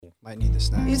Might need the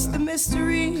snacks. It's the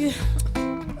mystery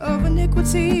of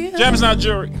iniquity. Gems Not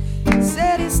Jewelry.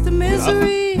 Said it's the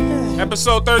misery.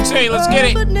 Episode 13. Let's get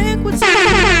it. Of iniquity.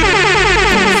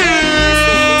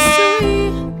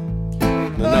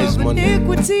 Nice Monday.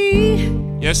 Iniquity.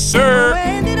 Yes, sir.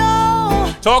 When it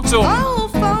all Talk to him. all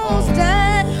falls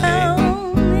down.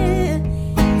 Yeah.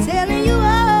 Telling you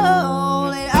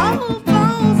all it all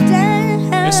falls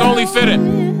down. It's only fitting.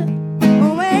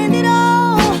 When it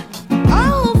all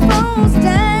falls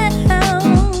down.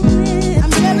 Yeah.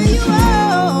 I'm telling you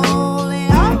all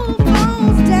it all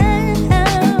falls down.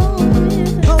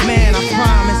 Man, I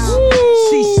promise.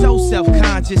 She's so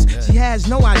self-conscious. She has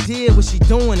no idea what she's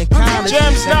doing in college.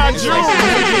 Gems Not Jewelry.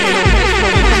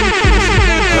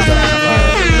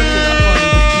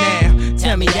 Now,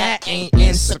 tell me that ain't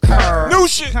insecure. New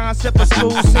shit. Concept of school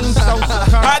seems so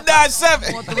secure. Hot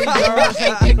 97. 3 girls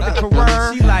ain't picked the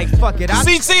career. She like, fuck it, I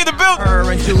CT in the building.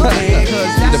 her and do it. Cause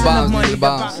that's The bombs, enough money the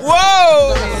bombs.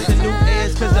 Whoa. The new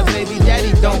heirs, cause the baby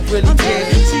daddy don't really care.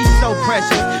 She's so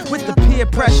precious with the peer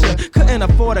pressure. Couldn't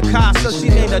afford a car, so she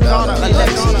named her daughter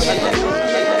Alexa.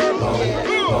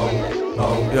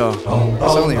 Yo,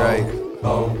 it's only right.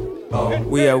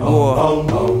 We at war.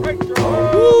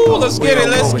 Ooh, let's get it.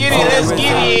 Let's get it. Let's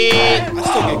get it. I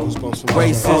still get goosebumps from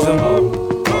Racism,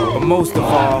 but most of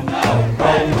all,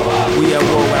 we at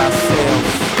war with ourselves.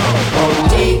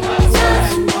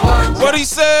 What he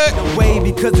said? Way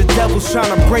because the devil's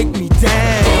trying to break me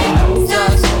down.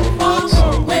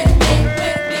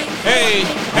 Hey,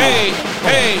 hey,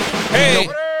 hey, hey.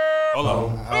 Hold up.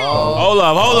 Hold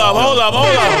up, hold up, hold up,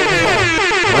 hold up.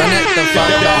 Run it the fuck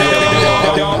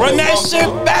down. Run that shit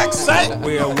back, son.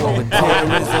 We at war with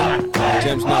terrorism,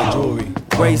 Gems Not Jewelry.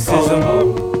 racism,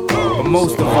 but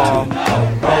most of all, we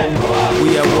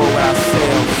at war with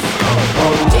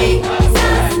ourselves.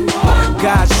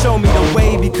 God show me the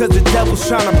way because the devil's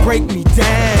trying to break me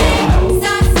down.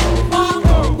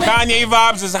 Kanye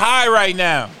vibes is high right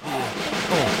now.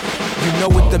 You know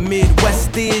what the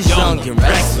Midwest is? Young and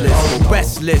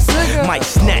restless. Might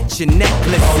snatch your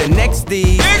necklace and next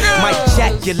these might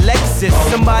jack your Lexus.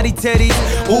 Somebody tell these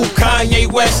Who Kanye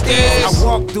West is? I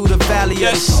walk through the valley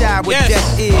Yes, of the shadow with yes,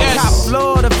 death is. yes. Top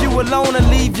floor, the view alone and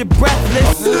leave you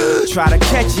breathless. Try to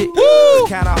catch it. It's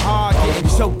kinda hard getting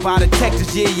choked by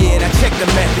detectives. Yeah, and I check the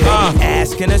method.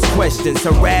 Asking us questions,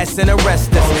 harass and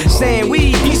arrest us. Saying we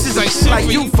eat pieces of shit like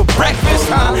you for breakfast,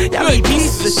 huh? Y'all eat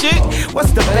pieces of shit?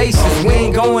 What's the basis? We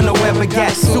ain't going nowhere but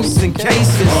got suits and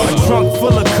cases. A trunk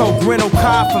full of coke, rental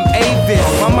car from Avis.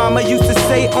 My mama used to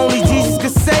say only Jesus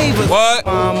could save us. What?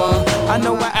 Mama, I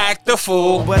know I Act the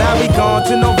fool. but I'll be gone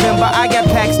to November. I got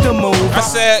packs to move. I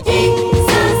said,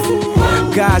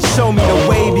 God show me the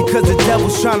way because the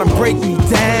devil's trying to break me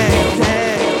down.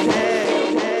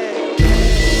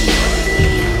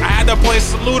 I had to play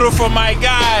Saluda for my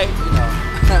guy.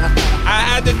 I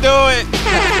had to do it. I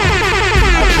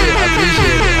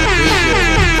appreciate it.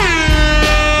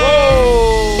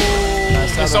 Whoa.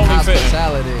 It's only fitting.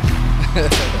 hospitality.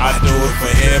 I do it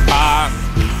for hip hop.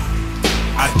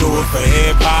 I do it for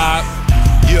hip hop.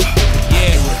 Yeah.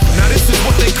 Now this is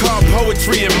what they call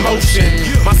poetry in motion.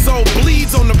 My soul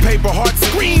bleeds on the paper, heart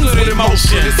screams with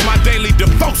emotion. It's my daily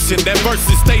devotion. That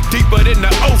verses stay deeper than the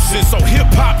ocean. So hip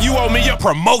hop, you owe me a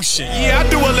Promotion. Yeah, I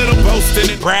do a little boasting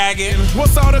and Bragging.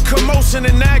 what's all the commotion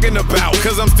and nagging about?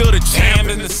 Cause I'm still the champ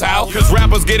in the South. Cause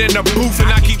rappers get in the booth and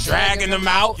I keep Dragging them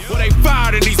out. Well, they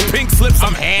fired in these pink slips.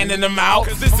 I'm handing them out.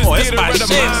 Cause this is Come on, it's theater my of the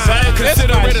shit, mind. son. It's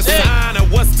Consider my it a shit. sign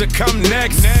of what's to come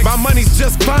next. My money's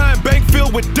just fine, bank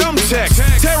filled with dumb checks.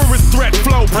 Terrorist threat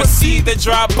flow. Proceed to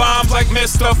drop bombs like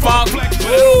Mr. Funk. I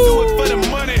do it for the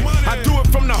money. I do it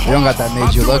from the heart. You don't got that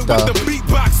major look, though.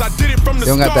 You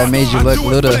don't got that major look,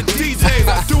 Luda.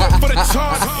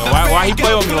 Why he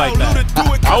play with me like that?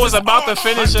 I was about to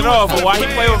finish it off, but why he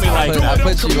play with me like I that?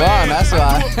 put you on, that's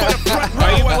why.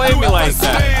 Why you play me like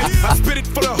that? I spit it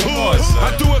for the hood.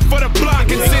 I do it for the block.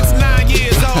 And since 9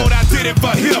 years old, I did it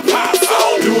for hip hop.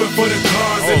 I do it for the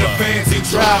cars and the fancy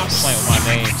drops. Playing with my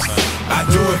name, son. I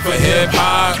do it for hip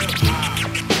hop.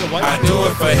 I do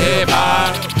it for hip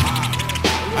hop.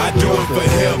 I do it for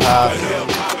hip hop.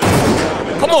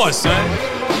 Come on, son.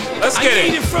 Let's get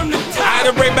it. I had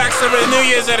to bring back some of the New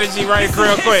Year's energy right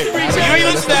real quick. So you ain't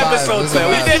listen to the episode, son.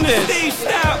 We did this.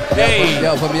 Hey.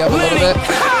 Yo, put me up a little bit.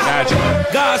 Gotcha.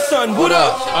 Godson, what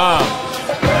up?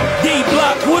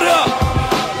 D-Block, what up?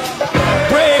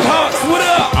 Brave Hawks, what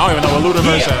up? I don't even know what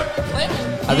Ludaverse at.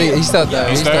 I think he's still there.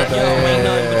 He's still there?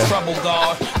 there. Trouble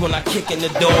guard when I kick in the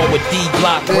door with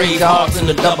D-Block, Brave Brave Hawks, and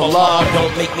the double R. R.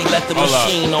 Don't make me let the Hold up.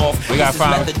 machine off. We gotta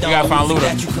find Luda.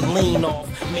 That you can lean off.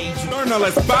 Made you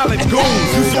journalists, violent goons.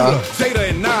 You shoot Jada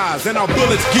and Nas, and our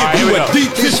bullets give All right, you here we a go.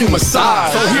 deep tissue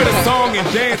massage. So hear the song and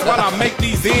dance while I make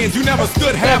these ends. You never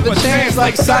stood half a chance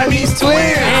like Siamese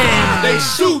twins. They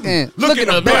shooting, look in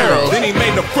the barrel. Then he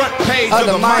made the front page of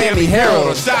the Miami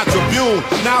Herald. Shot Tribune,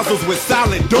 nozzles with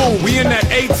solid doom. We in that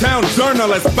A-Town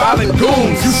journalist, violent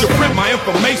goons. You should print my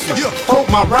information, quote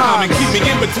my rhyme, and keep me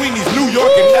in between these New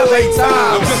York and LA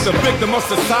times. I'm just a victim of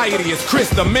society. It's Chris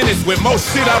the Menace with most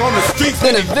shit out on the streets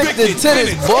than evicted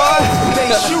tenants. boy. They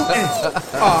shooting.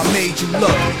 Oh, I made you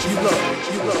look. You look.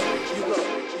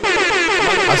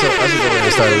 That's a good way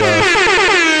to start it off.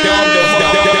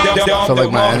 I feel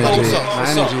like my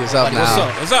energy is up now.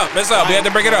 What's up? We had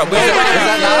to break it up. Was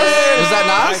that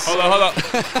Nas? Hold on.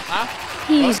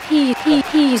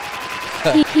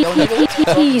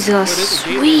 He's a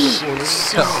sweet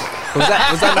soul. Was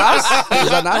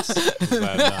that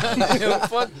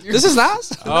Nas? This is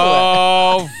Nas?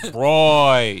 Oh,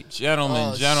 boy.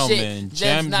 Gentlemen, shit.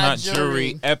 Gems Not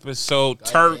Jury, episode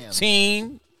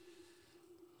 13.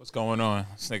 What's going on?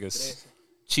 This nigga's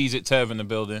Cheez-It Tev in the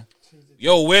building.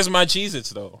 Yo, where's my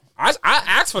Cheez-Its, though? I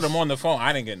asked for them on the phone.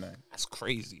 I didn't get none. That's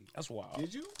crazy. That's wild.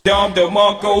 Did you?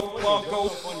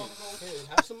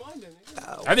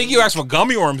 I think you asked for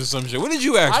gummy worms or some shit. What did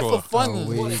you ask for?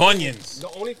 Funyuns. The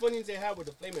only Funyuns they had were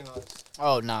the Flamin' Hots.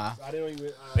 Oh, nah. I didn't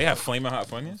even. They have Flamin' Hot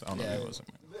Funyuns? I don't know.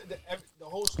 The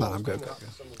whole store. Nah, I'm good.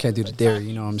 Can't do the dairy,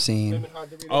 you know what I'm saying?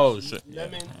 Oh, shit.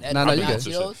 Lemon. No, you good.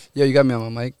 Yo, you got me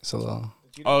on my mic, so...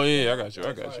 Oh, yeah, I got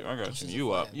you.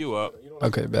 You up.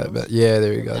 Okay, bet. Yeah,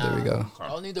 there we go.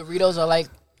 Only Doritos are like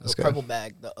Let's the go. purple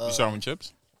bag. You starting with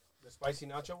chips? The spicy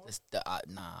nacho one? It's the, I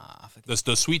forget.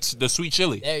 The sweet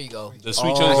chili. There you go. The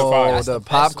sweet chilies are fire. Oh, the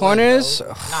best one, popcorners? bro.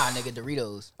 Nah, nigga,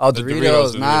 Doritos. Oh, The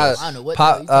Doritos. Doritos. Nah, I don't know what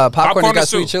popcorn Popcorn that got is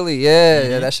sweet too. chili.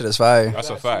 Yeah, that shit is fire. That's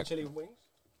a fact. Chili wings?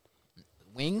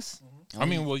 Wings? I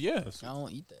mean, well, yes. I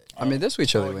don't eat that. I mean, there's sweet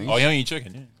chili wings. Oh, you don't eat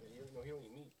chicken, yeah.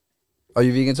 Are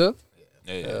you vegan too?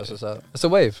 Yeah. That's what's up. It's a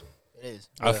wave. It is.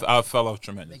 I fell off Make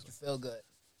tremendously. you feel good.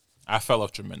 I fell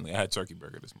off tremendously. I had turkey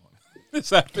burger this morning.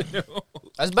 This afternoon.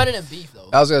 That's better than beef, though.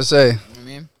 I was gonna say. You know what I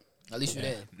mean? At least you're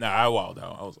there. Nah, I wilded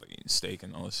out. I was like eating steak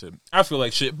and all this shit. I feel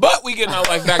like shit, but we getting our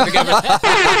life back together.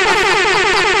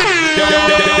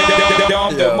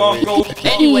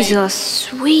 Anyway, He's a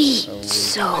sweet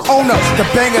soul. Oh no, the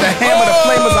bang of the hammer, the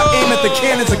flamers, I aim at the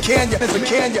cannons,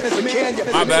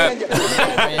 My bad.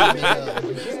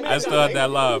 I still had that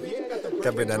love.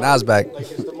 Gotta bring that Nas back.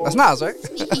 That's Nas, right?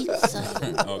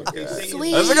 Oh, God. There's gonna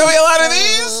be a lot of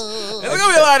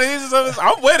these.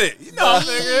 I'm with it. You know,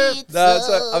 nigga. Nah,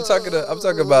 I'm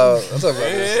talking about.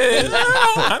 Yeah,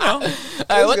 I know.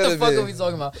 all right, what the gonna fuck be- are we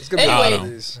talking about? gonna be Anyway,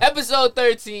 these. episode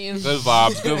 13. Good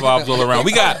vibes all around.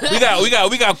 We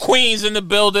got Queens in the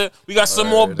building. We got some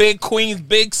more big Queens,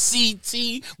 big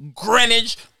CT,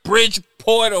 Greenwich,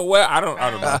 Bridgeport, or where I don't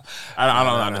know. I don't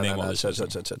know how to name all this shit.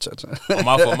 Oh,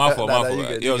 my fault. you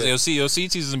good, Yo,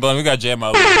 CT's in the building. We got Jam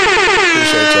Ali.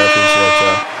 Appreciate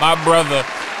y'all. My brother,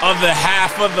 other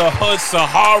half of the hood,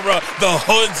 Sahara, the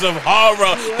hoods of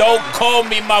horror. Don't call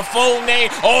me my full name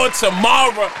or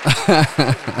tomorrow.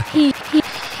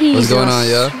 He's going a on,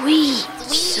 yo? Sweet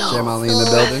soul. Jam Ali in the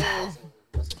building.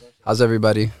 How's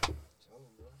everybody?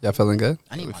 Y'all feeling good?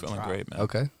 I need We my feeling drop. great, man.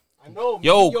 Okay. I know.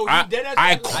 Yo, you dead ass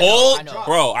I like- called, I know.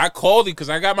 bro. I called you because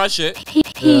I got my shit.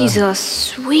 He's a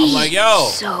sweet I'm like, yo,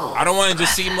 soul. I don't want it to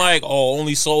seem like, oh,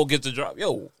 only Soul gets the drop.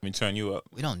 Yo, let me turn you up.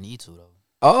 We don't need to, though.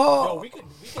 Oh, We could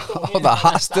throw hands the on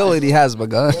hostility has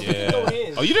begun. Yeah. Throw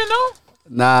hands. Oh, you didn't know?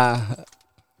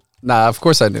 Nah. Of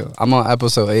course I knew. I'm on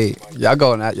episode 8. Y'all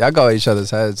go at each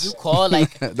other's heads. Call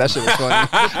like That shit was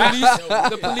funny.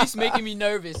 the police making me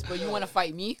nervous, but you want to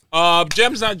fight me?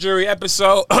 Gems Not Jury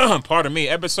episode, pardon me,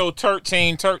 episode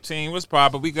 13. What's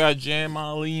poppin'? We got Jam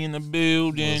Ali in the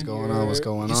building. What's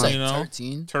going You on? said You know?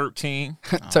 13? 13.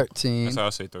 13. That's how I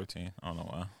say 13. I don't know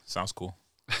why. Sounds cool.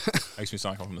 Makes me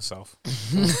sound like I'm from the South.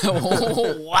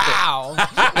 Oh, wow.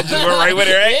 I just went right with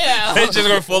it, right? Yeah. It just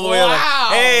went full the way. Wow.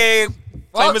 Like, hey,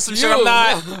 claiming some shit I'm you.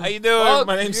 not. How you doing? Fuck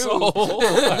My name's you. Soul.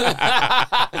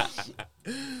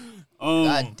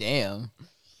 God damn.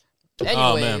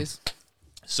 Oh, man. Anyways,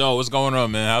 So, what's going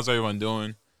on, man? How's everyone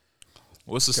doing?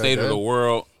 What's the state of good. the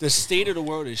world? The state of the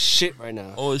world is shit right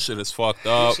now. Oh, this shit is fucked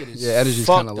up. Yeah, energy's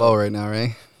kind of low right now,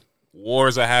 right?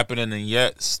 Wars are happening, and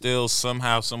yet still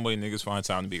somehow, some way, niggas find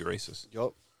time to be racist.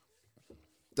 Yup.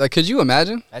 Like, could you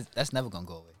imagine? that's never gonna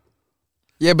go away.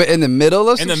 Yeah, but in the middle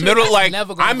of In some the shit? middle, like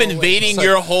never gonna I'm go away. invading It's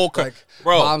your like- whole, like,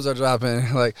 bro. Bombs are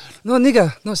dropping. Like, no,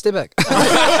 nigga, no, stay back.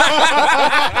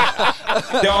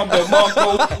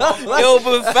 Yo,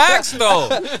 but facts though.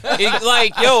 It,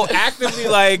 like, yo, actively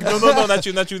like, no, not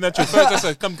you.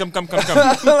 First, come.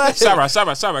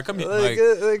 Sarah, come here. Like,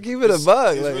 Like, keep it a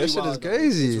bug. It's Like, really that shit is wild, though.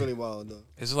 crazy. It's really wild though.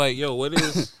 it's like, yo, what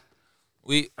is?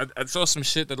 I saw some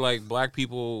shit that like black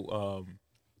people,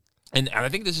 and I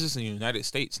think this is in the United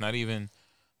States, not even,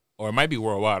 or it might be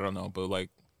worldwide. I don't know, but like,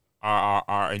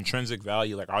 our intrinsic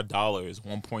value, like our dollar, is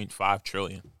 1.5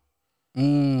 trillion.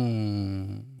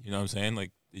 Mm. You know what I'm saying?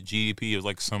 Like the GDP is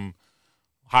like some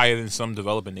higher than some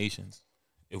developing nations.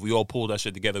 If we all pulled that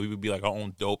shit together, we would be like our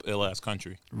own dope ill ass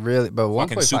country. Really? But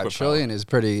Fucking 1.5 superpower. trillion is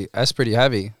pretty. That's pretty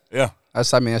heavy. Yeah.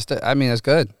 That's. I mean, that's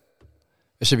good.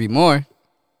 It should be more.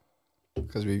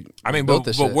 Because we. built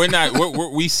this but shit. we're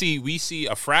not. We see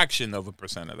a fraction of a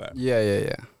percent of that.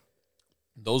 Yeah.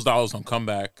 Those dollars don't come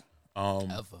back.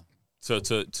 Ever.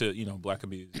 To black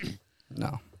communities.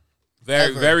 No.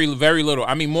 Very little.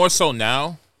 I mean, more so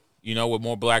now. With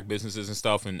more black businesses and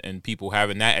stuff, and people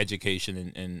having that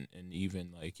education and even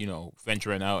like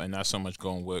venturing out and not so much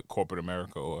going with corporate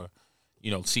America or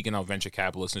seeking out venture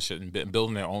capitalists and shit and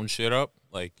building their own shit up.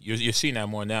 Like you're seeing that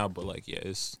more now, but like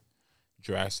it's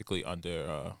drastically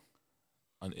under.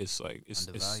 It's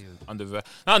not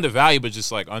undervalued, but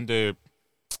just like under.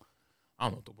 I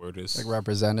don't know what the word is. Like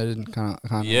represented, kind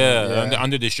of. Yeah,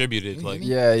 under distributed. Like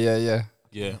Yeah. yeah.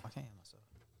 I can't hear myself.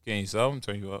 Can you sell them?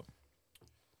 Turn you up.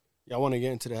 Y'all want to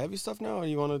get into the heavy stuff now, or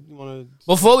you want to?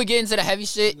 Before we get into the heavy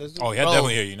shit, Oh yeah, I Bro.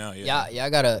 definitely hear you now. Yeah. y'all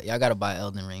gotta buy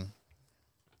Elden Ring.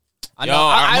 I Yo, know.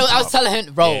 I'm I was telling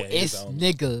him, bro, Yeah, it's down.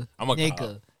 nigga. I'm a nigga.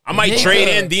 cop. I might Nigga. trade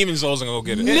in Demon Souls and go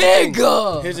get it.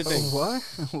 Nigga. Here's the thing. What?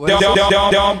 Video game.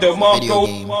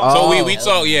 So we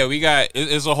talk. Yeah, we got.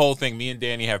 It's a whole thing. Me and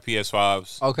Danny have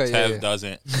PS5s. Okay, Tev yeah.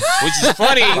 doesn't, which is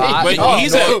funny. but Oh,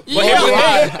 he's a. But Yeah, here's the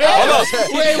why? thing.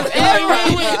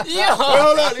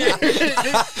 Hold on. Hold on.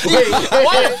 You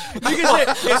can say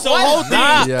it's a whole thing.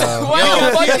 Nah. Yeah. Why Yo,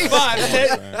 the fuck is-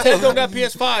 PS5. Ted don't got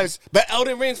PS5s, but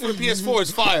Elden Ring's for the PS4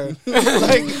 is fire.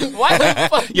 Like, Why the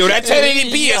fuck? Yo, that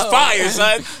 1080p is fire,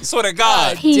 son. Swear to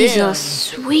God. He's Damn. a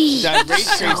sweet that ray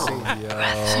tracing.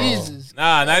 Jesus.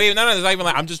 Nah, not even. It's not even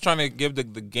like I'm just trying to give the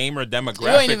gamer demographic You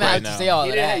ain't even right have now. to say all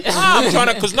of that. Nah, I'm trying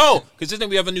to, because this thing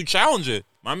we have a new challenger.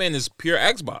 My man is pure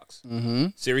Xbox,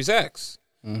 Series X.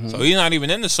 So he's not even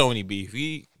in the Sony beef.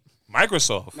 He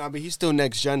Microsoft. Nah, but he's still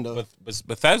next gen though. But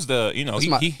Bethesda,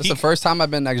 It's the first time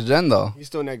I've been next gen though. He's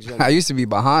still next gen. I used to be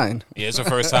behind. yeah, it's the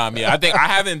first time. Yeah, I think I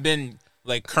haven't been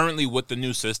like currently with the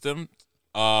new system,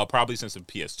 probably since the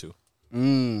PS2.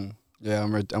 Yeah,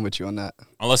 I'm with you on that.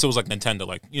 Unless it was like Nintendo,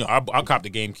 like I'll cop the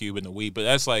GameCube and the Wii, but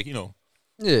that's like Yeah.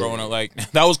 growing up, like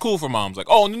that was cool for moms. Like,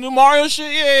 oh, the new Mario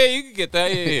shit, yeah, you can get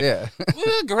that, yeah.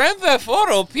 Well, Grand Theft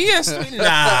Auto, PS3,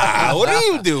 nah, what are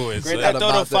you doing? Grand son? Theft Auto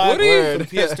about 5 What are you- for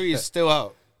the PS3 is still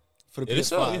out. For the It is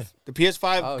PS5. out, yeah. The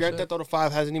PS5, Oh, Grand shit. Theft Auto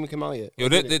 5 hasn't even come out yet. Yo,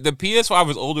 the PS5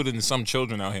 is older than some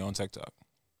children out here on TikTok.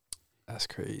 That's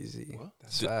crazy.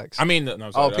 That's facts. I mean, no,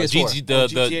 I'm sorry, PS4. GTA. GTA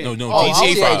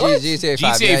 5. GTA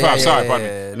 5. GTA 5, Yeah, sorry, yeah, pardon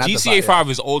yeah, me. not the GTA 5, 5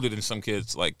 is older than some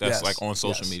kids, like that's Yes, like on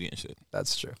social yes. media and shit.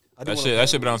 That's true. That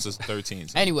shit been on since 13.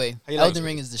 So Anyway, How you like Elden it?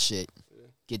 Ring is the shit.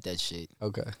 Get that shit.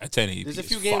 Okay. at 1080p. There's a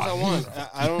few is games I fire. want.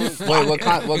 I don't. Wait,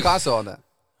 what console on that?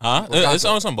 Huh? It's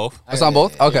on both. It's on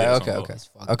both? Okay, yeah, it's okay, on okay.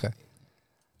 both. Okay.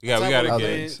 We got Oh, to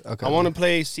there- get. Okay. I want to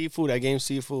play Seafood. That game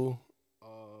Seafood.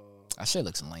 That shit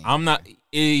looks lame. I'm not.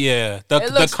 Yeah, the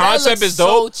It looks- the concept that looks is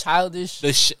dope. So childish.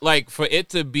 The like for it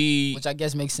to be Which I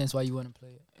guess makes sense why you want to play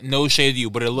it. no shade to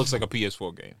you, but it looks like a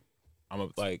PS4 game.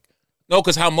 No,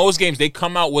 because how most games they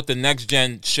come out with the next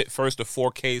gen shit first to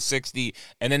 4K 60,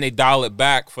 and then they dial it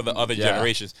back for the other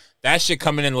generations. That shit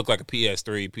coming in look like a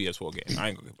PS3, PS4 game.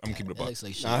 I'm keeping it It buck. looks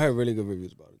like shit. Nah, I heard really good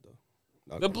reviews about it though.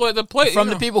 The play From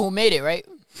the people who made it, right?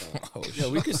 Yeah,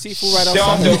 we could Seafood right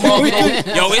outside.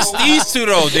 Yo, it's these two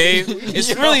though, Dave.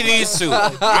 It's really these two.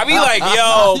 I be like,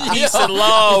 yo, peace and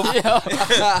love. This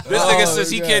nigga says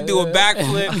he can't do a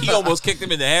backflip. He almost kicked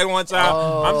him in the head one time.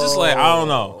 I'm just like, I don't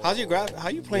know. How's your How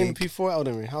you playing the P4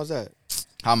 Elden Ring? How's that?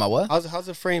 How am I what? How's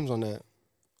the frames on that?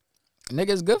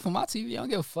 Nigga's good for my TV. I don't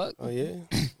give a fuck. Oh yeah.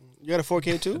 You got a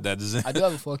 4K too? That's I do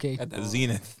have a 4K. that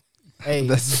Zenith. Hey,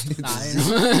 That's- nah,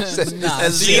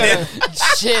 That's you gotta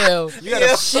Zenith. chill. You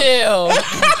gotta chill.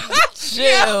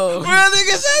 Chill. Real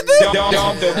niggas had the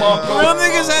real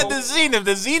niggas had the Zenith.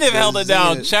 The Zenith held it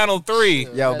down. Zenith. Channel 3.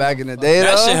 Yo, back in the day,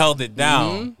 That though, shit held it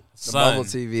down. the bubble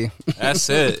Son, TV. that's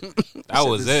it. That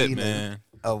was the it, Zenith. man.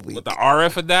 A week. With the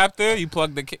RF adapter, you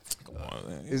plug the. Come on,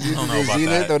 man. Is I it don't know the about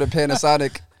Zenith that. or the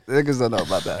Panasonic? Niggas don't know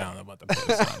about I that. don't know about the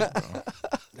Panasonic, bro.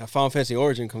 Now, Final Fantasy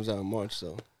Origin comes out in March,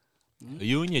 so.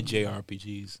 You and your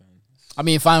JRPGs. I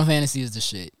mean, Final Fantasy is the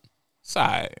shit.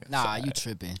 Side. Nah, you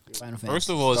tripping. Final Fantasy. First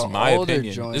of all, it's The my older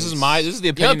opinion. joints. This is the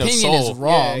Your opinion, opinion of Soul. is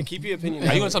wrong. Yeah, keep your opinion.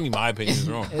 How you gonna tell me my opinion is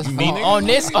wrong? It's You mean wrong.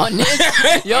 it? on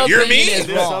this, your You're opinion mean? is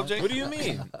This wrong. subject? What do you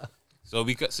mean? So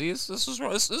because see, this is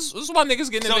wrong. This is why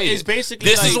niggas getting So invaded. it's basically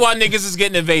this is like- why niggas is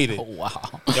getting invaded. Oh, wow.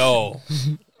 Yo,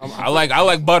 I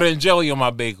like butter and jelly on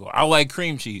my bagel. I like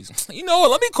cream cheese. You know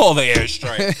what? Let me call the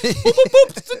airstrike. Boop,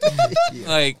 boop, boop.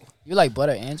 Like You like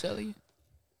butter and jelly?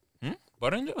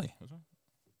 butter and jelly.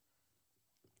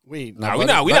 Wait, Nah, we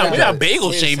not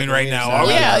bagel shaming right now, are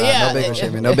we? Yeah, yeah. No bagel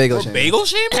shaming. No bagel shaming. Bagel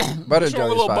shaming? Butter What's wrong with jelly's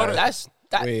little fire. butter? That's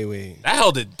that. wait. That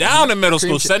held it down in middle school.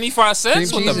 Cream che- 75 cents Cream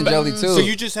with cheese the and jelly too. So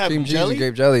you just have cream cheese jelly? and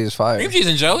grape jelly is fire. cream cheese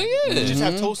and jelly. Yeah. You just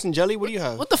have toast and jelly? What do you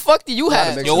have? What the fuck do you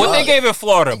have? mix Yo, what they gave in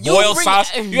Florida? You Boiled bring-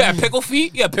 sausage. You had pickle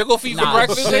feet. You had pickle feet for Nah,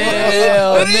 breakfast. chill,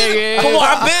 nigga. Come on,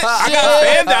 I got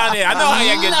fam down there. I know how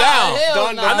y'all get down.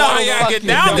 Hell nah. I know how y'all get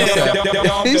down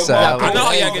there. He said, I know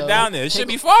how y'all get down there. It should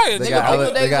be fire. They nigga. got,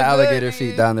 pickled they eggs got are alligator good,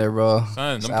 feet nigga. down there, bro.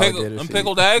 Son, It's them alligator feet.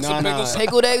 pickled eggs, Nah, them nah. pickled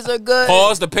Pickled eggs are good.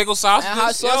 pause, the pickle sausages. And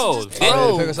hot sausages, Yo,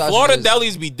 bro. Pickle sausages. Florida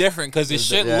delis be different because this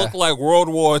shit Yeah. look like World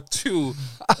War II.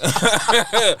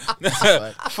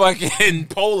 Fucking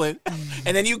Poland.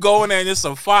 And then you go in there and there's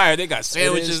some fire. They got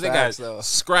sandwiches, they facts, got though.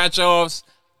 scratch offs,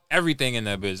 everything in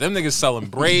that bitch. Them niggas selling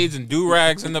braids and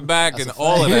do-rags in the back and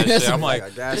all of that shit. I'm like,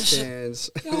 Got gas cans.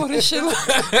 yo, this shit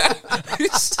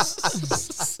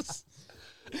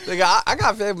Nigga, I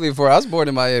got family before. I was born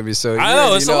in Miami, so I you know,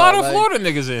 already it's a lot of like- Florida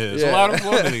niggas in here. It's a Yeah. lot of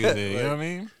Florida niggas in here. You know what I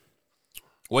mean?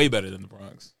 Way better than the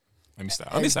Bronx. Let me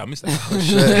stop.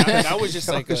 That was just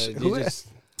like a. Who you is- just,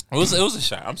 It was a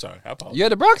shot. I'm sorry. I apologize. You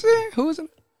had the Bronx there? Who was it?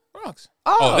 Bronx.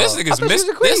 Oh, This I nigga's thought you was in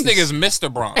this Queens. nigga's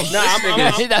Mr. Bronx. Nah,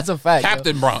 I'm- That's a fact.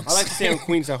 Captain Bronx. I like to say I'm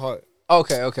Queens at heart.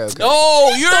 Okay.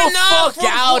 No, you're the not fuck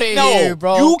outta no, here,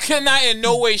 bro. You cannot in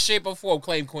no way, shape, or form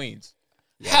claim Queens.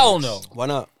 Hell no. Why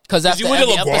not? Because You went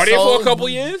to LaGuardia for a couple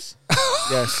years?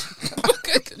 Yes.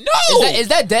 No. Is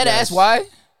that dead ass? Why?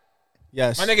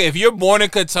 Yes. My nigga, if you're born in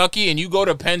Kentucky and you go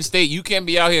to Penn State, you can't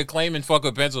be out here claiming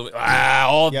fucking Pennsylvania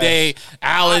all Yes. day,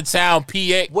 Allentown,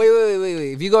 PA.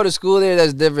 Wait. If you go to school there,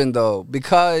 that's different though,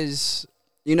 because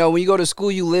you know when you go to school,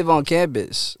 you live on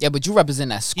campus. Yeah, but you represent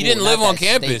that school. He didn't not live on that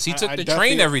campus. state. He took I the definitely-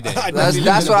 train every day. I That's definitely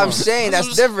what live I'm in saying.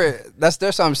 That's different. That's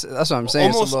what I'm saying.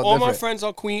 It's Almost a little all my different. friends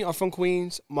are from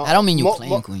Queens. I don't mean you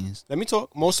claim Queens. Let me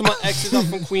talk. Most of my exes are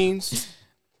from Queens.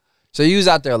 So you was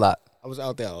out there a lot. I was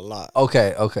out there a lot.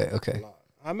 Okay.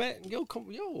 I met how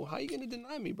you gonna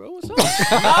deny me, bro? What's up?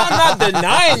 I'm not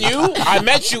denying you. I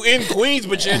met you in Queens,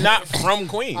 but you're not from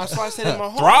Queens. That's why I said it in my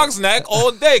heart. Bronx neck all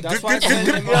day. That's why I said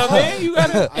it in my You know what I mean? heart. You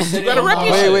gotta I said it gotta in my rep heart.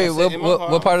 your shit. Wait. I said it in my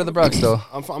heart. What part of the Bronx though?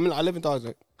 I live in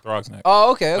Thursday. Bronx neck.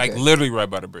 Oh, okay. Like literally right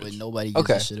by the bridge. But nobody gives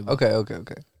a shit about.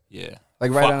 Okay. Yeah.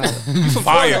 Like right on.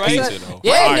 Fire right? pizza though.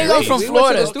 Yeah, Fire nigga, I'm pizza. from We went to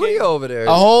Florida. the studio over there.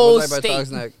 A whole It was right by state.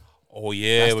 Thug's Neck. Oh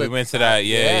yeah, That's we the- went to that.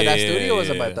 Yeah, that studio was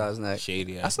up by yeah. Thug's Neck.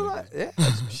 Shady ass. That's a lot. nigga.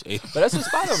 Yeah. Shady. But that's the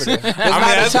spot over there. There's mean, mad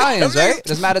that's- Italians, right?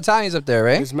 There's mad Italians up there,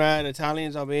 right? There's mad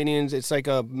Italians, Albanians. It's like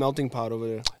a melting pot over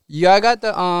there. Yeah, I got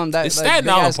the that It's Staten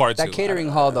Island part that too. catering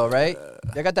hall though, right?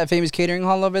 I got that famous catering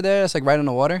hall over there. That's like right on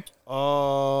the water.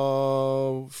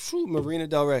 Marina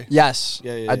Del Rey. Yes.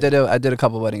 Yeah. I did a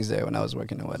couple weddings there when I was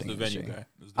working in wedding. The venue industry. guy.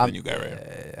 This is the venue guy right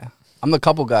here. Yeah. I'm the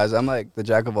couple guys. I'm like the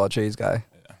jack of all trades guy.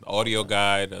 The audio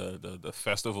guy, the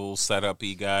festival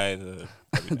setup-y guy, the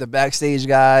The backstage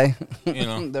guy. you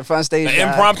know. The front stage The guy.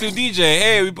 impromptu DJ.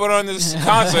 Hey, we put on this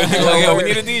concert. He's like, yo, we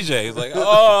need a DJ. He's like,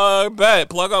 oh, I bet.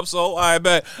 Plug up soul. I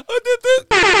bet.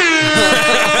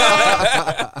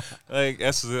 Like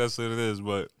that's what it is.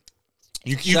 But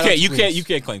you Shout out to Queens.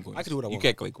 can't claim Queens. I can do what I You want.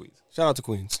 can't claim Queens. Shout out to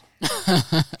Queens.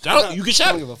 Shout out, you can I shout.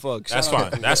 don't give a fuck. That's Shout out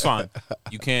fine. to That's fine.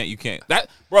 You can't. That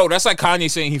bro. That's like Kanye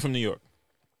saying he's from New York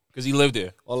because he lived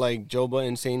there. Or like Joe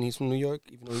Budden saying he's from New York,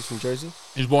 even though he's from Jersey.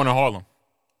 He was born in Harlem.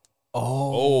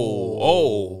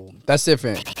 Oh. That's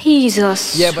different. He's a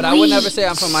sweet, Yeah, but I would never say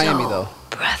I'm from Miami though.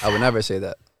 I would never say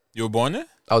that. You were born there?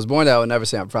 I was born there. I would never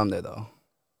say I'm from there though.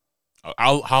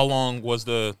 How long was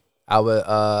the? I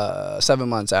would 7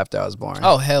 months after I was born.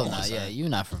 Oh hell no! Yeah, you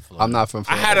not from Florida. I'm not from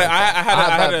I Florida.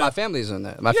 had a my family's in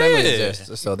there. My family Yeah. is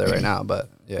there, still there right now. But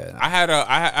yeah, I had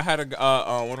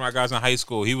one of my guys in high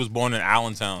school. He was born in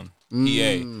Allentown, PA,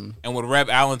 and would rep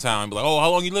Allentown. And be like, oh, how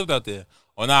long you lived out there?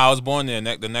 Oh, no, I was born there.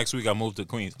 The next week I moved to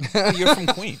Queens. You're from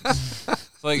Queens.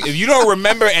 It's like if you don't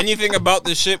remember anything about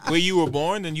the shit where you were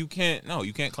born, then you can't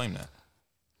claim that.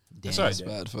 Damn. It's all right, it's Jay.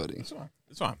 bad funny. It's fine.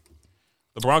 It's fine.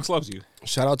 The Bronx loves you.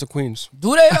 Shout out to Queens.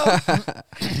 Do they though?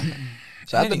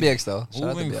 Shout out to BX though. Shout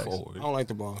out to Moving BX. I forward. don't like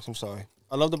the Bronx. I'm sorry.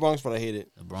 I love the Bronx, but I hate it.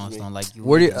 The Bronx don't like you.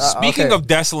 Where do you, Speaking okay. of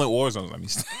desolate war zones, let me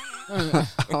start.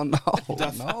 Oh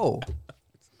no.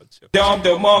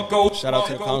 Shout out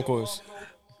to the concourse.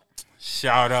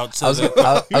 Shout out to I was the. gonna-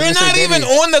 I was You're gonna say, not even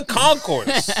Danny. on the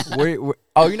concourse.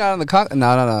 Oh, you're not on the con?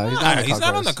 No. He's not on the He's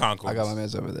not on the concourse. concourse. I got my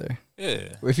man's over there.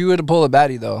 Yeah. If you were to pull a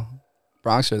baddie though,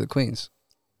 Bronx or the Queens?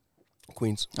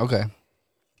 Queens. Okay.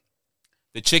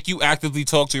 The chick you actively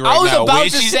talk to I right was now. about where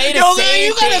to she's- say the Yo, same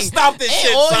you gotta thing. stop this Hey,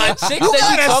 shit, all son. the chicks You that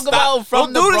you gotta talk stop. about from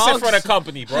Don't the do this in Bronx. front of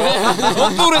company, bro.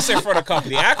 Don't do this in front of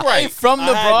company. Act right. From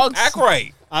the Bronx. Act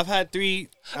right. I've had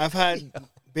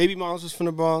baby moms was from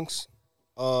the Bronx.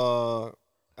 Bro,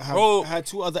 I had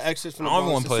 2 other exes from I the don't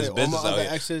even Bronx. want to play Let's his say all my business out other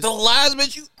here. exes. The last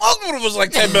bitch you fucked with was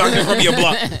like 10 minutes from your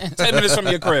block. 10 minutes from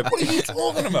your crib. What are you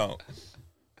talking about?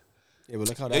 Yeah, but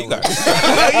look how Yeah, that you went. got it.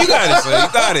 You got it, son. You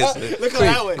got it, son. Look how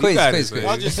that went. Queens, got it, Queens, son.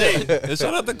 I'll just say. Yeah,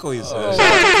 shout out to Queens, son. Shout out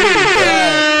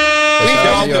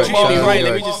to New York, Queen shout out be to right. New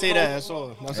Let me York. just say that. That's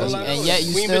all. That's all I know. And yet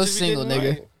you Queen still bitches be single, getting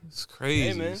nigga. right. It's crazy,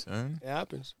 Hey, man. son. It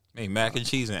happens. Hey, mac and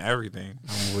cheese and everything.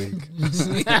 I'm weak.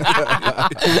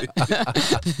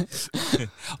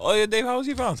 Oh, yeah, Dave, how was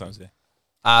your Valentine's Day?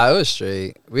 It was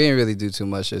straight. We didn't really do too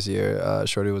much this year.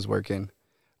 Shorty was working.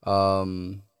 I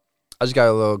just got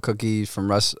a little cookie from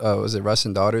Russ. Was it Russ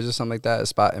and Daughters or something like that? A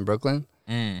spot in Brooklyn.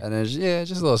 And then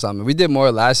just a little something. We did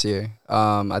more last year.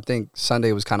 I think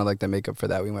Sunday was kind of like the makeup for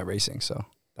that. We went racing, so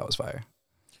that was fire.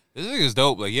 This nigga's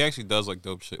dope. Like, he actually does, like,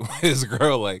 dope shit with his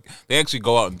girl. Like, they actually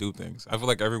go out and do things. I feel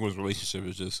like everyone's relationship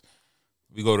is just,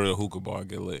 we go to the hookah bar and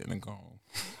get lit and then go home.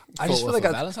 I just feel like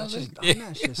I Valentine's Day? done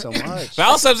that shit so much.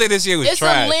 Valentine's Day this year was It's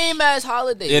trash. a lame ass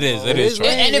holiday. It is. bro. It is trash.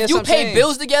 And if Yes, you I'm pay saying.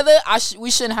 bills together,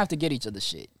 we shouldn't have to get each other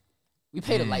shit. We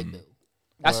pay the light bill.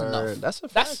 That's Word. enough. That's a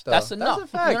fact. That's though. enough.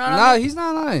 That's a fact. You know what I Nah, mean? he's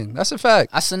not lying. That's a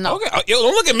fact. That's enough. Okay, yo,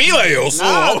 don't look at me like yo. So,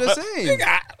 Nah, I'm just saying.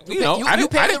 You know, You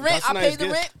pay the didn't- rent. I that's a pay nice the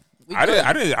gift. rent. We I good.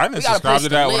 didn't We got a subscribe place to to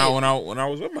that live. when I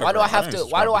was with my Why do girl. I have didn't to?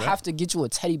 Why subscribe do I that. have to get you a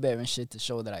teddy bear and shit to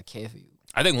show that I care for you?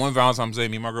 I think one Valentine's Day,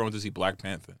 me and my girl went to see Black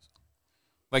Panther.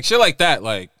 Like shit like that,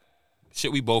 like shit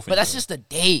we both. But that's enjoy. just a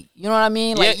date. You know what I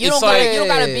mean? Yeah, Like you it's don't gotta, like- you don't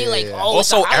gotta be like, oh.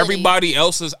 it's a Also, holiday. everybody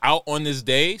else is out on this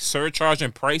day,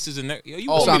 surcharging prices and that. Yo, you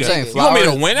Oh, want so me I'm to, saying you want me to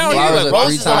flowers- win out flowers here? are Like, three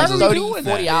Roses are times- 30, doing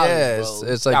that? $40. Yeah, bro.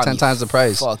 it's like Gotta 10 be times the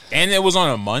price. fucked. And it was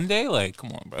on a Monday. Like,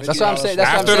 come on, bro. That's what I'm saying. That's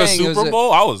After what I'm the saying. It was Super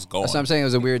Bowl, I was going. That's what I'm saying. It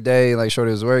was a weird day. Like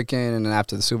Shorty was working, and then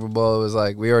after the Super Bowl, it was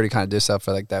like we already kind of dissed up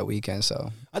for like that weekend.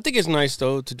 So I think it's nice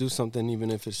though to do something,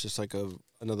 even if it's just like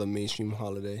another mainstream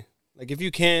holiday. Like if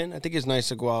you can, I think it's nice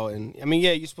to go out and I mean,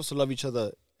 yeah, you're supposed to love each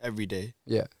other every day,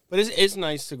 yeah. but it's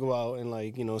nice to go out and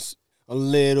like a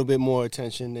little bit more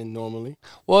attention than normally.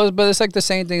 Well, but it's like the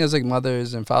same thing as like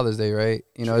Mother's and Father's Day, right?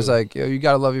 You know, it's like yo, you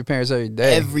gotta love your parents every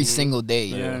day. Every single day.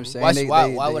 You know what I'm saying? Why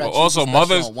would I choose Also, a special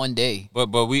Mother's- on one day?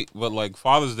 But like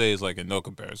Father's Day is like in no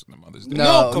comparison to Mother's Day.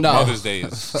 No, no. Mother's Day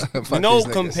is Fuck No these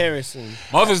niggas. comparison.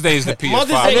 Mother's Day is the PS5.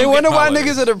 Mother's I Day- mean, wonder why holiday.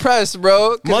 niggas are depressed,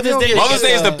 bro. 'Cause Mother's we don't Day- get Mother's shit.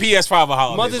 Day is the PS5 of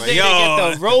holidays. Mother's Like, Day, yo, they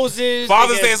get the roses.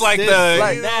 Father's they Day get is like this, the-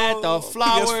 like that, the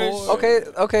flowers.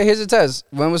 PS4. Okay. Here's the test.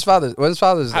 When's Father's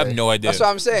Day? I have no idea. That's what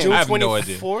I'm saying. June I have no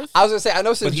idea. 24th. I was gonna say I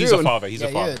know since But he's June. a father. He's a Yeah,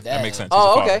 you're father. a That dad. makes sense. Oh, He's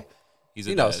a father. okay. He's a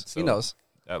He knows. dad, so He knows.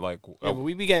 That like Yeah, but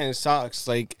we be getting socks.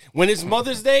 Like when it's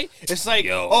Mother's Day, it's like,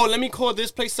 oh, let me call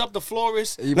this place up, the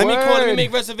florist. Let me call. Let me Word.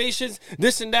 make reservations.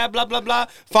 This and that, blah blah blah.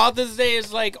 Father's Day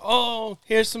is like, oh,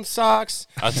 here's some socks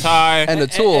a tie. And a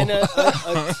tool. and a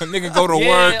Nigga go to yeah,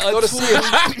 work. a Go to tool.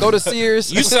 Sears. Go to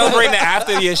Sears. You celebrating it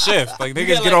after your shift. Like niggas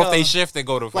get get like off their shift, they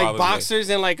go to like Father's Day. boxers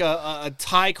and like a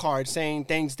tie card saying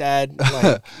thanks, Dad.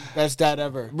 Like best dad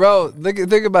ever. Bro,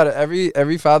 think about it.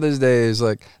 Every Father's Day is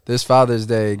like this Father's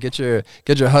Day. Get your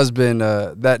husband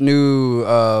that new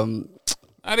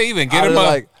Not even get out him of, a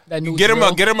like, That new get him drill.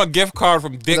 a get him a gift card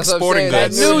from Dick's That's what I'm Sporting saying, that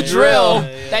Goods. That new Yeah. drill.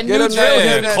 Yeah. That get new him drill. that, Yeah,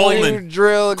 get him that Coleman. new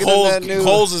drill. Get him that new.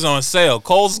 Coles is on sale.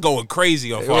 Coles is going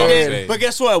crazy on Father's Yeah. Day. But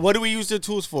guess what? What do we use the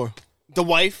tools for? The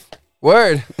wife.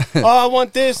 Word. Oh, I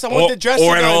want this. I want the dress.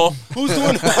 or at again. all. Who's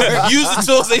doing the work? Use the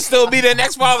tools, they still be there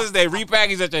next Father's Day.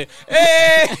 Repackage that shit.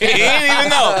 Hey, he didn't even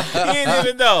know. He didn't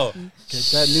even know. Get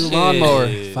that new lawnmower.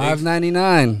 Shit.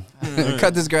 $5.99.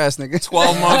 Cut this grass, nigga.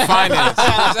 12-month finance.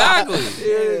 Exactly.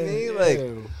 You know what I mean? Like,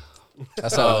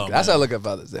 that's how. Oh, That's how I look at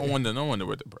Father's Day. No wonder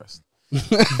we're depressed.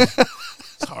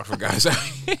 It's hard for guys out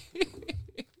here.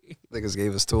 Niggas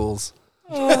gave us tools.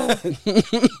 Go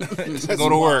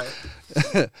to work.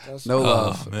 No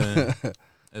love. Oh, man.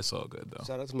 It's all good, though.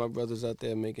 Shout out to my brothers out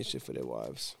there making shit for their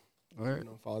wives. Word.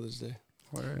 On Father's Day.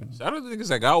 Word. Shout out to niggas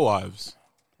that got wives.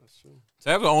 That's true.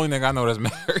 That's the only nigga I know that's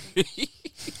married.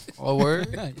 Oh,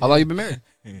 word. How long you been married?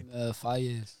 5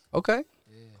 years. Okay.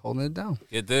 Holding it down.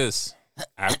 Get this.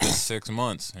 after 6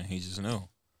 months, and he just knew.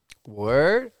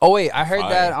 Word. Oh wait, I heard Fire.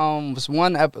 that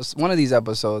was one of these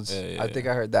episodes. Yeah, I think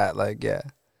I heard that. Like, yeah.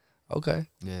 Okay.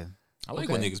 Yeah. I like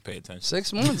Okay. when niggas pay attention.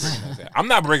 6 months. I'm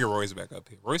not bringing Royce back up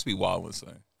here. Royce be wildin',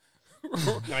 son.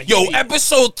 Yo,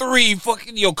 episode 3,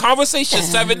 fucking conversation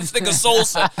 7. This nigga soul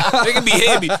set. Nigga be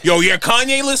hitting me. Yo, your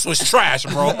Kanye list was trash,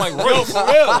 bro. I'm like, Royce, for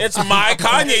real. It's my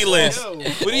Kanye list.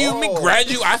 What do you mean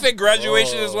I think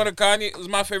Graduation is one of Kanye. Was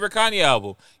my favorite Kanye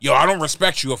album. Yo, I don't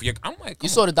respect you if you. I'm like, You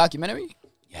saw the documentary?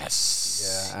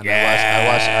 yes.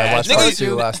 Yeah, and I watched Nigga, part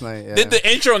 2 last night. Yeah. Did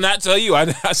the intro not tell you? I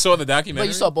saw the documentary.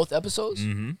 But you saw both episodes?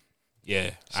 Mm-hmm.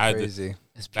 Yeah, It's I had crazy.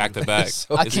 to back to back.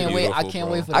 So I It's can't wait. I beautiful, can't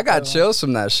bro. wait for the I got third one. chills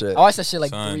from that shit. I watched that shit like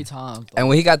Son. 3 times. Bro. And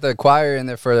when he got the choir in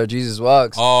there for the Jesus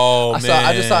Walks, Oh, I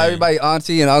man. just saw everybody,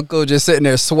 auntie and uncle, just sitting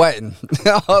there sweating.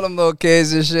 All them little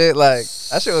kids and shit. Like,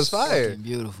 that shit was fire. Fucking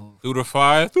beautiful. Through the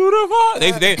fire.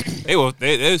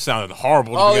 They sounded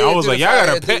horrible to Oh, me. yeah, I was through like, the y'all fire,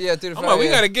 gotta yeah, pick. through the I'm fire, like, we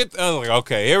yeah. gotta get. I was like,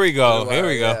 okay, here we go. Here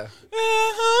we go.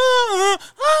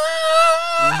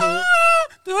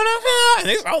 Through the fire.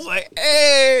 And I was like,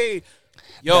 hey.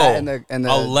 Yo, That and the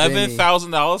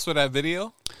 $11,000 for that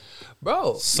video?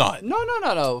 Bro. Son.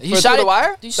 No. He For shot Through the it.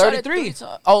 Wire? He shot it 33. 3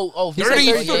 times. Oh, He said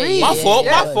 33. Yeah, My fault.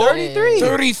 yeah, My fault. 33.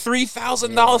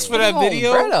 $33,000 for that Come on,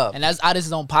 video. bread up. and that's out of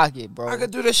his own pocket, bro. I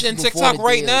could do this shit in Before TikTok the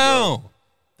right deal, now.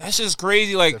 That's just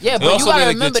crazy. Like, Yeah, they but you also gotta did,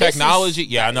 like, remember the this is- technology.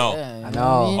 Yeah, I know. Yeah, you I know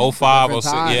know. what I mean? 05, Different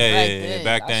 06. time. Yeah.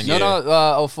 Back then, yeah.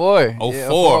 No, 04. 04. Yeah,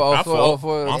 My 04, fault.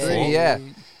 04, My 03, fault. yeah.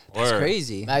 That's Word.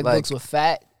 crazy. MacBooks were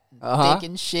fat, Uh-huh. thick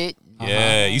and shit.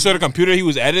 Yeah, you saw the computer he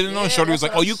was editing on. Shorty was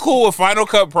like, "Oh, you cool with Final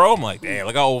Cut Pro?" I'm like, "Damn,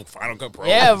 look how old Final Cut Pro."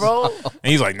 Yeah, is." bro.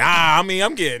 And he's like, "Nah, I mean,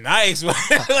 I'm getting nice." Like,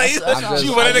 I'm just- she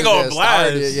wanted to I go just blast.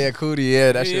 started. Yeah, Cootie.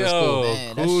 Yeah, that shit was cool. Yo,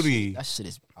 Man, Cootie. that shit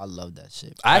is. I love that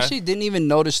shit. I actually didn't even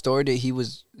know the story that he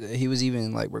was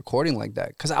even like recording like that,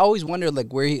 because I always wondered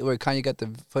like where Kanye got the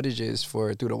footages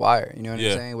for Through the Wire. You know what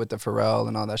Yeah. I'm saying, with the Pharrell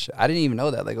and all that shit. I didn't even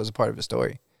know that like it was a part of his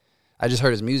story. I just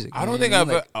heard his music. I don't think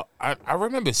I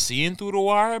remember seeing Through the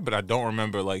Wire, but I don't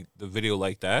remember like the video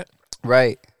like that.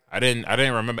 Right. I didn't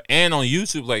remember. And on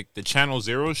YouTube, like the Channel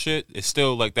Zero shit is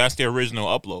still like that's the original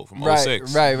upload from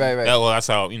 06. Right. Well, that's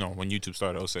how when YouTube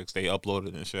started 06, they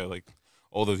uploaded and shit like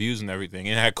all the views and everything.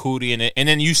 And it had Cootie in it, and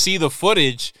then you see the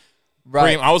footage.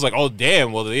 Right. I was like, oh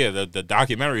damn. Well, yeah, the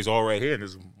documentary is all right here in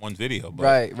this one video. But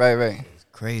Right.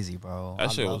 Crazy, bro. That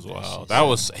I shit love was wild. shit. That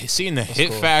was seeing the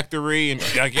Hit Factory and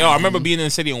like, yo, I remember being in the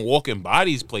city and walking by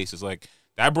these places. Like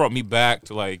that brought me back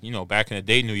to like back in the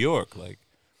day, New York. Like,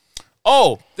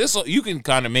 oh, this you can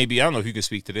kind of maybe I don't know if you can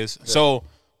speak to this. Yeah. So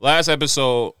last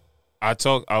episode, I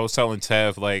was telling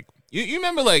Tev like you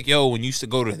remember like when you used to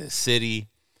go to the city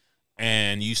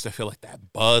and you used to feel like that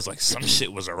buzz, like some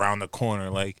shit was around the corner,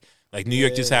 like New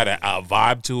York just had a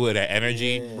vibe to it, an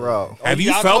energy. Bro. Have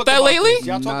you y'all felt talked that about lately? this.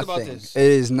 Y'all talked about Nothing. this. It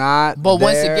is not. But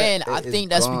once there. again, I It is think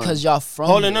that's gone. because y'all from.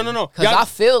 Hold on, no. Because Y'all- I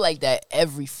feel like that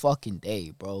every fucking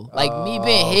day, bro. Like me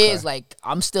being here is like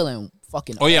I'm still in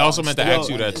fucking. Oh, yeah, I awe also and meant to stuff. ask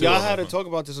you that, too. Y'all had to talk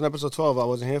about this in episode 12. I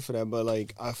wasn't here for that, but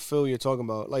like I feel you're talking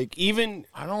about like even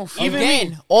I don't feel even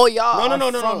Again, all y'all no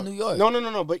are from New York.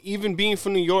 No. But even being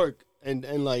from New York and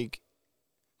like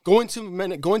going to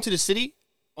the city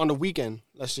on the weekend.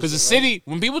 Let's just because the say, right? city,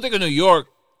 when people think of New York,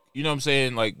 you know what I'm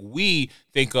saying? Like we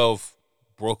think of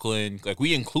Brooklyn, like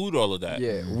we include all of that.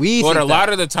 Yeah, we. But think a lot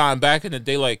of the time back in the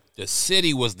day, like the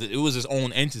city was its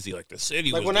own entity. Like the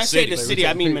city Like was when the I city. say the city,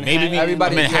 I mean Manhattan. Maybe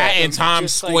Everybody- Manhattan, yeah,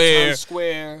 Times just like Square. Times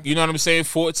Square. You know what I'm saying?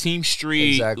 14th Street,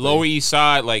 Exactly. Lower East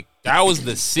Side. Like that was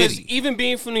the 'Cause city. even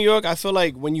being from New York, I feel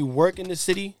like when you work in the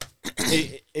city,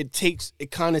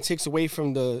 it kind of takes away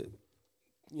from the,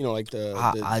 like the.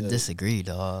 I the- disagree,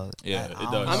 dog. Yeah, it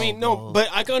don't does. I mean, no, but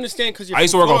I can understand because I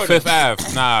used to work on Fifth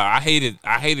Ave. Nah, I hated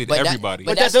But everybody.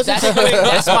 But that that's, doesn't-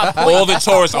 that's my point. All the That's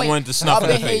my tourists I point. wanted to snuff Y'all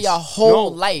in been the here face. your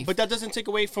whole life. But that doesn't take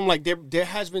away from like there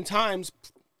has been times.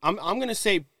 I'm gonna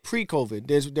say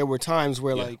pre-COVID. There were times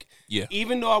where like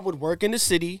even though I would work in the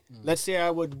city, let's say I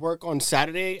would work on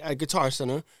Saturday at Guitar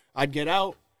Center, I'd get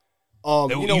out.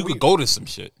 You could go to some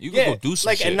shit. You could go do some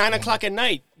like shit. at 9 o'clock at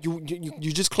night, you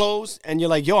just close and you're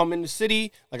like, yo, I'm in the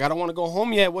city. Like I don't want to go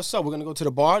home yet. What's up? We're gonna go to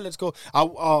the bar. Let's go.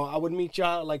 I would meet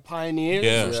y'all at, like Pioneers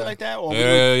or shit like that. Or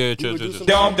Yeah, we would do chill. some-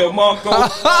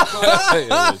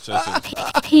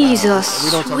 He's a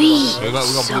We're gonna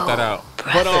bleep that out.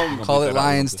 But Call it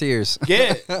Lion's Tears.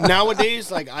 yeah.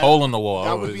 Nowadays, like Hole in the wall.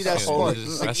 that would be that spark.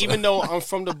 Like even though I'm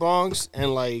from the Bronx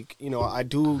and like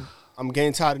I'm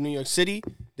getting tired of New York City.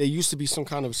 There used to be some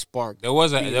kind of spark. there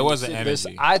was an This-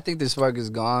 energy. I think the spark is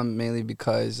gone mainly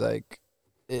because like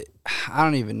I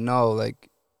don't even know, like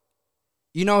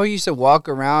you used to walk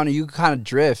around and you kind of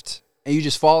drift and you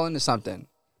just fall into something.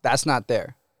 that's not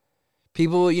there.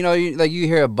 People, you know, you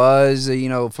hear a buzz, you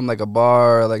know, from like a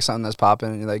bar or like something that's popping,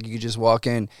 and like you just walk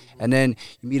in, and then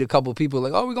you meet a couple people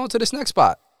like, oh, we're going to this next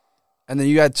spot, and then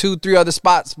you got 2-3 other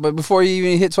spots, but before you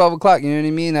even hit 12 o'clock, you know what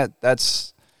I mean?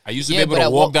 That's. I used to be able to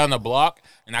walk down the block,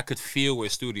 and I could feel where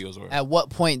studios were. At what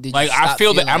point did you like stop I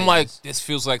feel that feeling I'm like this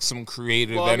feels like some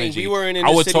creative energy. I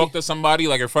would city. talk to somebody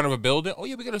like in front of a building. Oh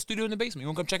yeah, we got a studio in the basement. You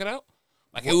want to come check it out?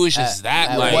 Like it was just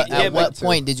At what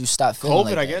point did you stop feeling COVID?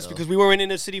 like I that, guess though? because we weren't in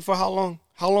the city for how long?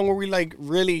 How long were we like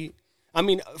really? I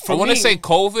mean, I want to say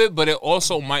COVID, but it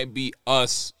also might be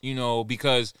us, you know,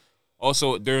 because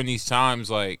also during these times,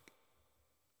 like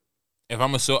if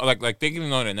I'm like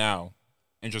thinking on it now,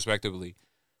 introspectively,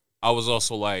 I was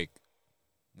also like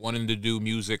wanting to do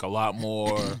music a lot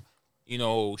more. You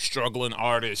know, struggling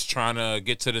artists trying to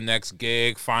get to the next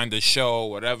gig, find a show,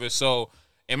 whatever. So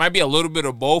it might be a little bit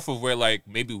of both of where like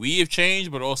maybe we have changed,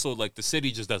 but also like the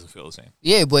city just doesn't feel the same.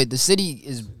 Yeah, but the city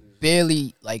is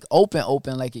barely like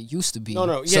open like it used to be. No,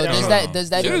 yeah, so does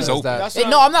that It is open.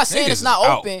 no, I'm not saying Niggas it's not is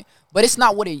out. open, but it's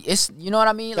not what it's. You know what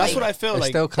I mean? That's like, what I feel It's like.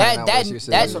 still kind of that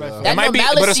It might be,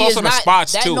 but it's normalcy also is the not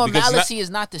spots that too. Because normalcy is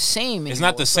not the same. it's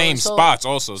not the anymore. same So- spots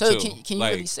also So too. can you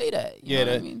like, really say that? You Yeah, know what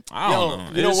I that- mean? I don't know.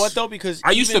 You know It's- what though? Because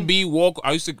I used to even- be woke.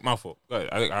 I used to my fault. Go ahead.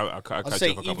 I I'll cut say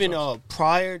you off a couple even times.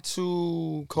 prior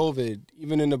to COVID,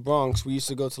 even in the Bronx, we used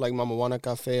to go to like Mama Juana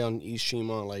Cafe on East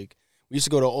Tremont. Like we used to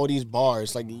go to all these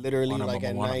bars, like literally like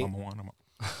at night.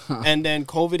 And then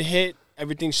COVID hit,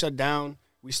 everything shut down.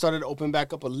 We started to open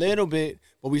back up a little bit,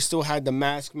 but we still had the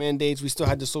mask mandates. We still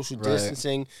had the social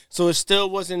distancing. So it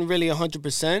still wasn't really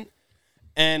 100%.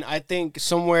 And I think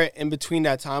somewhere in between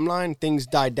that timeline, things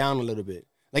died down a little bit.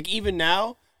 Like even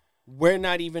now, we're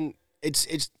not even. It's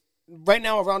right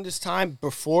now around this time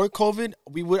before COVID.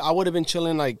 I would have been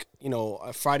chilling like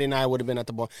a Friday night. I would have been at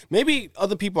the bar. Maybe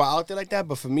other people are out there like that,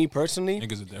 but for me personally,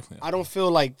 Niggas are definitely. I don't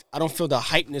feel the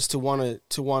hypeness to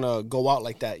wanna go out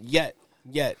like that yet.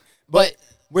 But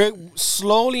we're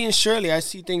slowly and surely. I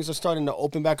see things are starting to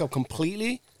open back up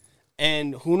completely.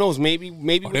 And who knows? Maybe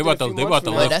they about to lift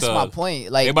that's my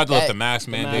point. Like they about to lift the that- mask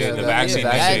mandate, mandate. the Yeah, vaccine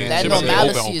that- mandate. that Shit about to be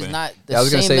normalcy is open. not the Yeah, I was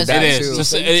gonna same say as that It too. is.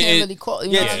 So you It- can't it- really call.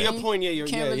 You Yeah, know to what I your mean? point, yeah, You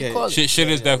can't really yeah. call it. Shit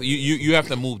is definitely you have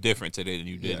to move different today than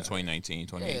you did in 2019,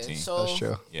 2018. Yeah, so That's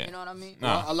true. Yeah. you know what I mean?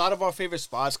 Nah. A lot of our favorite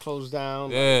spots closed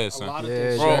down. Yeah, a son. lot of Yeah,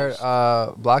 things. you Bro.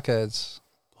 heard Blockheads.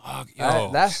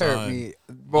 Yo, that hurt son. me.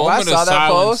 Bro, when I Moment of saw that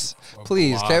silence post, for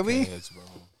please, can we? blockheads, bro.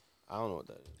 I don't know what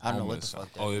that is. I don't know what Moment the of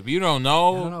fuck. silence. Oh, if you don't I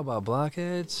don't know, know about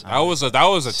Blockheads. that was a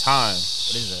time.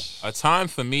 What is that? A time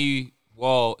for me.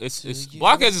 Well, it's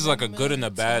blockheads is like a good and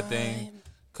a bad thing,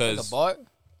 Like a cause bar?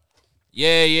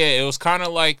 yeah, it was kind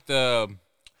of like the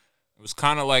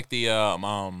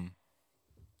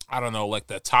I don't know, like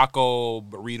the taco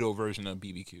burrito version of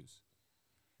BBQs,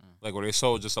 like where they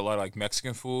sold just a lot of like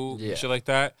Mexican food Yeah. and shit like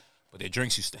that, but their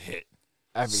drinks used to hit.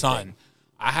 Everything. Son,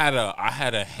 I had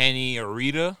a Henny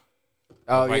Arita.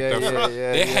 Oh Like yeah, the-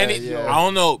 yeah. They Henny, yeah. I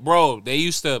don't know, bro. They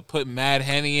used to put mad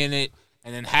Henny in it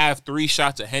and then have 3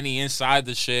 shots of Henny inside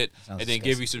the shit and then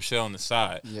give you some shit on the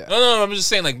side. Yeah. No, I'm just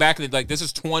saying, like back in the, like this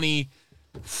is 20.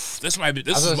 This might be.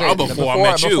 This I was is gonna well say, before I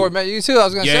met you. Before I met you too, I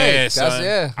was gonna say. Yeah, That's, son.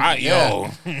 yeah.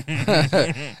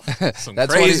 Some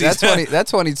That's crazy 20, stuff.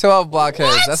 that's 2012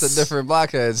 Blockheads. That's a different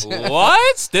Blockheads.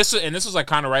 What? This was like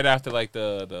kind of right after like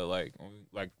the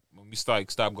when we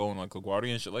stopped going like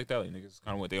LaGuardia and shit like that. Like niggas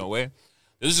kind of went their own way.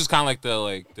 This is just kind of like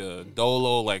the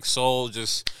Dolo like soul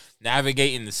just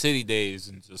navigating the city days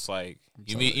and just like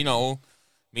you meet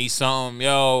something,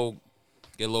 yo,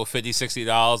 get a little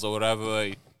 $50-$60 or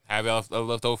whatever, have it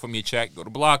left over from your check, go to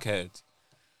Blockheads,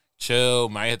 chill,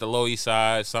 might hit the Lower East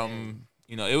Side, something.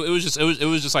 You know, it was just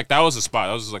like that was a spot.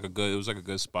 That was just like a good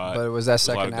spot. But it was that There was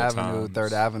a lot Second of good Avenue, times.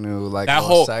 Third Avenue, like That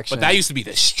little whole section. but that used to be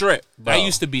the strip. Bro. That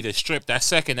used to be the strip. That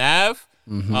Second Ave.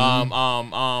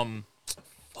 Mm-hmm.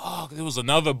 Fuck, there was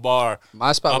another bar.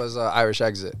 My spot was Irish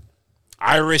Exit.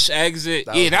 Irish Exit.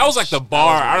 That Yeah, was that was like the that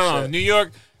bar. was I don't know. shit. New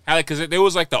York had like, cause there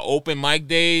was like the open mic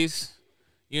days.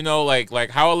 You know, like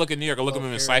how I look in New York, I look at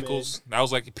them in cycles. That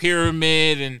was like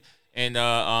Pyramid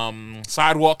and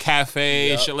Sidewalk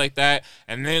Cafe and shit like that.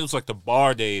 And then it was like the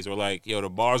bar days where like, yo, the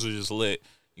bars were just lit.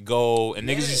 You go and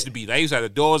niggas used to be, they used to have the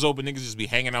doors open. Niggas used to be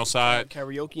hanging outside.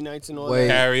 Karaoke nights and all Wait,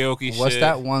 that. Karaoke What's shit.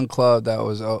 that one club that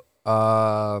was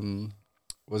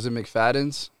was it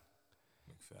McFadden's?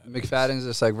 McFadden's.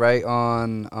 It's like right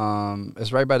on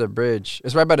it's right by the bridge.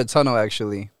 It's right by the tunnel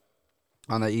actually.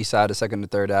 On the east side of 2nd and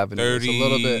 3rd Avenue. It's a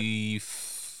little bit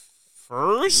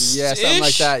 31st? Yeah, something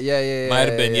like that. Yeah. Might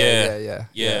have been, yeah.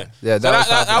 Yeah. Yeah, So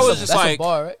that was just That's like a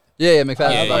bar, right? Yeah, McFadden's.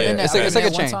 Yeah, bar, yeah. It's I've like a been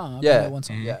there one chain. time. I've been Yeah, there one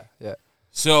time. yeah.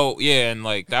 So yeah, and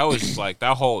like that was like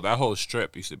that whole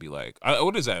strip used to be like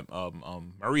what is that?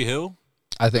 Murray Hill.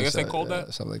 I think guess so, they called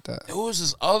that something like that. It was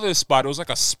this other spot. It was like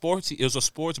a sports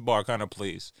bar kind of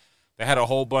place. They had a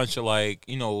whole bunch of like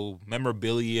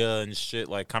memorabilia and shit.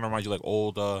 Like kind of reminds you like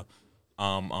old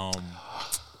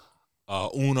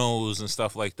Unos and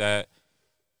stuff like that.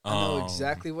 I know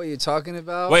exactly what you're talking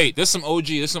about. Wait, there's some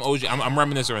OG. I'm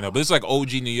reminiscing right now, but it's like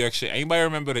OG New York shit. Anybody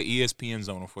remember the ESPN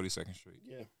zone on 42nd Street?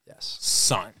 Yeah. Yes.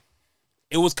 Son.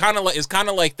 It's kind of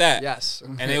like that. Yes.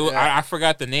 And I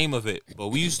forgot the name of it, but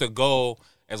we used to go,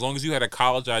 as long as you had a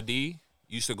college ID,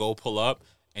 you used to go pull up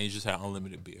and you just had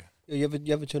unlimited beer. You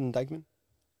ever chilled in Dykeman?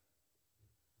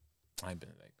 I ain't been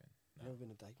to Dykeman. You ever been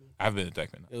to Dykeman? I've been to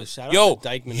Dykeman. Yo,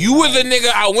 Dykeman, you were the nigga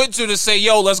I went to say,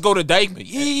 yo, let's go to Dykeman.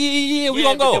 Yeah, we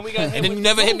gonna go. And then you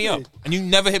never hit me up.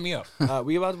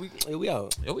 We out. We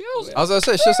out. I was gonna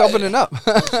say shit's opening up.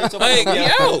 Like,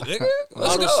 yo, nigga,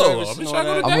 let's go.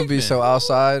 I'm gonna be so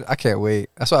outside. I can't wait.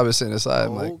 That's why I've been sitting inside.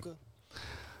 I'm like,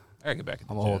 I gotta get back.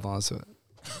 I'm gonna hold on to it.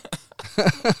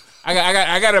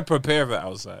 I gotta prepare for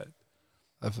outside.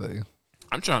 I feel you.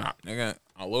 I'm trying to, nigga.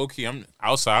 Low key, I'm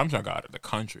outside. I'm trying to go out of the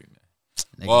country, man.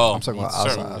 Nigga, well, I'm talking about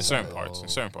outside. In certain parts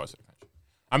of the country.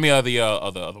 I mean, the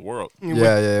other world.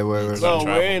 Yeah.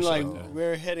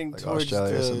 We're heading like towards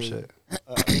Australia or some shit.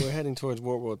 We're heading towards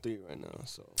World War III right now.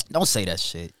 So don't say that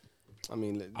shit. I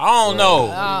mean, I don't know.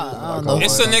 I don't know.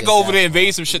 It's a nigga over there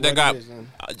invading some shit that got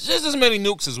just as many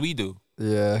nukes as we do.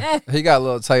 Yeah, he got a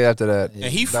little tight after that. And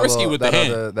he frisky with the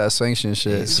hand. That sanction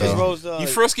shit. He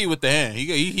frisky with the hand.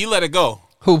 He let it go.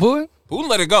 Who, Putin? Putin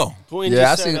let it go. Putin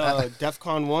just said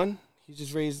DEFCON 1. He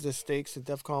just raised the stakes at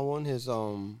DEFCON 1. His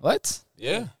What?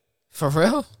 Yeah. For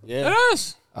real? Yeah. It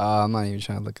is. I'm not even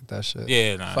trying to look at that shit.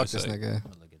 Yeah, nah. Fuck this nigga.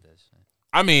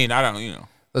 I mean, I don't,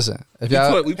 Listen, if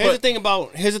y'all, here's the thing.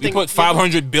 We put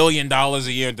 $500 billion a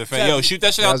year in defense. Yo, shoot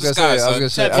that shit out the sky,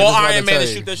 son. Call Iron Man and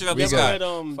shoot that shit out the sky.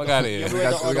 Fuck out of here.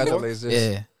 We got the lasers.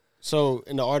 Yeah. So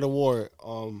in the Art of War,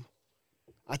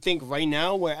 I think right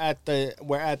now we're at the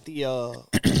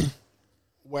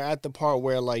part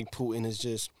where like Putin is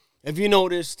just. If you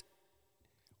noticed,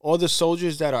 all the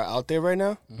soldiers that are out there right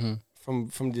now, from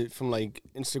like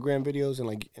Instagram videos and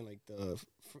like the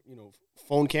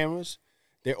phone cameras,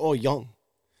 they're all young.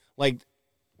 Like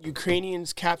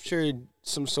Ukrainians captured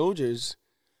some soldiers,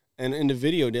 and in the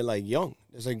video they're like young.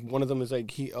 There's like one of them is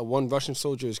like one Russian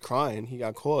soldier is crying. He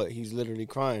got caught. He's literally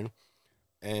crying,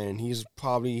 and he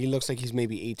looks like he's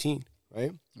maybe 18,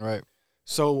 right? Right.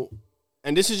 So,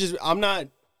 and this is just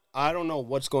I don't know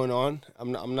what's going on.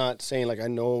 I'm not saying like I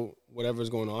know whatever's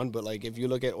going on, but like if you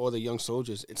look at all the young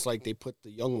soldiers, it's like they put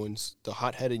the young ones, the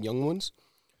hot-headed young ones,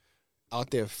 out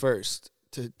there first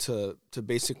to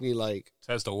basically like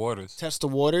test the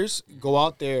waters, go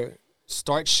out there,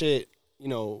 start shit.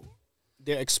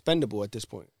 They're expendable at this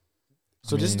point.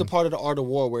 So this is the part of the Art of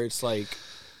War where it's like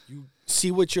you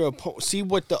see what how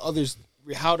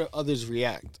the others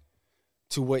react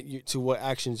to what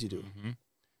actions you do,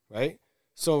 right?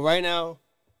 So right now,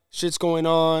 shit's going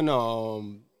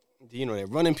on. They're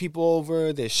running people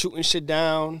over. They're shooting shit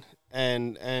down,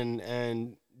 and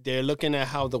they're looking at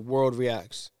how the world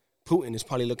reacts. Putin is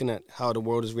probably looking at how the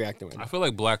world is reacting right now. I feel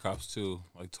like Black Ops 2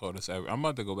 like taught us everything. I'm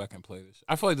about to go back and play this.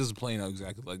 I feel like this is playing out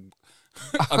exactly like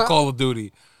a Call of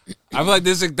Duty. I feel like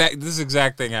this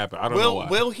exact thing happened. I don't know why.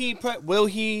 Will he?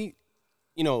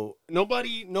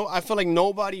 I feel like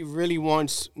nobody really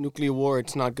wants nuclear war.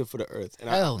 It's not good for the earth. And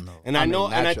Hell no. And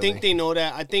I think they know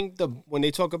that. I think when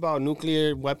they talk about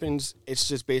nuclear weapons, it's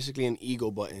just basically an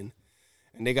ego button,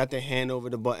 and they got their hand over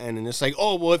the button, and it's like,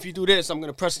 oh well, if you do this, I'm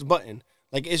gonna press the button.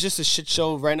 Like it's just a shit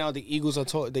show right now. The Eagles are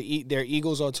their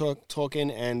egos are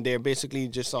talking, and they're basically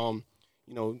just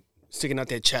sticking out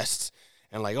their chests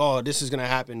and like, oh, this is gonna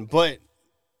happen, but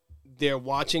they're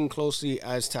watching closely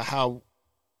as to how.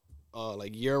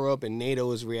 Like Europe and NATO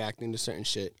is reacting to certain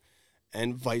shit,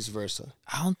 and vice versa.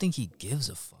 I don't think he gives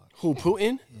a fuck. Who,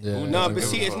 Putin? Yeah, no, but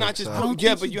see, it's not just Putin.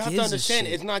 Yeah, but you have to understand,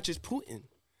 it's not just Putin.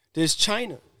 There's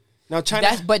China. Now China.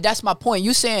 That's my point.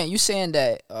 You saying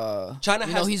that China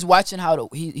has. He's watching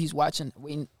he's watching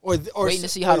waiting to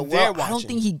see how the world. I don't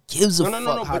think he gives a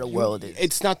fuck how the world is.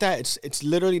 It's not that. It's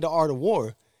literally the Art of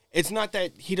War. It's not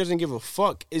that he doesn't give a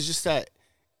fuck. It's just that.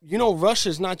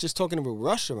 Russia's not just talking about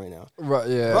Russia right now. Right,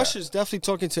 yeah. Russia's definitely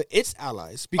talking to its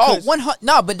allies. Because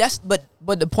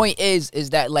but the point is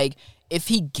that like if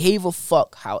he gave a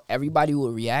fuck how everybody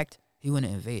would react, he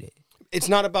wouldn't invade it. It's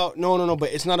not about no,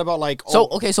 but it's not about like. So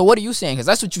what are you saying? Because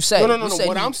that's what you said. No.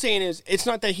 What I'm saying is, it's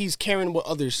not that he's caring what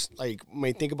others like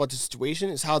may think about the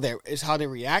situation. It's how they're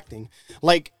reacting.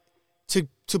 Like to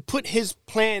put his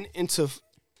plan into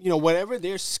whatever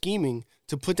they're scheming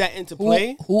to put that into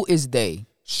play. Who is they?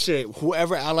 Shit,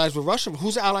 whoever allies with Russia,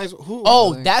 who's allies? Who?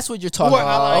 Oh, that's what you're talking Who are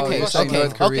about. allies Okay, with Russia? You're saying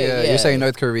North Korea. okay, yeah. You're saying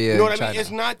North Korea. You know what and I mean? China. It's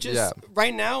not just Yeah.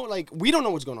 right now. Like we don't know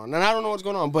what's going on, and I don't know what's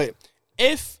going on. But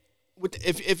if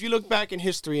you look back in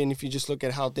history, and if you just look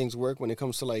at how things work when it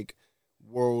comes to like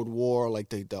World War, like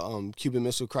the Cuban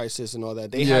Missile Crisis and all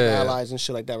that, they have allies and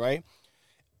shit like that, right?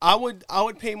 I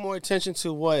would pay more attention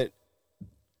to what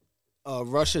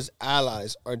Russia's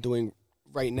allies are doing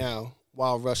right now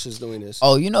while Russia's doing this.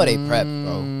 Oh, you know they prep,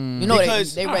 bro. You know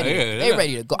Because- they ready. They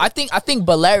ready to go. I think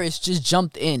Belarus just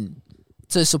jumped in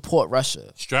to support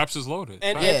Russia. Straps is loaded.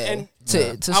 And To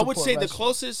I would support say the Russia.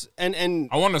 closest and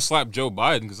I want to slap Joe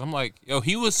Biden because I'm like, yo,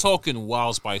 he was talking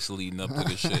wild spicy leading up to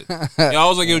this shit. Yeah, I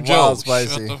was like, yo, Joe, Wild spicy.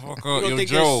 shut the fuck up. don't Yo, think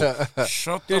Joe,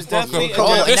 shut the there's fuck up. definitely- Bro,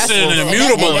 and This is that's- an and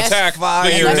immutable that's attack. The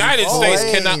fire. United That's States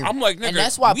lame. cannot. I'm like, And nigga,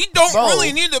 that's why, we don't bro.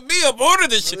 really need to be a part of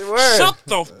this shit. Word. Shut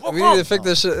the fuck We up. need to fix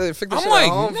this shit. Fix this I'm shit like, at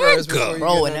home first nigga. before you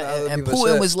Bro, get into other and people's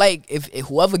Putin shit. was like, if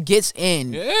whoever gets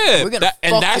in, Yeah, we're gonna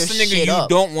and fuck that's your the nigga shit you up.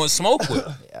 don't want smoke with.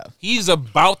 Yeah. He's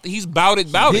about it. He's about it.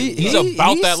 He's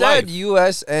about he that said life.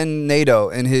 U.S. and NATO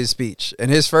in his speech. In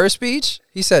his first speech,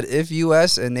 he said, "If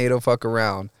U.S. and NATO fuck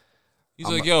around, He's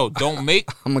like, yo, don't make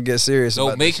I'm gonna get serious. don't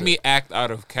about make this me shit." act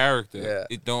out of character. Yeah.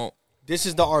 It don't. this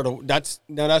is the art of that's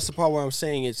the part where I'm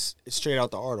saying it's straight out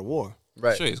the art of war.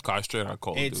 Right. Shit, it's caught straight out of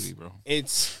Call of It's Duty, bro.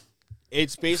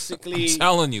 it's basically I'm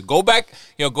telling you, go back.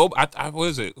 Yo, go. What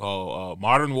is it?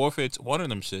 Modern Warfare. It's one of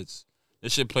them shits.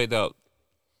 This shit played out.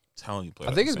 I'm telling you, played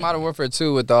I out think the it's same Modern way. Warfare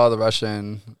 2 with all the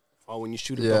Russian. when you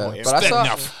shoot it. Yeah, Yeah, but I saw,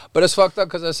 enough. but it's fucked up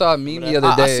because I saw a meme the other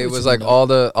I day. see It what was you like mean. all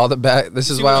the bad. This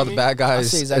is see why what all I the mean? bad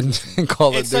guys see exactly in Call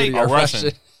of It's Duty like- are Are Russian.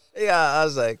 Russian. Yeah, I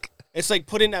was like, it's like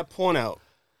putting that porn out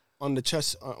on the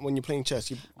chess when you're playing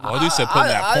chess. Oh, dude said putting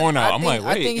that porn out. I'm like, wait.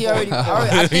 I think he already.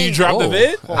 I you think, dropped the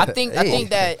vid? I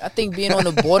think being on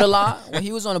the borderline when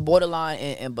he was on the borderline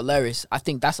in Belarus, I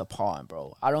think that's a pawn,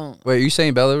 bro. I don't wait, you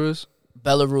saying Belarus?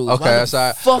 Belarus. Okay, Why the I'm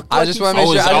sorry. fuck I do just keep want to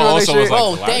make saying sure. I I just also want to make was sure.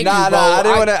 like, Bro, thank Nah, you, bro. I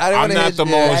didn't want to. I didn't I'm want to. not the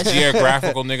yeah. most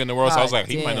geographical nigga in the world, so I was God like,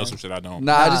 he might know damn. some shit I don't.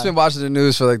 Nah, I just been watching the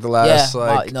news for like the last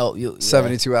like no, you,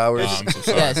 72 hours. I'm so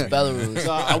sorry. Yes, Belarus.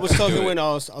 So I was talking when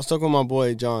I was talking with my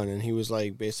boy John, and he was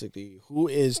like, basically, who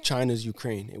is China's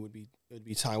Ukraine? It would be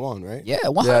Taiwan, right? Yeah,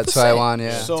 100%. Yeah, Taiwan.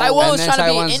 Yeah. So- Taiwan And was then trying to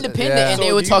Taiwan's- be independent, yeah. and they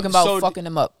So were do you- talking about so- fucking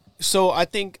them up. So I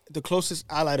think the closest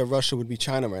ally to Russia would be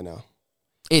China right now.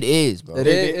 It is, bro. It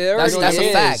is. It That's- already that's a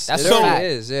is. fact. That's it a already fact.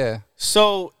 is. Yeah.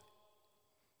 So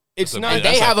it's That's a not. big- They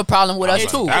That's have a problem with us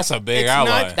too. That's a big It's ally.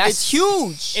 not- That's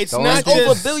huge. It's Don't not That's over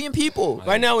a just billion people.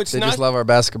 right now. It's They not. just love our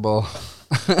basketball.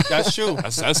 That's true.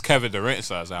 That's Kevin Durant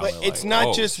size ally. But it's like, not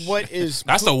oh, just what is.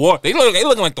 That's the war. They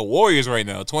looking like the Warriors right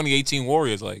now. 2018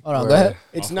 Warriors. Like, Hold on, go ahead.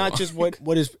 It's not just what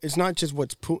is. It's not just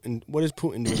what's Putin. What is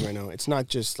Putin doing right now? It's not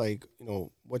just like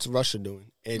what's Russia doing.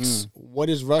 It's what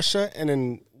is Russia, and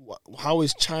then how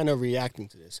is China reacting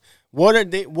to this? What are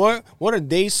they? What are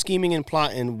they scheming and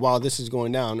plotting while this is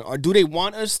going down? Or do they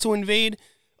want us to invade?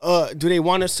 Do they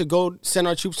want us to go send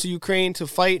our troops to Ukraine to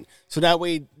fight so that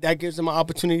way that gives them an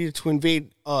opportunity to invade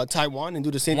Taiwan and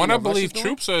do the same when thing? I that Russia's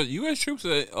believe doing? U.S. troops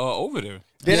are over there.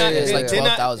 They're not. It's like they're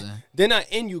not- 12,000. They're not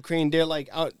in Ukraine. They're like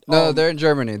out. No, they're in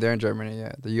Germany. They're in Germany.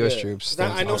 Yeah, the U.S. troops.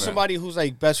 I know somebody who's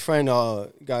like best friend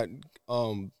got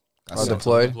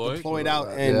deployed. deployed out,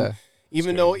 and Yeah.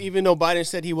 even though Biden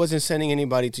said he wasn't sending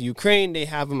anybody to Ukraine, they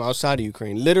have him outside of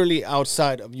Ukraine, literally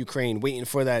outside of Ukraine, waiting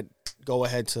for that go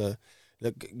ahead to.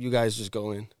 Look, you guys just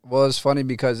go in. Well, it's funny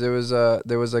because there was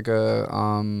like a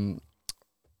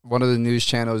one of the news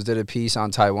channels did a piece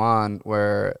on Taiwan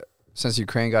where since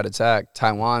Ukraine got attacked,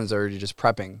 Taiwan's already just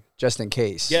prepping just in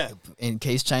case. Yeah, In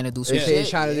case China do some In shit. case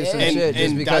China do some And- shit, just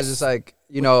and because that's- it's like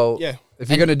yeah. if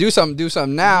you're gonna do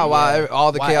something now while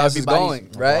all the While chaos is everybody's-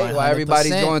 going right, while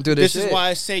everybody's 100%. going through this, This is shit. why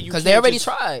I say you Because can't they already just-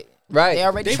 tried. right. They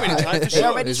already They've tried. already tried for They sure.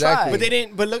 already Exactly. tried. But they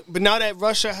didn't. But look. But now that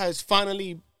Russia has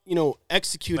finally,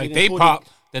 executed. Like and they pulled pop,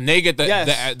 then they get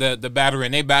Yes. the battery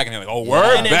in they back, and they're like, oh,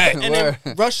 word and back. then, and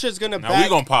then Russia's gonna Now back. we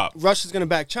gonna pop. Russia's gonna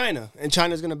back China, and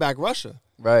China's gonna back Russia.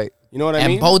 Right. You know what I And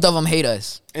mean? both of them hate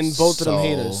us. and both of them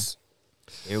hate So, us.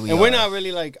 Here we And are. we're not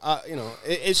really like,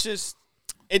 it's just.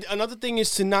 Another thing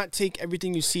is to not take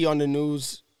everything you see on the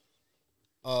news.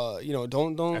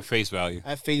 Don't At face value.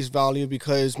 at face value,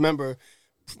 because remember,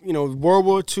 World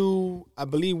War II, I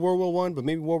believe World War One, but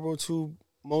maybe World War II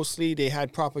mostly, they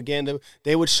had propaganda.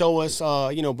 They would show us,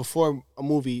 before a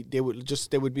movie, there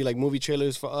would be like movie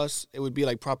trailers for us. It would be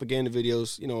like propaganda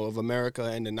videos, of America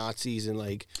and the Nazis and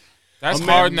like. That's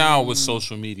hard now with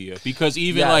social media because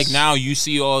even Yes. like now you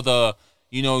see all the,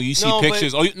 you see No, but-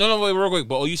 pictures. Wait, real quick.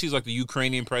 But all you see is like the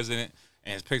Ukrainian president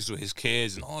and his pictures with his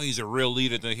kids, and he's a real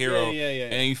leader, the hero. Yeah.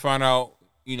 And you find out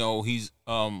he's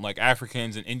like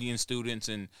Africans and Indian students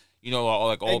and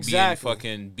all being Exactly.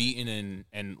 fucking beaten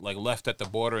and like left at the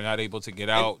border and not able to get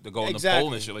out to go in the Exactly.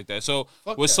 poll and shit like that. So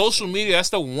Fuck with that social media, that's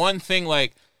the one thing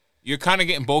like you're kind of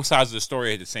getting both sides of the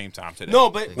story at the same time today. No,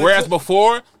 but whereas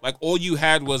before, like all you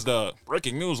had was the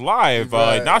breaking news live,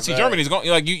 Right, Nazi right. Germany's going.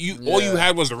 Like you all you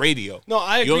had was the radio. No,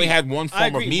 I agree. You only had one I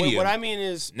form of agree. media. What I mean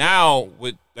is, Now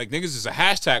with like niggas is a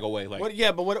hashtag away. Like but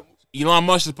Elon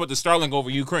Musk just put the Starlink over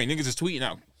Ukraine. Niggas is tweeting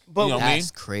out. But you know what I mean?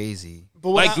 That's crazy.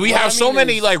 what Like we what have I so mean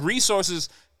many is- like resources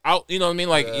out. You know what I mean?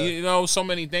 Like so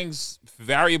many things,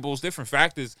 variables, different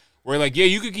factors. Where like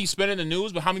you could keep spinning the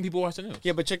news, but how many people watch the news?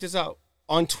 Yeah, but check this out.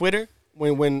 On Twitter,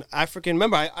 when African,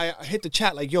 remember I hit the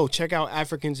chat like, yo, check out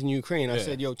Africans in Ukraine. I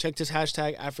said, yo, check this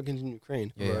hashtag Africans in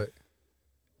Ukraine. Yeah. Right.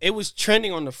 It was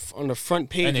trending on the front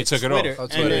page. And they of took it Twitter. off. Oh,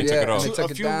 And Twitter, then They took it yeah, off. and they took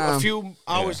a it few down. a few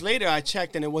hours later, I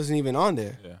checked and it wasn't even on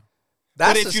there. Yeah.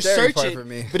 That's but the if you scary search part it, for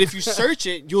me. but if you search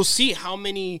it, you'll see how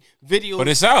many videos. But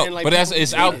it's out. and, like, but people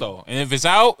it's made out it. though. And if it's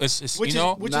out, it's Which is- you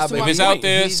know, which Nah, is to but if my it's point. out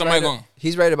there, He's somebody right, going.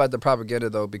 He's right about the propaganda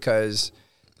though, because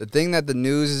the thing that the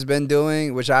news has been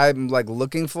doing, which I'm like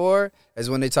looking for, is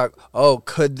when they talk, oh,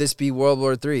 could this be World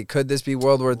War III? Could this be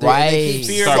World War III? Right. And they keep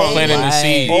Fear Start mongering. planting the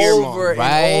seed. over and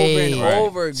Right. over and Right.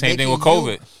 over. Same thing making with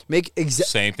COVID. Make exact.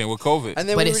 Same thing with COVID. And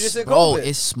then But we were it's just in bro, COVID.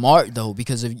 it's smart though,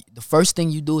 because if the first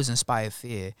thing you do is inspire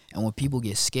fear, and when people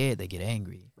get scared, they get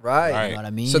angry. right. Right. You know what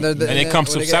I mean? So they're- and it then comes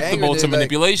when they get susceptible angry, to they're like-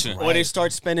 manipulation. Or they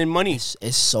start spending money.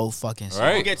 It's so fucking smart.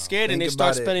 Right. People get scared and Think they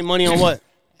start about it. spending money on what?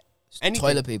 Anything.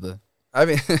 Toilet paper. I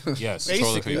mean, Yes,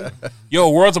 Basically. toilet paper. Yo,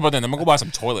 world's about that. I'm gonna go buy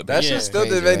some toilet that paper. shit still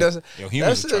crazy, didn't make no right? sense. Yo, That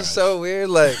humans are shit is trash. so weird.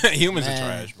 Like, Humans are Man.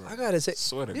 trash, bro. I gotta say,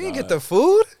 Swear to you didn't God. get the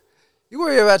food. You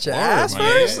worry about your Word, ass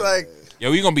man. first. Like, Yo,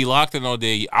 we gonna be locked in all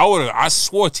day. I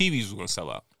swore TVs was gonna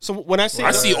sell out. So when I say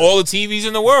I see all the TVs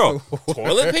in the world.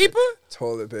 Toilet paper?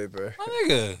 toilet paper. My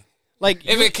nigga. like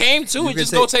If it came to it, could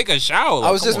just take- go take a shower.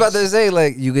 I was just about to say,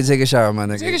 like, you can take a shower, my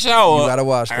nigga. take a shower. You gotta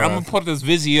wash. I'm gonna bruh. put this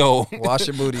Vizio Wash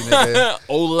your booty, nigga.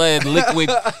 OLED liquid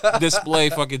display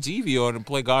fucking TV on and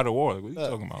play God of War. Like, what are you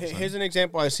talking about? son? Here's an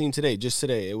example I seen today, just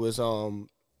today. It was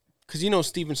because you know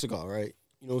Steven Seagal, right?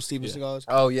 You know who Steven Seagal is?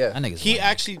 Oh yeah. That nigga's He lame.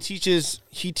 actually teaches.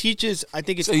 He teaches. I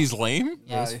think it's. So he's lame?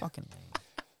 Yeah, he's fucking lame.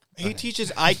 He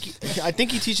teaches Aikido. I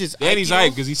think he teaches. Danny's Aikido.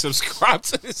 hype because he subscribed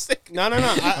to this thing. No. He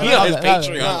on his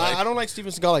Patreon. No, like, I don't like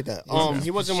Steven Seagal like that.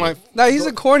 He wasn't my. No, he's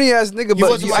a corny ass nigga, He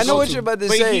but wasn't my I know what go-to. you're about to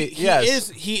But say. He Yes.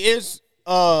 He is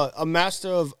a master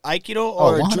of Aikido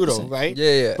or 100%. Judo, right?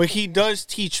 Yeah, yeah. But he does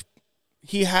teach.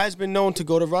 He has been known to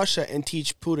go to Russia and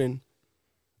teach Putin,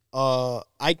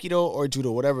 Aikido or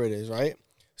Judo, whatever it is, right?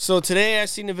 So today I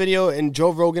seen the video and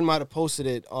Joe Rogan might have posted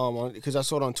it because I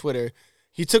saw it on Twitter.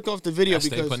 He took off the video I stay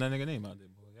because putting that nigga name out there,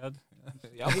 boy.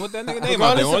 Y'all put that nigga name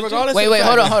out there, won't you? regardless Wait, of wait, the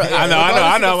hold fact- on, hold on. I know,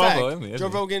 regardless my of the boy. fact, Joe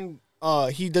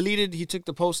Rogan, he took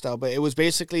the post out, but it was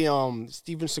basically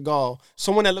Steven Seagal,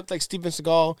 someone that looked like Steven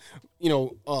Seagal,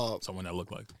 Someone that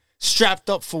looked like. strapped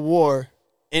up for war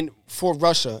and for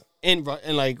Russia, and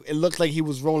like it looked like he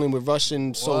was rolling with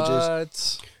Russian soldiers.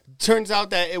 What? Turns out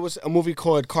that it was a movie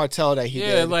called Cartel that he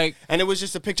Yeah, did, like- and it was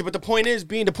just a picture. But the point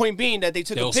being that they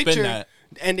took They'll a spin picture that.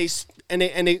 and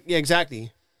they yeah,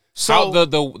 exactly. So How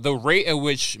the rate at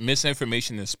which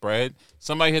misinformation is spread.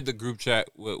 Somebody hit the group chat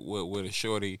with a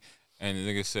shorty, and the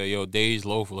nigga said, "Yo, Dave's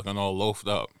loaf looking all loafed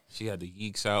up. She had the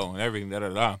yeeks out and everything, da da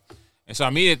da." And so I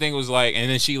immediately think was like, and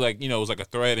then she like, it was like a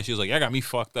thread, and she was like, "Y'all got me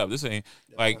fucked up. This ain't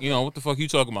like, what the fuck you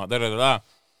talking about?" Da da da da.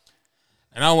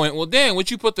 And I went, well, Dan, what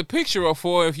you put the picture up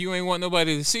for if you ain't want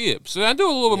nobody to see it? So I do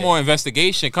a little bit more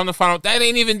investigation. Come to find out that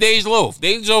ain't even Dej Loaf.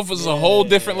 Dej Loaf is a whole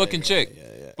different looking chick.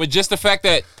 But just the fact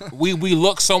that we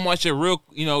look so much at real,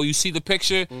 you see the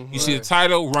picture, you see the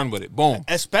title, run with it, boom.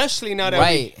 especially now that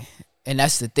Right. And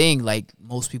that's the thing. Like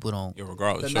most people don't. Yeah,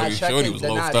 regardless, They're not Shorty checking- was they're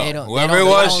loafed not- up. They don't. Whoever they it don't,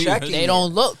 was, they she, don't, they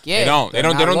don't look. Yeah. they don't They're do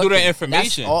not that looking.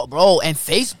 information. That's all, bro. And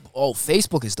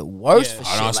Facebook is the worst for I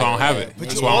shit. don't, so I don't like have that. it. But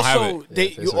That's you why I don't have also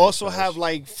it. you also have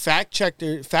like fact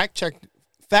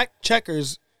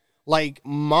checkers like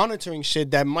monitoring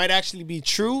shit that might actually be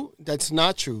true that's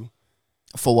not true.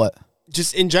 For what?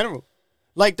 Just in general.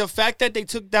 Like the fact that they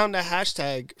took down the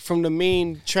hashtag from the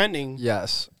main trending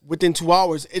Yes. within 2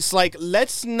 hours, it's like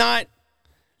let's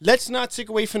not take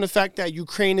away from the fact that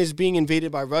Ukraine is being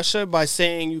invaded by Russia by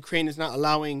saying Ukraine is not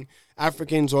allowing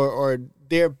Africans or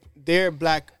their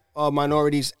black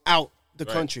minorities out the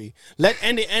country.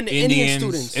 And the Indian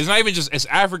students. It's not even just it's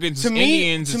Africans, it's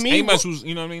Indians, it's anybody who's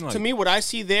you know what I mean. Like, To me, what I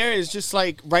see there is just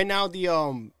like right now the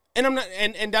and I'm not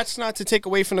and that's not to take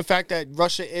away from the fact that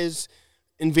Russia is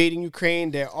invading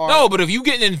Ukraine. There are No, but if you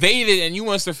getting invaded and you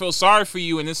wants to feel sorry for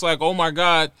you, and it's like, oh my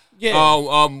God,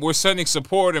 we're sending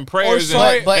support and prayers,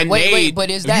 and wait, aid, but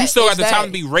is that you still is got the that- time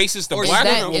to be racist to or black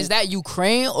is people? that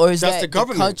Ukraine or is That's that the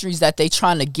government. countries that they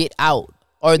trying to get out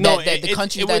or No, that the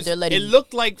countries it that was- they're letting? It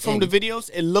looked like from the videos,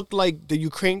 it looked like the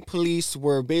Ukraine police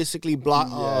were basically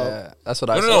Yeah, that's what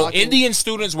I No, saw. no, no. Indian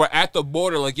students were at the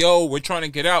border, like, yo, we're trying to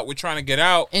get out. We're trying to get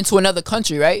out. into another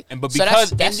country, right? And but So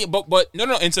because that's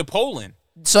no, into Poland.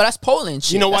 so that's Poland.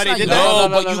 Shit. You know why That's they not did that? No,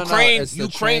 no, but no, no, no. Ukraine, It's the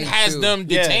Ukraine train has too. them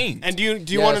detained. And do you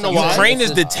Yeah, want to so know why? Ukraine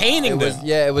is detaining It was, them.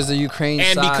 it was the Ukraine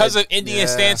And side. because of Indian Yeah.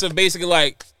 stance of basically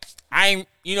like, I'm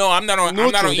not on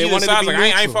Neutral. They either wanted to side. be Like I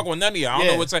ain't neutral. fucking with none of y'all. I don't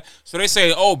Yeah. know what's like. So they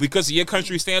say, oh, because of your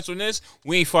country stance on this,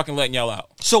 we ain't fucking letting y'all out.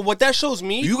 So what that shows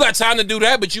me, You got time to do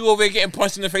that, but you over here getting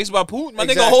punched in the face by Putin. My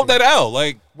nigga, Exactly. hold that L.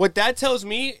 Like, what that tells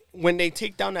me when they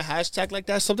take down the hashtag like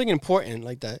that, something important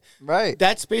like that. Right.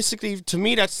 That's basically, to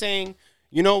me, that's saying,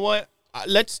 you know what?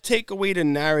 Let's take away the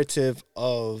narrative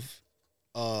of,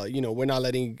 we're not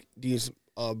letting these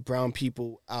brown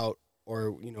people out,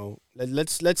 or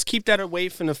let's keep that away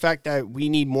from the fact that we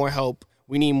need more help,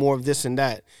 we need more of this and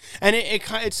that, and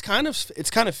it's kind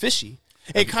of fishy.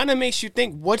 It kind of makes you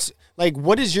think,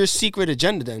 what is your secret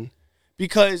agenda then?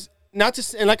 Because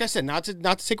and like I said, not to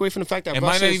take away from the fact that it might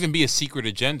not Russia's- even be a secret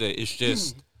agenda. It's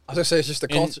just. I was gonna say it's just the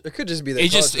culture. It could just be the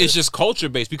culture. It's just culture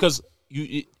based because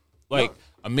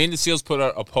Amanda Seals put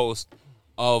out a post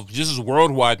of just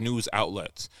worldwide news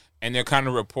outlets, and they're kind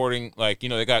of reporting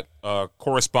they got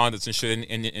correspondents and shit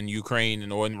in Ukraine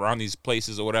and or around these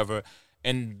places or whatever,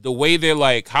 and the way they're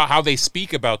like how they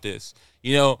speak about this,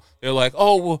 they're like,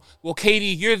 oh well Katie,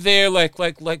 you're there, like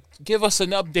give us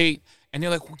an update, and they're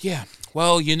like,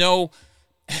 well,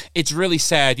 it's really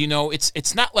sad,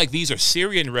 it's not like these are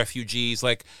Syrian refugees,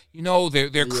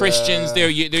 they're Christians, they're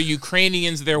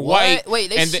Ukrainians, they're white. Wait,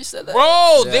 they and said that?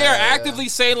 bro, they're actively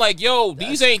saying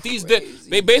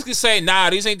they basically saying, nah,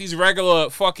 these ain't these regular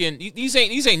fucking these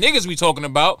ain't niggas we talking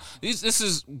about. This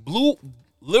is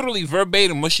literally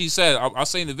verbatim what she said. I'll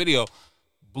say in the video,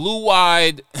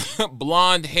 blue-eyed,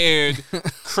 blonde-haired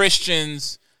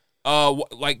Christians.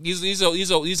 These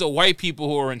are white people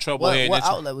who are in trouble here. What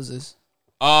outlet was this?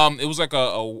 It was like a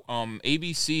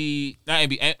ABC, not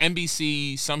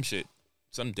NBC,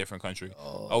 some different country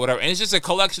or whatever. And it's just a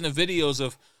collection of videos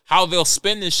of how they'll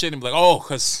spin this shit and be like, oh,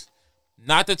 because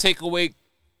not to take away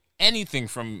anything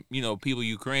from people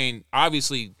Ukraine.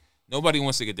 Obviously, nobody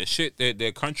wants to get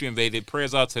their country invaded.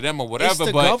 Prayers out to them or whatever. It's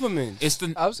the but government. It's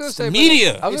the I was gonna say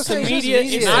media. I was gonna say media.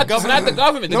 It's It's not the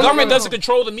government. The government doesn't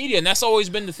control the media, and that's always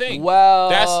been the thing. Well,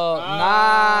 That's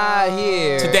not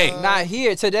here today. Not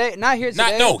here today. Not here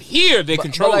today. Here they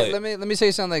control but it. Let me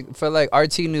say something. Like for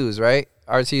RT News, right?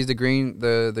 RT is the green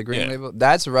Yeah. label.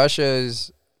 That's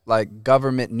Russia's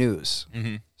government news.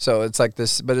 Mm-hmm. So it's like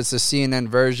this, but it's the CNN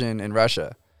version in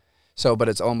Russia. So, but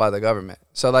it's owned by the government.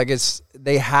 So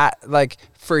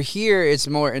for here, it's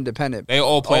more independent. They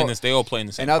all playing this. They all playing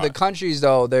the same. In other part. countries,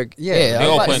 though, they're They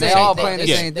all playing the they same all part. playing the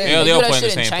Yeah. same thing. Yeah, they do all that playing the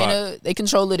shit in same China. part. They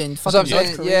control it in That's what I'm fucking North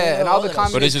saying. Korea. Yeah, and all the that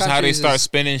communist But it's just how they countries start is-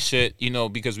 spinning shit,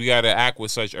 because we got to act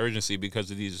with such urgency because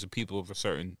of these people of a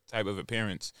certain type of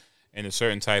appearance and a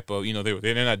certain type of,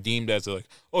 they're not deemed as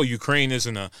Ukraine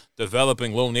isn't a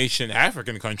developing low nation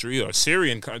African country or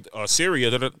Syria.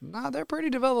 Nah, they're pretty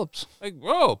developed. Like,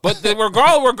 bro, but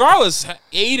regardless,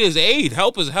 aid is aid,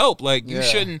 help is help. Like, you Yeah.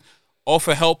 shouldn't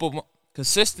offer help of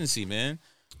consistency, man.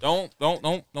 Don't.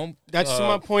 That's to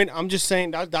my point. I'm just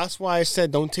saying that's why I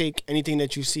said don't take anything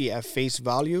that you see at face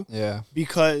value. Yeah.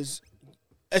 Because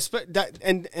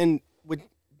and with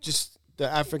just the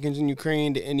Africans in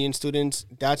Ukraine, the Indian students,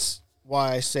 that's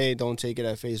why I say don't take it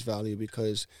at face value,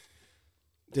 because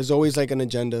there's always an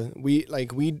agenda. We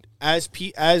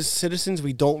as citizens,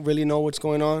 we don't really know what's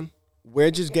going on.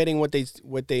 We're just getting what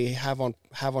they have on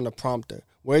the prompter.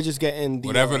 We're just getting the,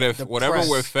 whatever press.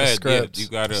 we're fed. Yeah, you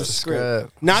gotta. It's a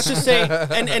script. Not to say,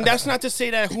 and that's not to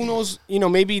say that who knows,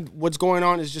 maybe what's going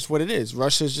on is just what it is.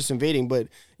 Russia's just invading, but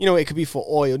it could be for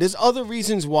oil. There's other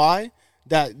reasons why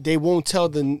that they won't tell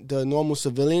the normal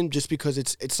civilian, just because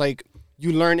it's like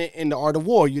you learn it in the art of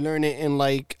war. You learn it in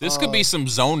This could be some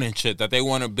zoning shit that they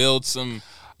want to build some,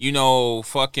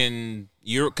 fucking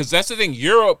Europe. Because that's the thing,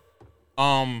 Europe.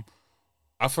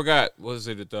 I forgot. Was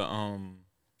it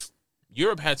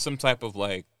Europe had some type of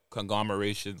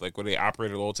conglomeration, where they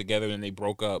operated all together and they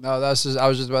broke up. No, I was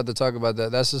just about to talk about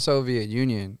that. That's the Soviet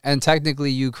Union. And technically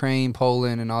Ukraine,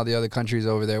 Poland, and all the other countries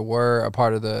over there were a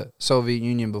part of the Soviet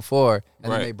Union before,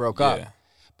 and then they broke up.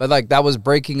 But that was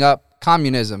breaking up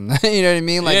communism. You know what I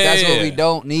mean? That's what we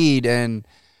don't need, and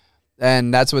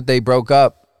that's what they broke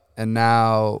up, and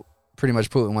now pretty much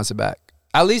Putin wants it back.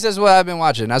 At least that's what I've been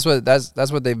watching. That's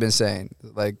what they've been saying.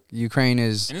 Like Ukraine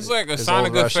is. And it's like a is sign of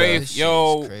old good Russia. faith.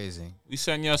 Yo, crazy. we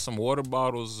send y'all some water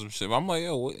bottles or some shit. I'm like,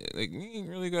 yo, what, like we ain't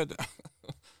really got.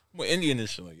 I'm Indian and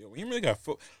shit. Like, yo, we ain't really got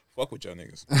fuck with y'all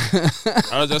niggas.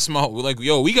 That's my like,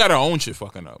 yo, we got our own shit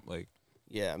fucking up. Like,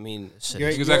 Yeah, I mean,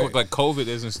 because like COVID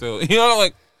isn't still, you know,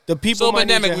 like the people. so might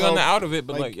need pandemic, your we on the help. out of it,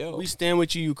 but like, yo, we stand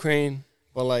with you, Ukraine.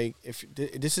 But like, if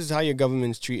this is how your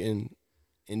government's treating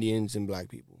Indians and black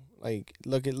people, like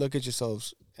look at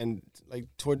yourselves and like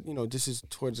this is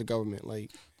towards the government.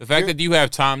 Like the fact that you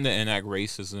have time to enact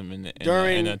racism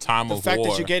in a time the of fact war,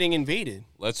 that you're getting invaded.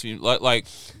 lets you like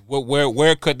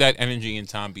where could that energy and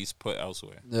time be put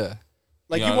elsewhere? Yeah.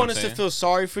 Like You you, know want what us I'm to saying? feel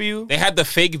sorry for you. They had the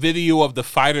fake video of the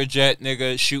fighter jet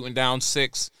nigga shooting down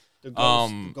 6. The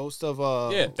ghost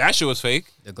of Yeah, that shit was fake.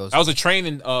 The ghost. That was a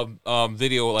training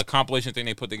video, like compilation thing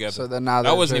they put together. So then now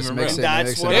that wasn't just even real. mixing- That's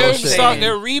mixing what They're, I'm bullshit. saying.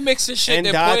 they're remixing shit. and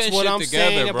They're that's putting what shit I'm together,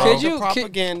 saying bro. about Could you- the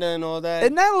propaganda and all that.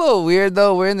 Isn't that a little weird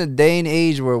though? We're in the day and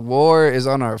age where war is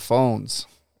on our phones,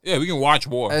 Yeah, we can watch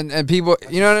war. and people,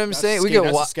 you know what I'm saying? We can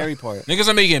That's the watch. scary part. Niggas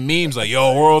are making memes like,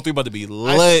 "Yo, World 3 about to be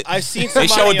lit." I seen They somebody.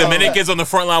 showing Dominicans on the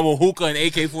front line with hookah and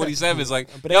AK-47s. Like,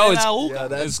 But yo, then it's, now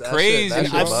hookah. it's crazy.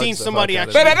 I've seen somebody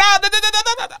actually.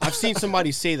 I've seen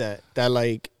somebody say that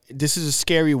like this is a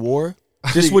scary war.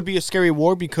 This would be a scary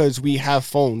war because we have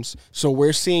phones, so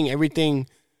we're seeing everything,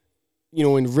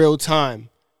 in real time.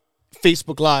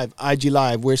 Facebook Live, IG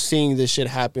Live, we're seeing this shit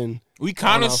happen. We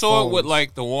kind on of our saw it with phones.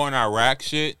 like the war in Iraq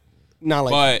shit, Not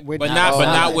like, but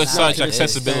not with not such to the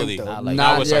accessibility. extent, though. Not like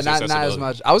Not with such not accessibility. as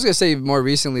much. I was gonna say more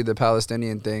recently the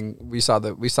Palestinian thing. We saw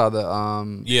the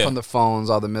Yeah. from the phones,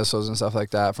 all the missiles and stuff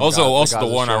like that. from Also, Gaza the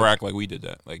war in Strip. Iraq, like we did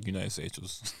that. Like United States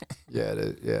was.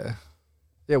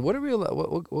 Yeah. What are we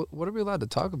allowed to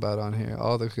talk about on here?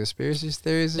 All the conspiracy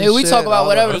theories. And Hey, we shit, talk about all the-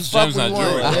 whatever the It's fuck gems, we not want.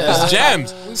 jewelry. Yeah. It's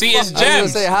gems. See, it's I was gonna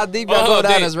gems. say, how deep y'all Oh, go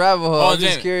down Dave. this rabbit hole? Oh, I'm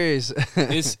just Dave. curious.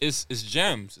 It's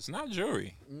gems. It's not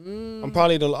jewelry. I'm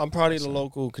probably the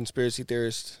local conspiracy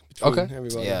theorist. Between Okay.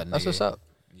 everybody. Yeah, That's nigga. what's up.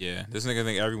 Yeah, this nigga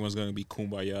think everyone's gonna be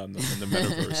kumbaya in the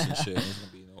metaverse and shit. There's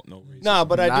gonna be no reason. Nah,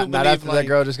 but I do Not believe after like that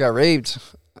girl just got raped.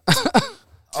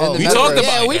 Oh, we metaverse. talked about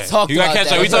yeah, we that. talked You gotta about catch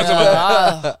that. up. We talked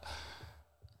about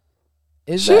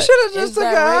Is She that- should have is just took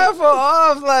that her right? half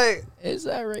off. Like Is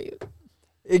that right?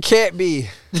 it can't be.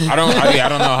 I don't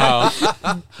know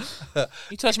how.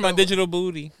 You touched my digital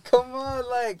booty. Come on,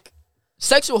 like.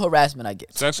 Sexual harassment, I guess.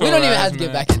 Sexual we don't even have to harassment.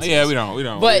 get back into Yeah, this. we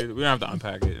don't. But- we don't have to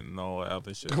unpack it and all that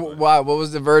other shit. but- Why? What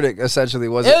was the verdict? Essentially,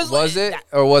 was It it was was like- it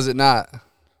or was it not?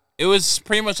 It was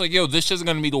pretty much like, yo, this shit's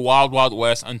gonna be the wild, wild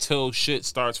west until shit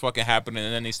starts fucking happening,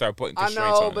 and then they start putting I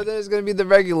constraints know, on but it. there's gonna be the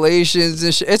regulations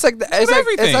and shit. It's like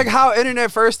everything. it's like how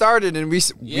internet first started, and we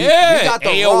Yeah, got the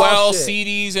raw AOL, shit.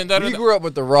 CDs, and We grew up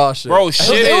with the raw shit, bro, shit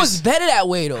It is was better that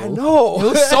way, though. No, It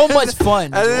was so much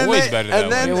fun. And then, always better that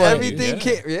and then way. It was. everything Yeah.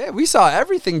 came. Yeah, we saw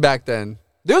everything back then.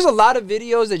 There was a lot of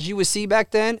videos that you would see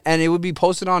back then, and it would be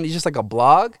posted on just like a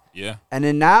blog. yeah. And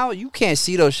then now you can't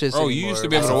see those shits Bro, anymore. you used to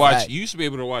be able bro. to watch. fact. You used to be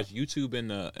able to watch YouTube in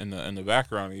the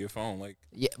background of your phone, like.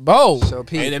 Yeah, bro. So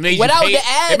Pete, And it made Without you pay, the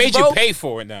ads, it made bro. you pay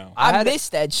for it now. I I had-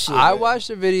 missed that shit. I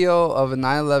watched a video of a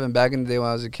 9/11 back in the day when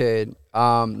I was a kid.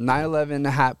 9/11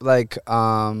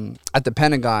 at the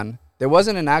Pentagon. There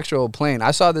wasn't an actual plane.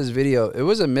 I saw this video. It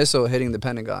was a missile hitting the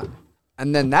Pentagon,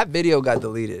 and then that video got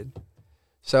deleted.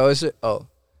 So it's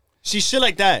see shit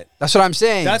like that. that's what I'm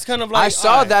saying. That's kind of like, I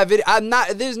saw alright. that video. I'm not.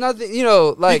 There's nothing.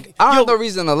 Like I don't Yo. have no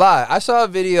reason to lie. I saw a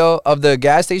video of the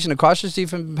gas station across the street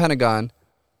from the Pentagon,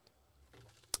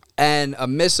 and a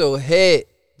missile hit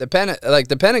the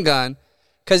Pentagon.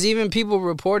 Because even people who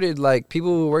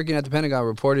were working at the Pentagon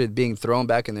reported being thrown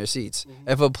back in their seats.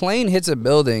 If a plane hits a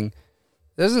building,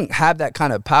 it doesn't have that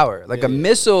kind of power. Like a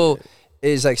missile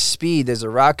is like speed. There's a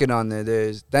rocket on there.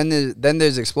 Then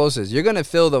there's explosives. You're gonna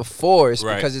feel the force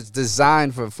Right. because it's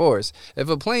designed for force. If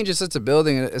a plane just hits a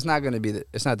building, it's not gonna be.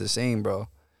 It's not the same, bro.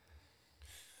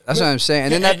 That's what I'm saying.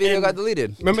 And then that video got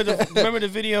deleted. Remember the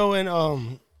video in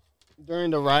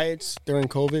during the riots during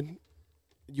COVID,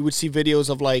 you would see videos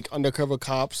of like undercover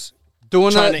cops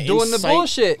Doing trying the to doing the incite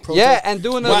bullshit. protest. Yeah, and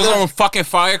doing the. What was on fucking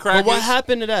firecrackers? But what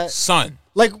happened to that? Son.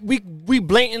 Like we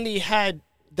blatantly had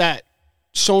that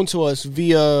shown to us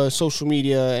via social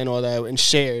media and all that and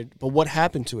shared, but what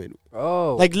happened to it?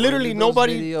 Oh, Like where literally did those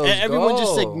nobody, videos everyone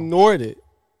just go? ignored it,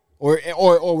 or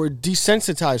were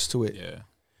desensitized to it. Yeah.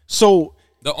 So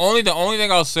The only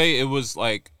thing I'll say, it was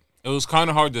kind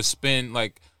of hard to spin.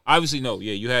 Like, obviously, no,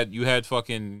 yeah, you had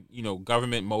fucking,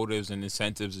 government motives and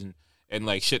incentives and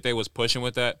like shit they was pushing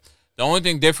with that. The only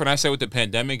thing different I say with the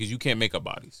pandemic is you can't make up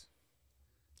bodies.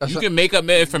 You can make up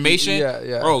information.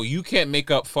 Yeah. Bro, you can't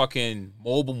make up fucking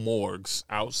mobile morgues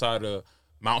outside of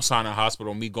Mount Sinai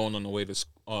Hospital. Me going on the way to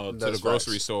the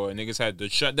grocery store, and niggas had to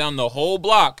shut down the whole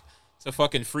block to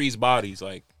fucking freeze bodies.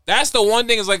 Like that's the one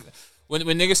thing is like when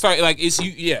niggas start like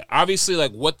obviously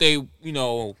like what they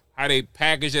how they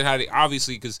package it, how they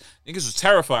obviously because niggas was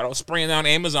terrified. I was spraying down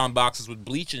Amazon boxes with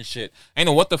bleach and shit. I didn't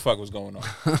know what the fuck was going on.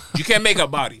 You can't make up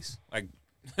bodies like.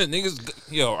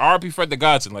 Niggas, R.P. Fred the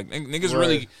Godson. Like niggas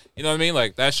really, you know what I mean?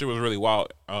 Like that shit was really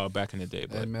wild back in the day.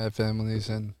 But mad families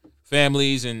and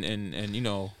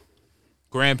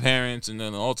grandparents and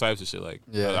then all types of shit. Like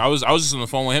I was just on the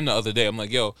phone with him the other day. I'm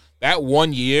like, yo, that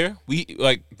 1 year we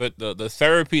like the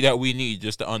therapy that we need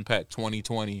just to unpack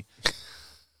 2020,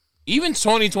 even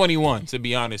 2021. To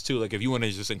be honest, too. Like if you want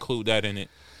to just include that in it.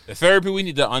 The therapy we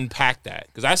need to unpack that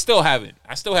because I still haven't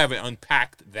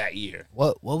unpacked that year.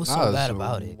 What was so bad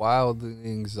about it? Wild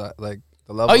anxiety, like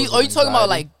the level. Are you talking about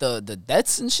like the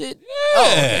deaths and shit?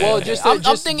 Yeah. Well, just I'm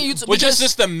thinking you.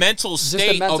 Just the mental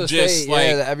state of just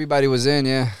like that everybody was in.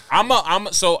 Yeah, I'm an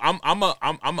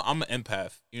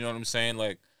empath. You know what I'm saying?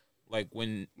 Like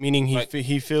when meaning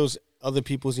he feels other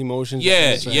people's emotions. I'm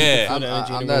that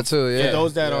too. Yeah. For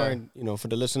those that aren't, for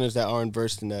the listeners that aren't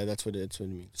versed in that, that's what it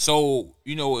means. So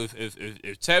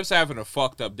if Tev's having a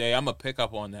fucked up day, I'm gonna pick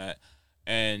up on that,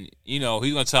 and he's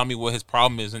gonna tell me what his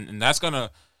problem is, and that's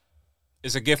gonna.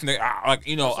 It's a gift. I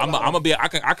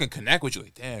can connect with you.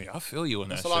 Like, damn, I feel you in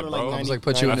that shit, bro. It's like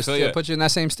put you in that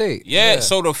same state. Yeah.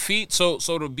 So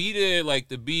to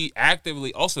be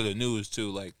actively also the news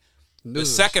too. Like the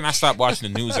second I stopped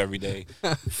watching the news every day,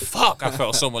 fuck, I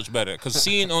felt so much better because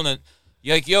seeing on the.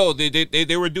 Like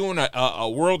they were doing a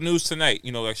world news tonight.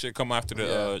 That shit come after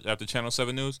the after Channel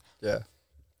 7 News. Yeah.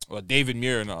 Well, David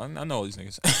Muir. I know all these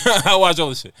niggas. I watch all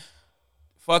this shit.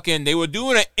 Fucking, they were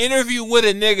doing an interview with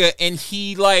a nigga and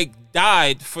he like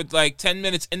died for like 10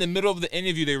 minutes. In the middle of the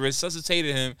interview, they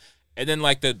resuscitated him, and then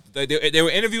like they were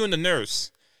interviewing the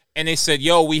nurse, and they said,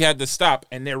 "Yo, we had to stop,"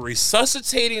 and they're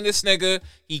resuscitating this nigga.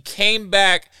 He came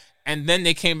back, and then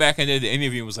they came back and did the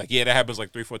interview and was like, "Yeah, that happens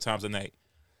like 3-4 times a night."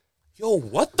 Yo,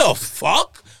 what the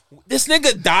fuck? This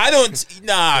nigga died on...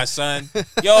 Nah, son.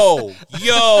 Yo,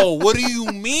 what do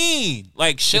you mean?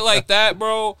 Like, shit like that,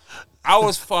 bro. I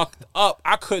was fucked up.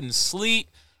 I couldn't sleep.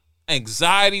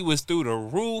 Anxiety was through the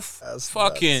roof. That's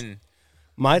fucking...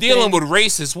 My dealing with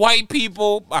racist white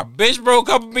people. My bitch broke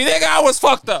up with me. Nigga, I was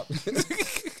fucked up.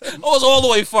 I was all the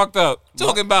way fucked up.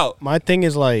 Talking about... My thing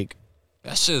is like...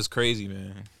 That shit is crazy,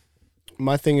 man.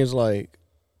 My thing is like...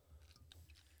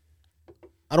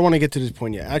 I don't want to get to this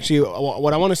point yet. Actually,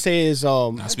 what I want to say is...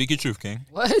 Nah, speak your truth, King.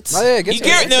 What? Oh,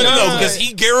 yeah, no, because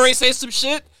he Gary say some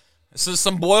shit. This is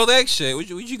some boiled egg shit. What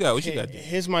you got? What you got?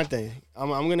 Here's my thing.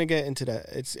 I'm gonna get into that.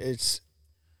 It's.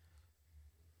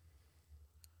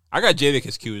 I got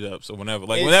Jadakiss queued up, so whenever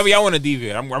y'all want to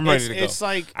deviate, I'm ready to go. It's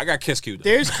like I got Kiss queued up.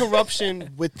 There's corruption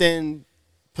within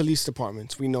police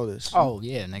departments. We know this. Oh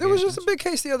yeah, nigga. There was just a big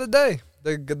case the other day.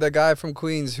 The guy from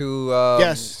Queens who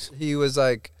yes, he was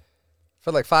like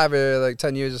for like 5 or like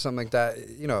 10 years or something like that.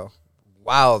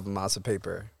 Wild amounts of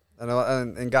paper.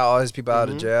 And got all his people out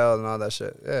of jail and all that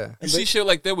shit. Yeah. You see shit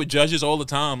like that with judges all the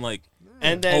time. Like,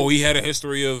 and then, he had a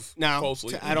history of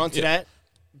falsely. To add on to that,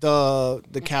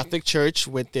 the Catholic Church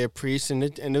with their priests and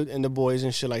the boys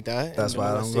and shit like that. That's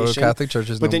why I don't go to Catholic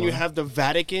churches. But then you have the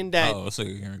Vatican that. Oh, so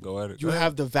you're gonna go at it. You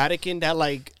have the Vatican that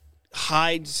like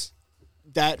hides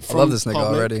that from. I love this nigga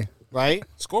public, already. Right?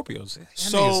 Scorpios.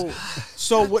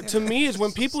 So what to me is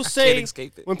when people say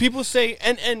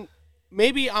and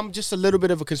maybe I'm just a little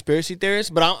bit of a conspiracy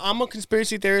theorist, but I'm a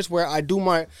conspiracy theorist where I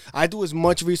do as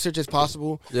much research as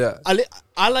possible. Yeah.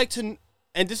 I like to,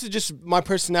 and this is just my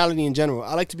personality in general.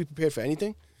 I like to be prepared for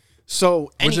anything.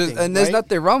 So anything, there's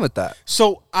nothing wrong with that.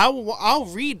 So I'll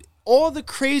read all the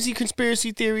crazy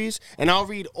conspiracy theories, and I'll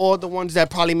read all the ones that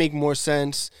probably make more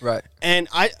sense. Right.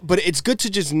 But it's good to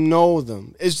just know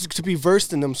them. It's to be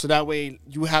versed in them, so that way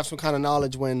you have some kind of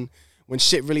knowledge when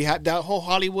shit really happened. That whole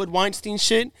Hollywood Weinstein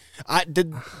shit,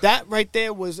 that right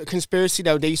there was a conspiracy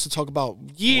that they used to talk about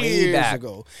years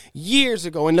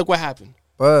ago, and look what happened.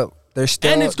 But they're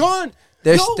still, and it's gone.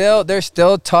 They're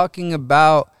still talking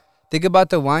about. Think about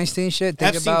the Weinstein shit.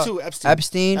 Think Epstein about too.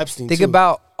 Epstein. Think too.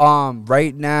 about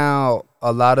right now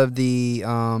a lot of the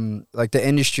like the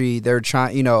industry. They're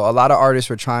trying. A lot of artists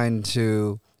were trying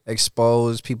to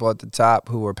expose people at the top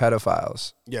who were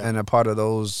pedophiles and a part of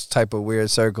those type of weird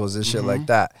circles and shit like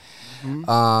that.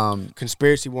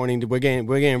 Conspiracy warning. We're getting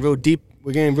real deep.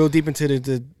 We're getting real deep into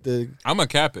the. I'm gonna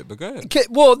cap it, but go ahead.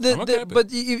 Well,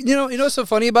 but you know what's so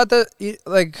funny about that?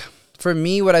 Like for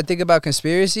me, what I think about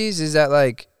conspiracies is that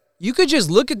like you could just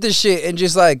look at this shit and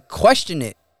just like question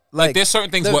it. Like there's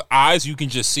certain things with eyes you can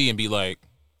just see and be like,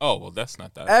 oh, well, that's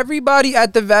not that. Everybody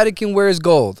at the Vatican wears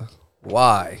gold.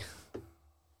 Why?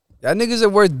 Y'all niggas are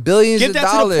worth billions of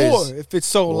dollars. Give that to the poor if it's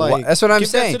so like. That's what I'm give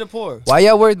saying. That to the poor.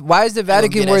 Why is the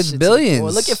Vatican worth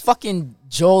billions? Look at fucking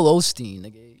Joel Osteen,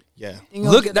 nigga. Yeah.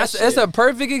 Look, that's a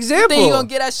perfect example. You gonna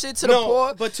get that shit to the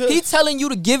poor? But he telling you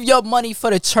to give your money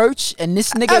for the church, and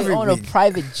this nigga on a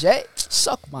private jet.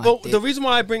 Suck my dick. The reason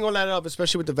why I bring all that up,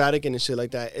 especially with the Vatican and shit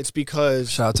like that, it's because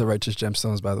shout out to Righteous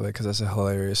Gemstones, by the way, because that's a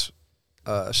hilarious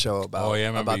show about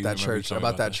that church,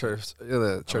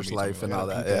 the church life and all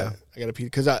that. Yeah, I gotta pee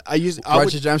because I use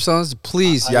Righteous Gemstones.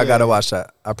 Please, y'all gotta watch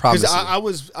that. I promise. I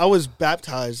was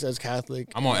baptized as Catholic.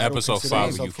 I'm on episode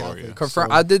 5 of Euphoria. Confirm.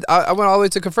 So. I went all the way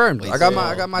to confirmed. I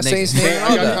got my saints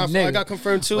name. I got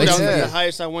confirmed too. That was the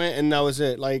highest I went, and that was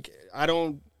it. Like I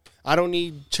don't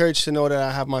need church to know that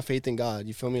I have my faith in God.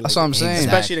 You feel me? Like, that's what I'm saying.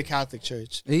 Especially the Catholic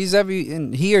Church.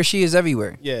 He or she is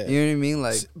everywhere. Yeah. You know what I mean?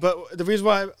 Like, but the reason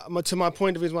why, to my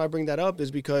point, the reason why I bring that up is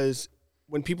because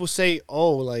when people say,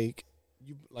 "Oh, like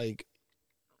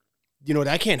you know,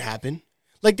 that can't happen,"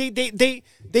 like they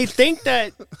think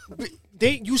that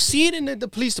you see it in the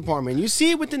police department, you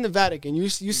see it within the Vatican, you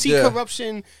see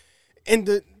corruption in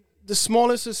the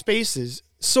smallest of spaces.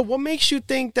 So what makes you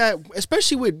think that,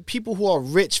 especially with people who are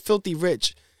rich, filthy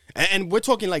rich, and we're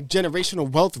talking like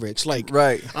generational wealth rich, like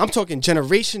right. I'm talking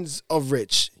generations of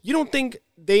rich. You don't think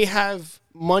they have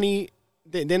money?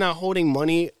 They're not holding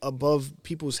money above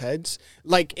people's heads,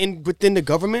 like within the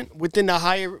government, within the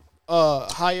higher.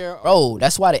 Bro,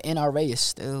 that's why the NRA is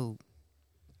still.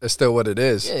 It's still what it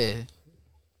is. Yeah.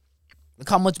 Look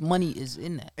how much money is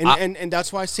in that, and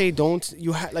that's why I say don't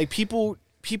like people.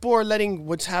 People are letting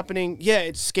what's happening. Yeah,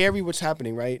 it's scary what's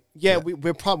happening, right? Yeah.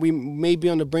 we may be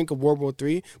on the brink of World War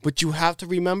III, but you have to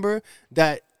remember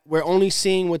that we're only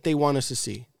seeing what they want us to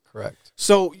see. Correct.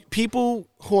 So people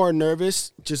who are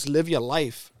nervous, just live your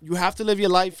life. You have to live your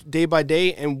life day by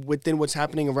day and within what's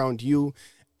happening around you,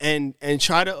 and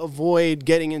try to avoid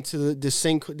getting into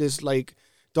this like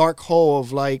dark hole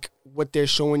of like what they're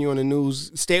showing you on the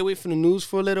news. Stay away from the news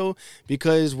for a little,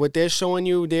 because what they're showing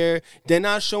you, they're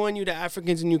not showing you the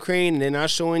Africans in Ukraine, and they're not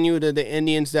showing you the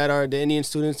Indian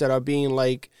students that are being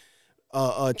like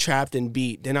trapped and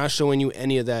beat. They're not showing you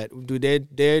any of that. Dude,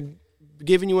 they're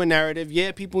giving you a narrative.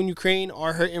 Yeah, people in Ukraine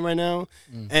are hurting right now,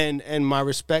 and my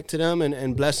respect to them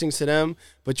and blessings to them.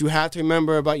 But you have to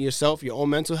remember about yourself, your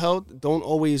own mental health. Don't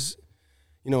always,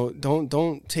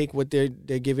 don't take what they're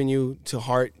giving you to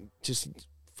heart. Just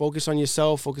focus on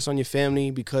yourself, focus on your family,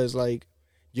 because like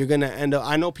you're gonna end up.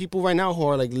 I know people right now who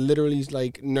are like literally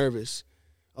like nervous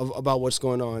about what's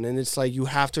going on, and it's like you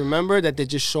have to remember that they're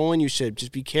just showing you shit.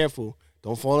 Just be careful.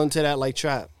 Don't fall into that like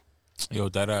trap. Yo,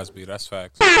 that ass beat. That's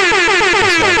facts. Yo, Tech,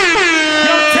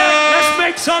 let's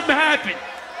make something happen.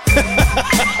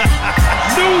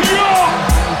 New York,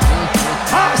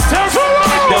 it's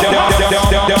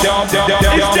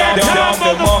that time,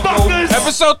 motherfuckers.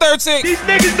 Episode 13. These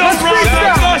niggas don't rock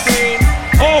like us.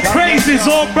 All praises,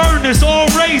 all burners, all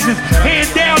raises. Hand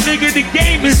down, nigga, the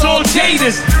game is all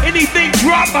jaders. Anything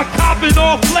drop, I cop in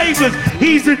all flavors.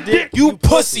 He's a dick. You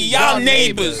pussy, y'all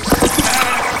neighbors.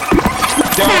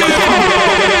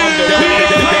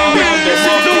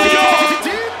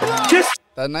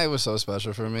 That night was so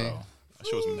special for me. That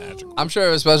shit was magical. I'm sure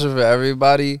it was special for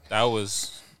everybody. That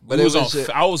was. But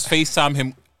I was FaceTime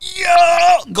him.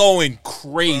 Going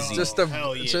crazy.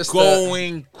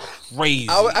 Going crazy.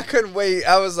 I couldn't wait.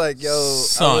 I was like, yo,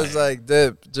 Son. I was like,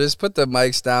 Dip, just put the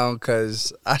mics down,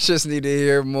 because I just need to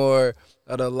hear more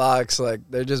of the locks. Like,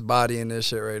 they're just bodying this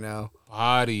shit right now.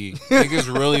 Body.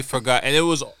 Niggas really forgot. And it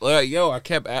was like, yo, I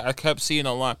kept seeing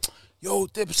a line. Yo,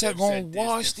 Dipset gonna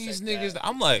wash these niggas.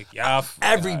 I'm like, y'all.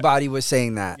 Everybody was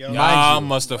saying that. Y'all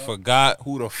must have forgot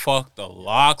who the fuck the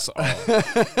locks are.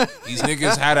 These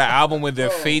niggas had an album where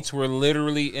their fates were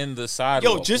literally in the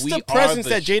sidewalk. Yo, just the presence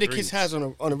that Jadakiss has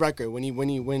on a record when you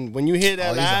hear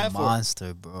that laugh. He's a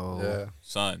monster, bro. Yeah.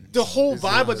 Son. The whole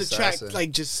vibe of the track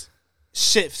like just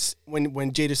shifts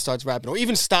when Jada starts rapping, or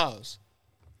even Styles.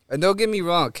 And don't get me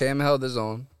wrong, Cam held his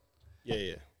own.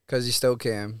 Yeah. Because he's still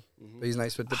Cam. But he's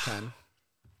nice with the pen.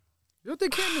 You don't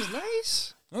think Cam is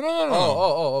nice? No.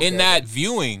 Oh, okay. In that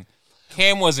viewing,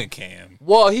 Cam wasn't Cam.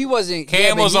 Well, he wasn't.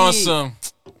 Cam was on some,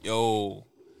 yo.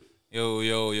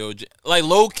 Like,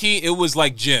 low-key, it was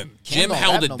like Jim. Jim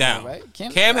held it down. More, right?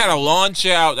 Cam had a launch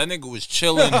out. That nigga was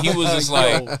chilling. He was just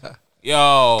like,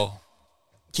 yo,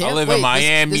 I live in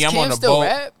Miami. I'm on the boat.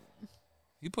 Rap?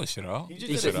 He put shit out. He He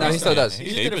just No, he still does. He Yeah,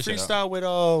 just did a put shit out. freestyle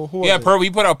with who? Yeah, was it? Purple. He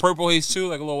put out Purple Haze too,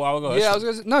 like a little while ago. Yeah, I was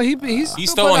gonna say, no, he's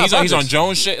Still on. He's on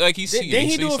Jones shit. Like he's. Didn't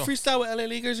he do a still- freestyle with LA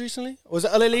Lakers recently? Was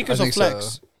it LA I Lakers or think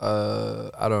Flex?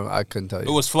 so. I couldn't tell It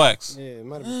you. was Flex. Yeah, it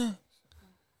might have been.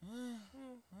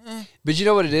 But you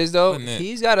know what it is though? Wasn't it?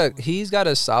 He's got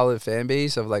a solid fan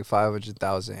base of like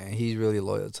 500,000, and he's really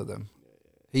loyal to them.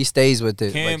 He stays with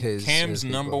it. Cam, like his Cam's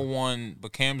people. number one,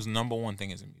 but Cam's number one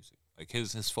thing isn't music. Like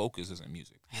his focus isn't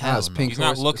music. Nah, it's pink He's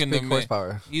not looking it's to pink make.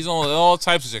 horsepower. He's on all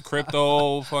types of shit,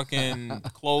 crypto, fucking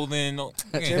clothing.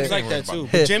 Jim's like that too.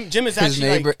 But Jim is His actually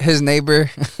neighbor, like, his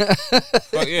neighbor.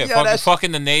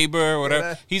 Fucking the neighbor,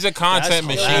 whatever. He's a content That's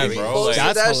machine, hilarious. bro. Like,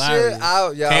 That's that hilarious. shit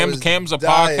out. Yo, I was Cam's a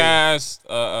dying. podcast,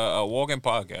 a walking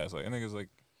podcast. Like I think it's like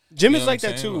Jim You is know like what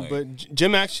I'm that saying? too. Like- But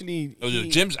Jim actually,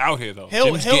 Jim's out here though. he'll,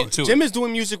 Jim's getting to Jim it. is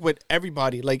doing music with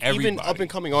everybody, like even Everybody. up and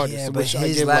coming artists. Yeah, but which I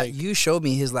his give last, like, you showed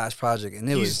me his last project, and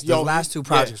it was He's- the yo, last two yeah.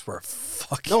 projects were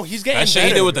fucking. no, he's getting That shit better.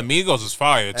 he did with the Migos is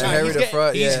fire too. And Harry he's the getting-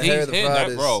 Fraud, He's yeah, Harry the hitting Fraud that,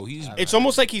 is- bro. He's It's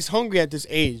almost like he's hungry at this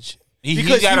age. he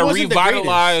Because got he a wasn't the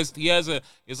greatest. revitalized.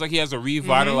 It's like he has a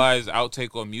revitalized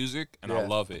outtake on music, and I Yeah.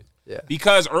 love it. Yeah.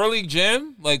 Because early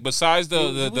Jim, like besides He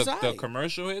the was aight.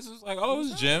 commercial hits, it's like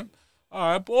it's Jim.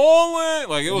 All right, bowling.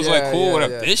 Like it was Yeah, like cool. yeah,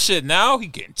 Whatever. yeah. This shit now he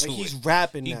getting to Like he's it.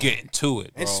 rapping He now. getting to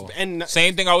it, bro. And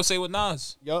Same thing I would say with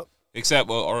Nas, yup.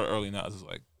 early Nas is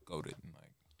like goated.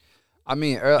 Like, I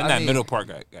mean, and that middle part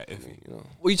got iffy. You know?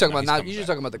 What you talking Nah, about? he's Not coming you just back.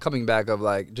 talking about the coming back of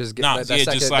like just get Nah, that, yeah,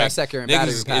 second, just like that second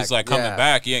battery niggas pack. is like coming Yeah.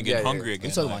 back, yeah, and Yeah, getting yeah. hungry again.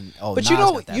 You talking like, about, oh, But Nas you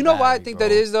know, got that you know why I battery, think bro.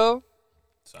 that is though.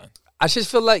 son. I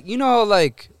just feel like you know how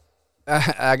like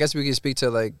I guess we can speak to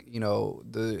like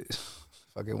the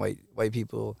fucking white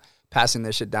people passing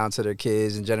their shit down to their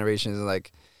kids and generations and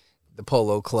like the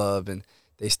Polo Club and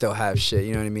they still have shit,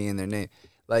 you know what I mean, in their name.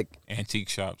 Like Antique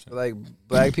shops. like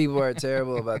black people are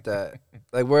terrible about that.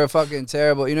 Like we're fucking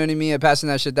terrible, you know what I mean? And passing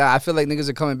that shit down. I feel like niggas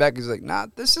are coming back. It's like, nah,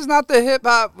 this is not the hip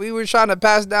hop we were trying to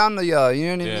pass down to y'all.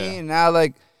 You know what I Yeah. mean? And now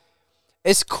like,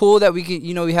 it's cool that we can,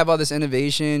 we have all this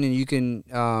innovation and you can,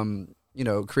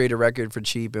 create a record for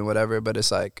cheap and whatever. But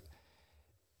it's like,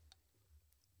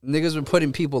 niggas were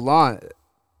putting people on.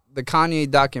 The Kanye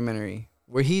documentary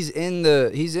where he's in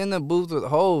the booth with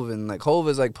Hove and like Hove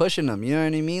is like pushing him. You know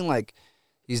what I mean? Like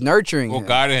he's nurturing Well, him.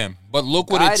 guided him. But look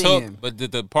what it Guiding took. him. But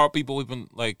the part people even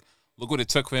like, look what it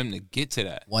took for him to get to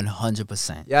that.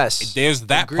 100%. Yes. There's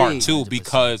that part Agreed. too,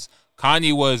 because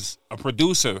Kanye was a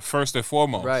producer first and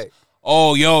foremost. Right.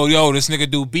 Oh, yo, this nigga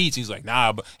do beats. He's like,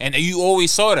 nah, but and you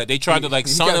always saw that they tried to like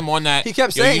he sun kept- him on that. he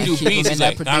kept yo, saying- you do Keep him beats. in He's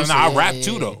that like, nah, producer, I yeah, rap yeah,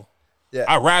 too yeah. though. Yeah.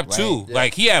 I rap Right. too. Yeah.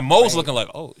 Like he had Mos looking like,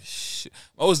 oh shit.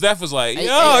 Mos Def was like, yo,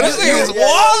 hey, this you- nigga's yeah,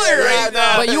 walling yeah, right yeah,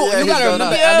 now. But you Yeah, he's gotta going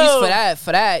remember, up. at least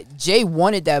for that, Jay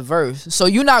wanted that verse. So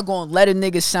you're not gonna let a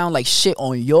nigga sound like shit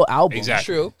on your album.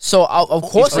 Exactly. True. So of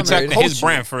course I'm gonna protecting coach his you.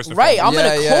 brand first and Right, foremost. I'm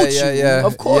gonna Yeah, coach yeah, you. yeah,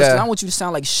 Of course, 'cause yeah. I don't want you to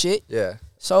sound like shit. Yeah.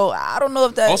 So I don't know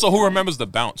if that. Also, who remembers the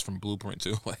bounce from Blueprint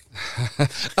too? Like,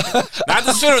 not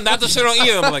the shit on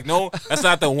either. I'm like, no, that's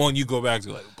not the one you go back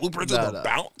to. Like, Blueprint to the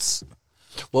bounce.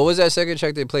 What was that second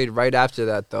track they played right after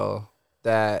that though?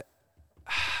 That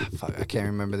fuck, I can't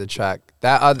remember the track.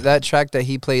 That track that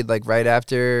he played like right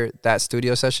after that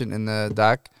studio session in the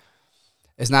doc.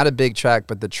 It's not a big track,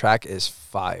 but the track is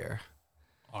fire.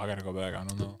 Oh, I gotta go back. I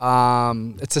don't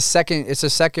know. It's a second. It's a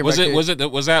second. Was record.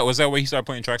 was that where he started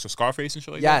playing tracks with Scarface and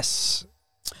shit like Yes. that?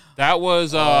 That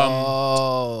was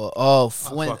fuck.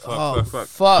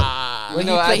 When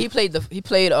know, he played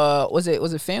was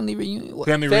it Family Reunion? What?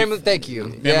 Family. Thank you.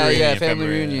 Family Yeah, Reunion, family Family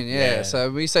reunion. Reunion. Yeah. Yeah.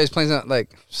 So when he starts playing something like,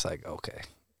 it's like okay.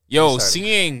 Yo,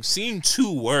 Sorry. seeing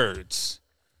 2 words.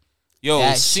 Yo,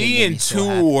 That shit made seeing me so 2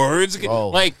 happy. words. Bro.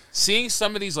 Like seeing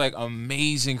some of these like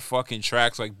amazing fucking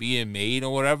tracks like being made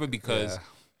or whatever, because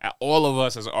all of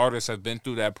us as artists have been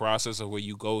through that process of where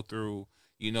you go through,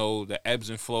 the ebbs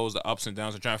and flows, the ups and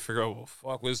downs, and trying to figure out, well,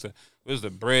 fuck, where's the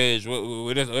bridge?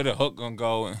 Where the hook gonna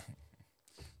go? And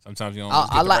sometimes you don't.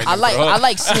 I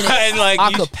like seeing it And, like,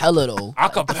 you- acapella though.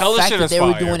 Acapella The fact shit that is they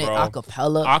were fire, doing bro. it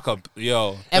acapella.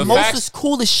 The And most fact- was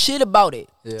cool as shit about it.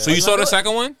 Yeah. So you saw the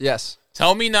second one? Yes.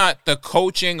 Tell me not the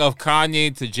coaching of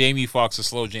Kanye to Jamie Foxx to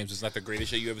Slow James is not the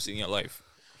greatest shit you ever seen in your life.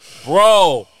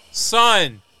 Bro,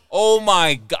 son, oh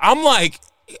my God. I'm like,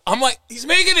 he's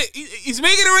making it. He's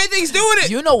making it right there. He's doing it.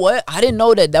 You know what? I didn't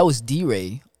know that was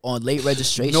D-Ray on Late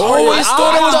Registration. No, I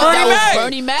thought it was Bernie that Mac. was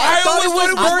Bernie Mac. I thought it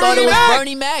was I thought it was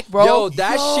Bernie Mac, bro. Yo,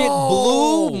 that shit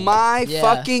blew my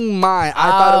fucking mind. I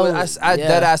thought it was. I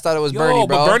dead ass thought it was Bernie,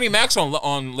 bro. But Bernie Mac's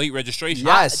on Late Registration.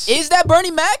 Yes. Is that Bernie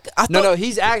Mac? No,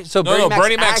 he's actually. So No,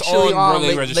 Bernie Mac's actually on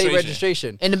Late late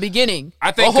registration. In the beginning.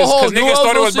 I think because niggas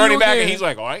thought it was Bernie Mac, and he's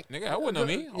like, all right, nigga, I wouldn't know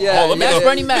me. Yeah, let me that's go.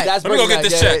 Bernie Mac. That's Let me go Bernie get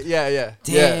Mac. this check. Yeah.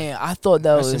 Damn, I thought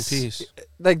that was. Rest in peace.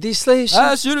 Like these slaves.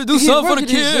 I should do something for the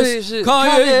kids.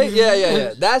 Kanye.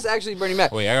 Yeah. That's actually Bernie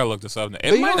Mac. Wait, I gotta look this up. It But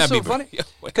you know might what's not so be funny?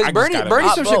 Because Because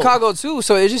Bernie's from Chicago too,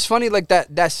 so it's just funny like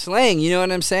that slang. You know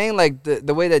what I'm saying? Like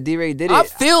the way that D-Ray did it. I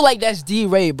feel like that's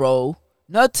D-Ray, bro.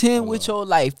 Nothing with your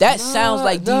life. That sounds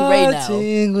like D-Ray now.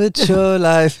 Nothing with your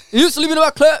life. You sleeping in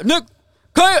my club, Nick?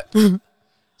 Cut.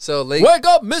 So late. Wake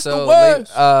up, Mr. So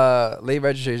West. late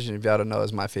registration. If y'all don't know,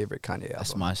 is my favorite Kanye album.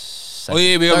 That's my second. Oh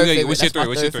yeah, third favorite. what's your That's my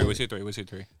three? third What's favorite. your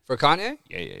three? For Kanye.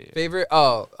 Yeah. Favorite?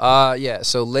 Yeah.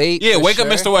 So late. Yeah, for Wake Up,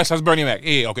 sure. Mr. West. That's Bernie Mac.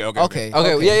 Yeah, okay. Okay.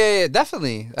 Yeah.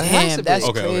 Definitely. That has Damn, to that's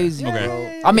be. crazy, okay.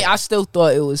 bro. I mean, I still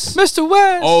thought it was. Mr.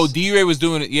 West. Oh, D-Ray was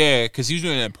doing it, yeah, because he was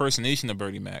doing an impersonation of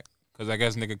Bernie Mac. Because I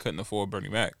guess nigga couldn't afford Bernie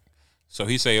Mac. So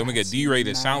he said, I'm going to get D-Ray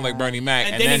to sound like Bernie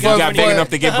Mac. And then he got big enough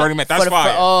to get Bernie Mac. That's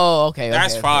fire. Okay.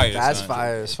 That's fire. That's son.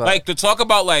 fire as fuck. Like, to talk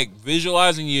about, like,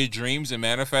 visualizing your dreams and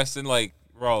manifesting, like,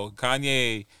 bro,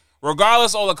 Kanye,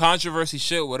 regardless of all the controversy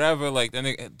shit, whatever, like,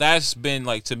 that's been,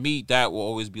 like, to me, that will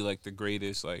always be, like, the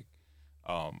greatest, like,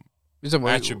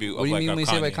 attribute what of, do you like, mean a when you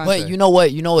say by Kanye. Kanye? But you know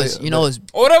what? You know it's.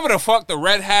 Or whatever the fuck, the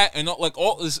red hat and, like,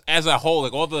 all this as a whole,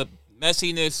 like, all the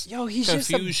messiness, Yo, he's just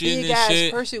a confusion big and ass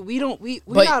shit. person. We're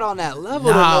But- not on that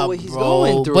level to know what he's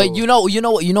going through. But you know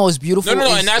what's beautiful. No,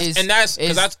 is, and that's because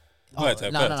is- that's. Oh,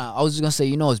 no. I was just gonna say,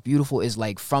 you know what's beautiful is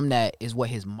like from that is what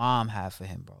his mom had for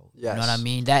him, bro. You know what I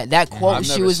mean? That quote, I've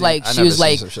she never was seen- like, I've she never was seen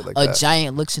like, some shit like a that.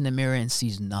 giant looks in the mirror and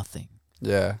sees nothing.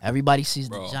 Yeah. Everybody sees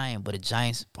Bro. the giant, but a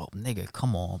giant's, bro, nigga,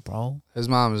 come on, bro. His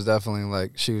mom is definitely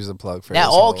like she was the plug for That his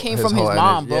all whole- came from his whole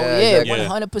mom, bro. energy. Yeah,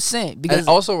 exactly. 100%. Because And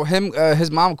also his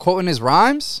mom quoting his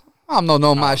rhymes. I don't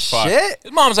know my Fuck. shit.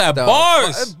 His mom's had The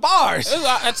bars. Bars.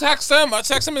 I text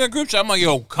him in the group chat. I'm like,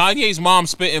 yo, Kanye's mom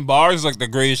spitting bars is like the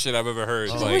greatest shit I've ever heard.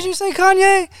 What Like, did you say,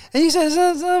 Kanye? And you said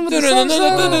something with the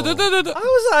I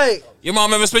was like, your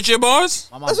mom ever spit your bars?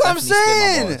 that's what I'm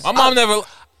saying. My mom never.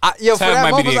 Yo, for Tev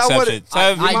that might be the moment, I would.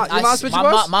 exception. Tev- Your mom spit your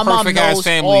bars? my mom Perfect ass knows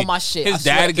family. all my shit. His I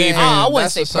swear dad to gave God. him- I wouldn't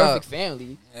That's say what's perfect up.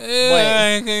 family.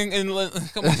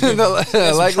 Come on, The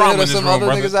There's likelihood trauma of in this some room, other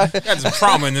brother. niggas out- Got some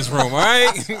trauma in this room, all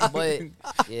right? But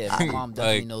yeah, my mom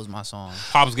definitely Like- knows my songs.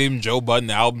 Pops gave him Joe Budden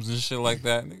albums and shit like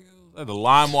that. Nigga, the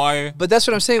LimeWire. But that's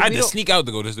what I'm saying. I had We to don't- sneak out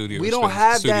to go to the studio. We don't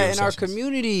have that in our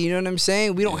community. You know what I'm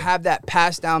saying? We don't have that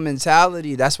passed down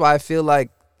mentality. That's why I feel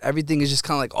like everything is just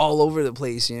kind of like all over the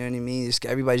place. You know what I mean?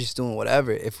 Everybody's just doing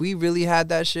whatever. If we really had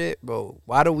that shit, bro,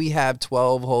 why don't we have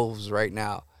 12 hoes right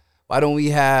now? Why don't we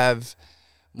have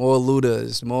more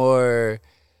Ludas, more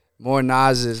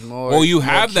Nas's, more? Well, you more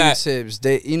have that Q-tips?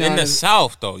 They, you know, in what the I'm-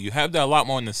 South though. You have that a lot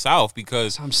more in the South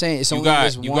because I'm saying it's you only got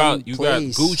this you one got you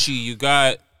place. got Gucci, you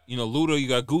got Luda, you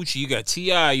got Gucci, you got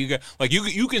T.I., you got like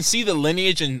you can see the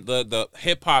lineage and the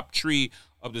hip hop tree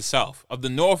of the South. Of the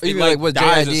North, Even it like with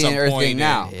dies JID at some and everything point.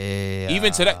 now. Yeah.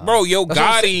 Even to that, bro, Yo That's what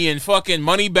I'm Gotti and fucking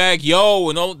Moneybagg Yo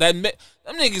and all that. Them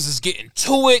niggas is getting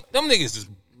to it. Them niggas is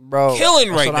Bro, killing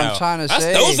that's right what now. I'm trying to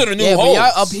say. Those are the new Yeah, but hoes.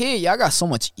 y'all up here, y'all got so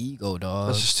much ego, dog.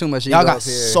 That's just too much ego Y'all got up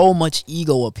here. so much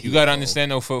ego up here. You gotta bro.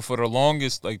 understand though, for the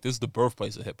longest, like this is the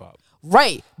birthplace of hip hop.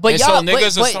 Right, but And y'all. so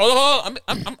niggas but, is hold on,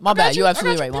 I'm my I got bad. You I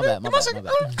absolutely got right. you. My bad. My Come on,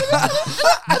 bad. second.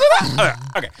 My bad.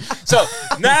 Okay, so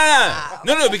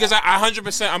no, because I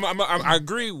 100%. I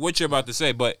agree with what you're about to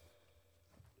say, but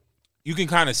you can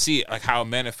kind of see it, like how it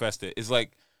manifested. It's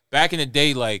like back in the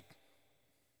day, like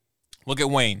look at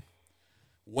Wayne.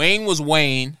 Wayne was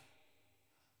Wayne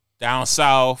down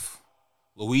south,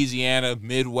 Louisiana,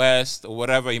 Midwest, or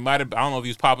whatever. He might have. I don't know if he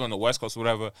was popular on the West Coast or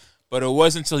whatever. But it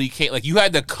wasn't until he came. Like you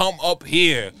had to come up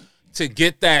here to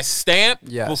get that stamp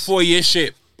before your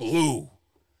shit blew.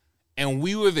 And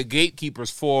we were the gatekeepers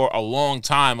for a long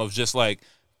time of just like,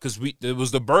 because it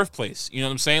was the birthplace. You know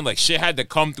what I'm saying? Like shit had to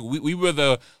come through. We were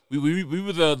the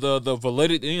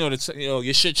validity. You know,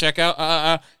 your shit check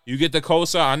out. You get the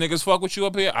cosign. Our niggas fuck with you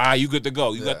up here. You good to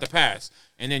go. You got the pass,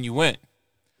 and then you went.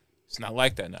 It's not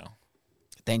like that now.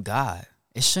 Thank God.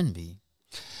 It shouldn't be.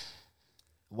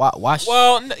 Why?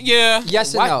 Well, yeah.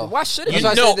 Yes and no. Why should it? You be?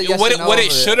 know, yes what and no it over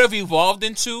should have evolved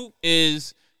into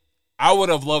is, I would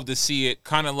have loved to see it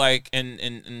kind of like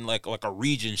in like a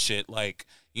region shit. Like,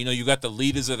 you know, you got the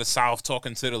leaders of the South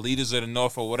talking to the leaders of the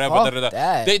North or whatever. Fuck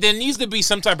that. There needs to be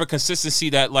some type of consistency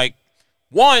that, like,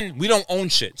 one, we don't own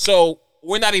shit. So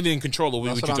we're not even in control of what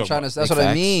you're talking about. That's what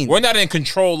I mean. We're not in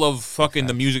control of fucking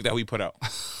the music that we put out.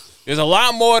 There's a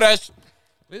lot more that's.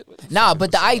 Nah,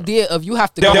 but the idea of you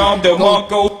have to you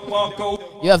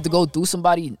have to go through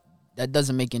somebody that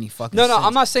doesn't make any fucking sense. No,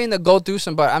 I'm not saying to go through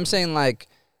somebody. I'm saying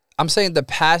the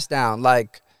pass down,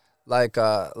 like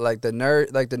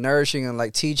the nourishing and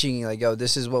like teaching, like, yo,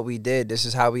 this is what we did. This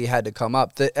is how we had to come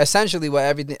up. Essentially, what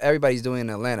everybody's doing in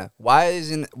Atlanta. Why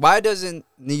doesn't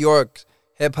New York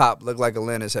hip hop look like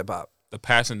Atlanta's hip hop? The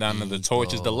passing down of the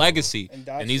torch is the legacy.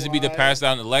 It needs to be the pass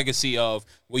down the legacy of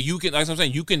where you can, like I'm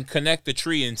saying, you can connect the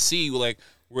tree and see like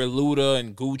where Luda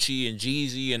and Gucci and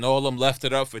Jeezy and all of them left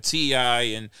it up for T.I.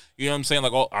 and you know what I'm saying,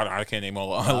 like all I can't name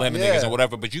all Atlanta niggas and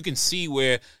whatever, but you can see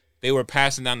where they were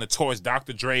passing down the torch.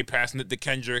 Dr. Dre passing it to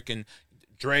Kendrick and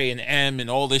Dre and M and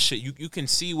all this shit. You can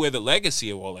see where the legacy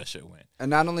of all that shit went. And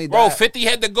not only that, bro, 50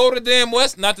 had to go to damn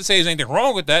West. Not to say there's anything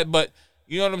wrong with that, but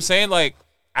you know what I'm saying? Like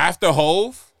after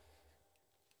Hove,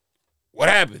 what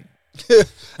happened?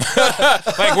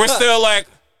 Like we're still like,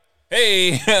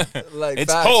 hey, like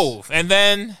it's facts. Hove, and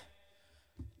then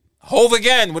Hove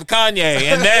again with Kanye,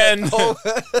 and then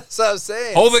that's what I'm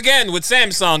saying. Hove again with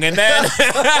Samsung, and then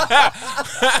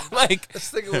like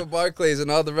sticking with Barclays and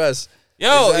all the rest. Yo,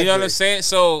 exactly. You know what I'm saying?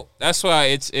 So that's why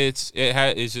it's just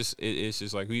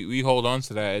like we hold on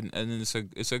to that, and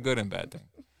it's a good and bad thing.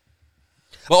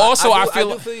 But also, I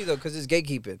do feel you though, because it's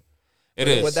gatekeeping. It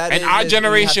is. And our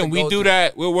generation, we do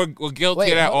that. We're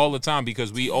guilty of that all the time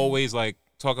because we always like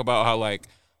talk about how like,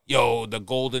 yo, the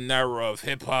golden era of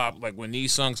hip hop, like when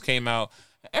these songs came out,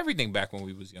 everything back when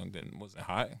we was young then wasn't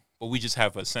high. But we just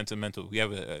have we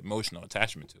have an emotional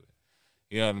attachment to it.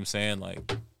 You know what I'm saying?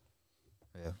 Like,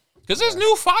 yeah. Because there's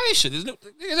new fire shit. There's new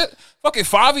fucking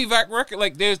Favi Vac record.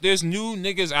 Like there's new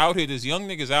niggas out here. There's young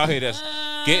niggas out here that's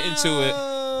getting to it.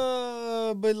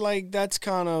 But like that's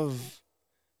kind of.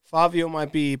 Fabio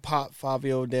might be pop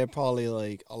Fabio. They're probably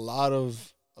like a lot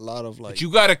of like. But you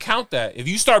gotta count that. If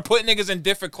you start putting niggas in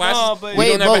different classes, no, but we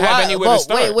don't ever have anywhere to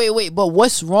start. Wait. But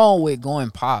what's wrong with going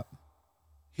pop?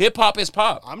 Hip hop is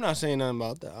pop. I'm not saying nothing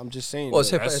about that. I'm just saying. Well,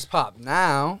 it's pop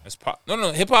now. It's pop.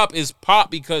 No. Hip hop is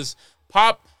pop because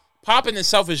pop in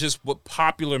itself is just what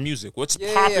popular music. What's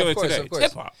popular today? It's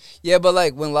hip hop. Yeah, but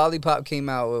like when Lollipop came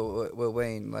out with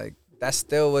Wayne, like that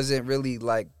still wasn't really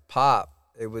like pop.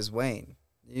 It was Wayne.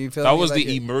 You feel that me? was like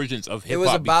the emergence of hip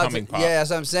hop becoming pop. Yeah, that's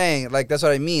what I'm saying. Like that's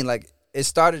what I mean. Like it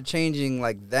started changing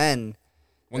like then.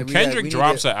 When Kendrick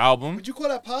drops an album, would you call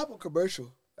that pop or commercial?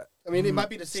 I mean, it might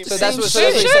be the same. So that's what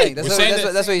he's saying.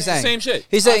 That's what he's saying. Same shit.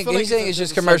 He's saying it's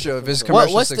just commercial. If it's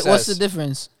commercial success, what's the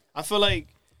difference? I feel like.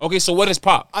 Okay, so what is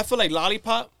pop? I feel like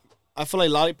Lollipop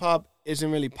isn't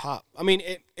really pop. I mean,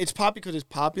 it's pop because it's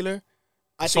popular.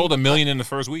 I sold 1 million in the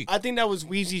first week. I think that was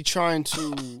Weezy trying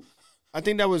to. I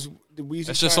think that was the Weezy.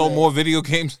 That's just sold more video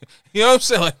games. You know what I'm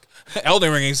saying? Like Elden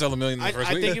Ring ain't selling 1 million in the first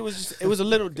week. I think it was a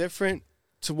little different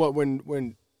to what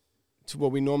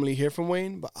we normally hear from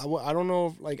Wayne. But I don't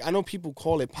know. Like I know people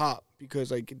call it pop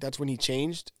because like that's when he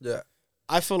changed. Yeah.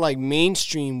 I feel like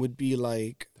mainstream would be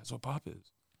like that's what pop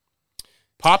is.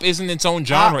 Pop isn't its own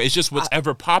genre. It's just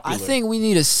whatever popular. I think we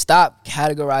need to stop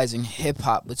categorizing hip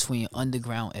hop between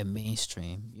underground and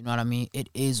mainstream. You know what I mean? It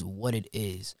is what it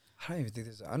is. I don't even think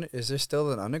is there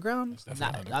still an underground?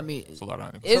 I mean, it's a lot of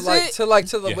underground. Is it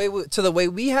to the way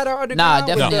we had our underground? Nah,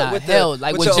 definitely not. With hell,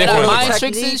 like with Jedi Mind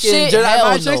Tricks and shit. Hell no.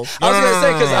 I was gonna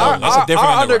say because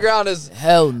our underground is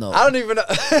hell no. I don't even know.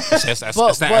 That's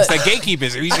the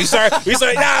gatekeepers. We start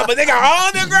nah, but they got our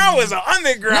underground was an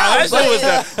underground. That shit was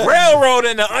the railroad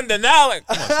and the under now. Like,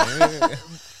 come on,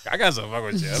 I got some fuck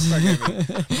with you.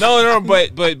 No,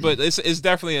 but it's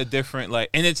definitely a different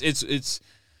like, and it's.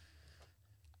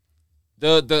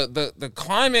 The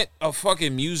climate of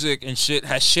fucking music and shit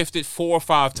has shifted 4 or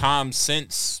 5 times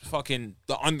since fucking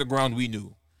the underground we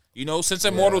knew. You know, since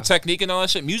Immortal Technique and all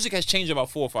that shit, music has changed about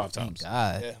 4 or 5 times.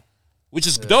 God. Yeah. Which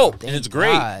is dope and it's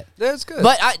great. That's good.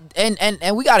 But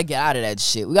and we gotta get out of that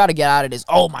shit. We gotta get out of this.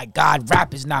 Oh my God,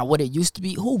 rap is not what it used to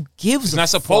be. Who gives? It's not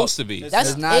supposed to be.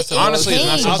 That's honestly,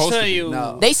 it's not supposed to be.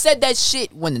 No. They said that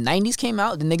shit when the 90s came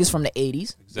out. The niggas from the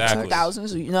 80s, exactly.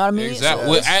 2000s. You know what I mean?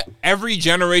 Exactly. So every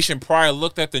generation prior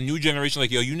looked at the new generation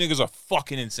like, yo, you niggas are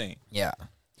fucking insane. Yeah.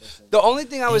 The only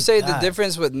thing I would say the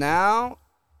difference with now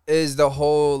is the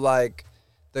whole like.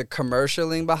 The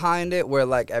commercialing behind it, where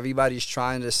like everybody's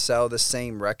trying to sell the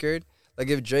same record. Like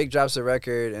if Drake drops a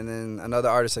record and then another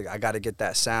artist like I got to get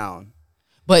that sound.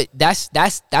 But that's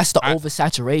the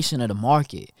oversaturation of the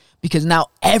market because now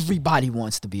everybody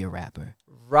wants to be a rapper.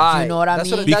 Right. You know what I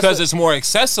mean? Because it's more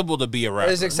accessible to be a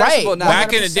rapper. It's accessible now.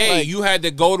 Back in the 100%. day, Like- you had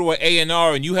to go to an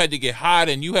A&R and you had to get hot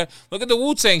and you had look at the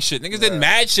Wu-Tang shit. Niggas did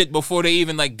mad shit before they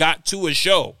even like got to a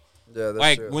show. Yeah, that's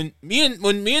like true. when me and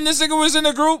this nigga was in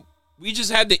the group, we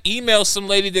just had to email some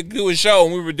lady to do a show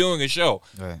and we were doing a show.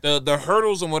 Right. The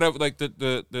hurdles and whatever, like the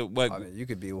like I mean, you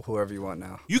could be whoever you want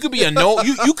now. you could be a no.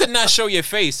 You could not show your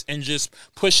face and just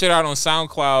push it out on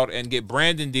SoundCloud and get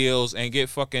branding deals and get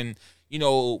fucking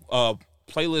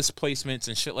playlist placements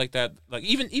and shit like that. Like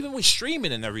even with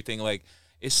streaming and everything, like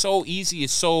it's so easy.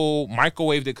 It's so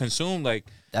microwave to consume. Like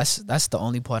That's the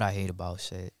only part I hate about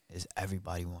shit is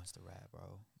everybody wants to rap,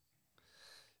 bro.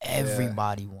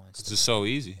 Everybody wants. it's just so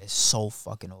easy. It's so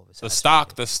fucking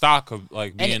oversaturated. The stock of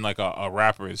like being like a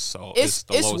rapper is so. It's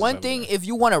the lowest one ever. thing if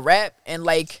you want to rap and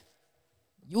like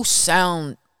you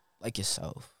sound like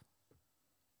yourself.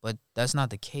 But that's not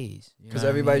the case. Because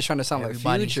everybody's trying to sound like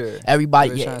Future.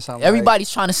 Everybody's trying to sound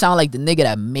trying to sound like the nigga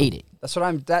that made it. That's what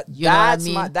I'm. You know what I That's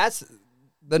mean? my. That's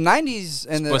the '90s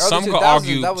and the But early some could 2000s,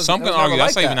 argue. that was- Some it could was argue never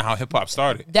that's like not even that. how hip hop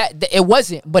started. That it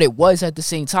wasn't, but it was at the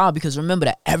same time because remember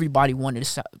that everybody wanted to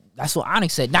sound. That's what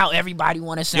Onyx said. Now everybody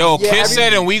want to sound. Yo, Kiss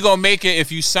said, and we gonna make it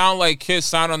if you sound like Kiss,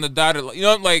 sound on the dotted line. You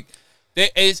know, like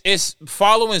it's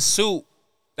following suit.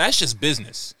 That's just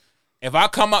business. If I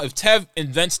come out, if Tev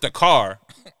invents the car,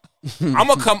 I'm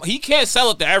gonna come. He can't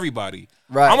sell it to everybody.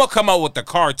 Right. I'm gonna come out with the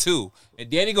car 2, and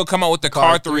Danny gonna come out with the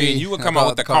car 3, and you gonna come out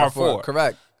with the car 4.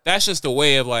 Correct. That's just the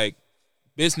way of like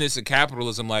business and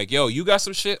capitalism. Like, yo, you got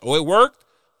some shit. Oh, it worked.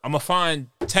 I'm gonna find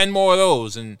 10 more of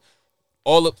those, and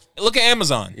all of look at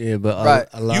Amazon. Yeah, but Right.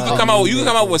 a lot You can of come out. You these can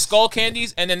come out with rappers- skull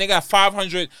candies, and then they got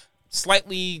 500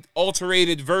 slightly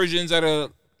alterated versions at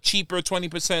a cheaper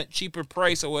 20% cheaper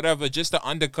price or whatever, just to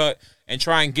undercut and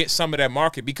try and get some of that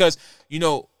market. Because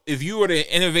if you were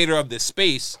the innovator of the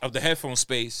space of the headphone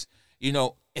space,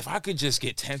 if I could just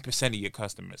get 10% of your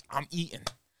customers, I'm eating.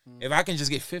 If I can just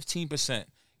get 15%,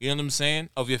 you know what I'm saying?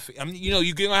 Of your,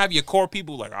 you're gonna have your core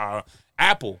people like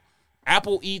Apple.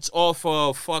 Apple eats off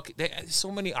of there's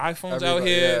so many iPhones out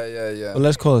here. Yeah. But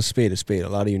let's call a spade a spade. A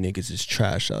lot of you niggas is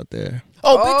trash out there.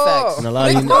 Oh, big facts. And a lot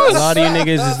of you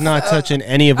niggas is not touching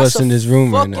any of us in this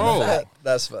room right now. Bro,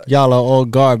 That's fact. Y'all are all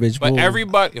garbage. but bull.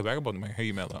 everybody, back about the hear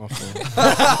you mail out.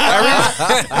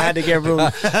 I had to get room.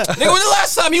 Nigga, when the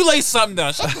last time you laid something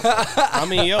down? I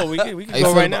mean, yo, we can How you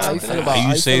go feel right about- now. How you feel about, You how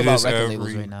you say feel about this record every-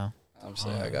 labels right now? I'm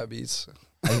saying I got beats.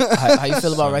 How you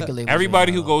feel about record labels?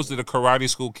 Everybody right who now? goes to the karate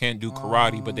school can't do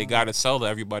karate, but they gotta sell to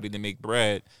everybody to make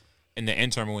bread. In the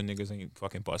interim, when niggas ain't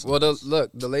fucking busting. Well,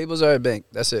 the labels are a bank.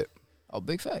 That's it. Oh,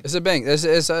 big fact. It's a bank.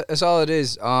 It's all it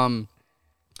is.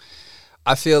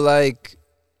 I feel like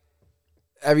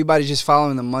everybody's just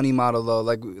following the money model though.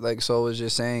 Like Soul was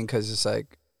just saying, because it's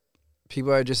like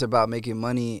people are just about making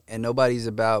money and nobody's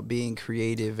about being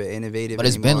creative and innovative. But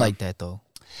it's been anymore. like that though,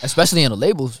 especially in the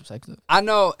labels sector. I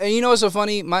know, and you know what's so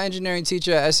funny? My engineering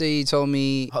teacher at SAE told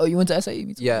me. Oh, you went to SAE?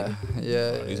 Me too. Yeah.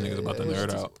 These niggas about to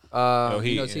nerd out.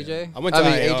 You know TJ? I went to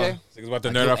AJ. IAR. Niggas about to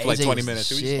nerd out for like AJ 20 is minutes.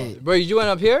 shit. Bro, you went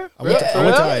up here? I went to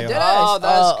IAR. Oh,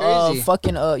 that's crazy.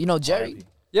 Fucking, Jerry.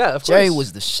 Yeah, of course. Jerry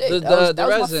was the shit. That was my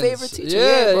residents. favorite teacher.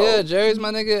 Yeah, bro. yeah, Jerry's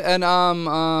my nigga.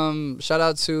 And shout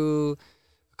out to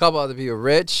a couple other people.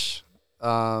 Rich,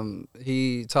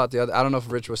 he taught the other. I don't know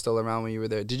if Rich was still around when you were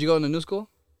there. Did you go in the new school?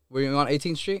 Were you on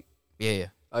 18th Street? Yeah.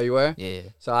 Oh, you were? Yeah.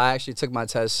 So I actually took my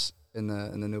test in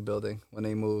the new building when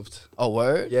they moved. Oh,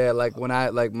 word? Yeah, like when I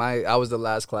was the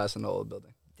last class in the old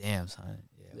building. Damn, son.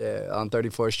 Yeah, on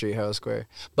 34th Street, Herald Square.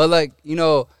 But like,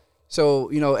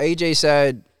 AJ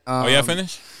said. Oh yeah,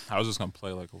 finished. I was just gonna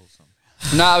play like a little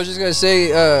something. No, I was just gonna say.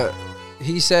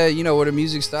 He said, where the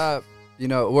music stops,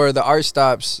 where the art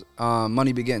stops,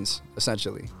 money begins.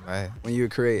 Essentially, Right. when you're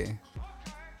creating.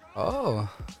 Oh.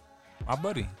 My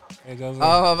buddy. Hey, that was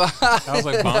Oh,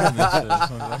 like bonding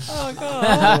and shit.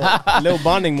 A little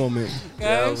bonding moment.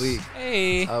 yeah, a week.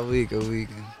 Hey. A week.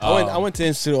 I went to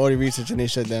Institute of Audio Research and they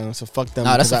shut down. So fuck them.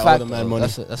 Nah, that's because a I owe fact. them mad though. money.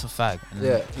 That's a fact.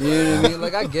 Yeah, you know what I mean.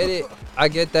 Like I get it. I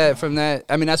get that from that.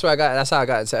 I mean, that's where that's how I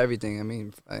got into everything. I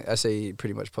mean, I say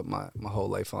pretty much put my whole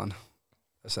life on,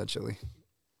 essentially.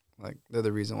 Like they're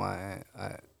the reason why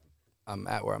I'm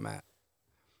at where I'm at.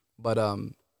 But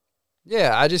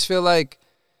yeah, I just feel like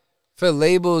for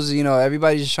labels,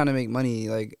 everybody's just trying to make money,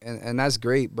 like, and that's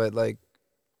great. But like,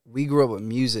 we grew up with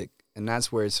music, and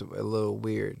that's where it's a little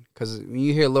weird. Because when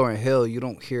you hear Lauryn Hill, you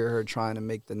don't hear her trying to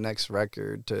make the next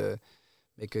record to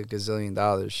make $1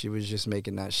 gazillion. She was just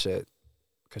making that shit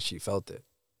because she felt it.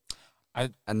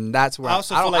 And that's where I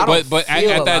also feel like- But feel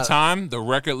a at that lot- time, the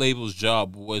record label's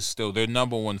job was still their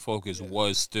number one focus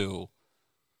was still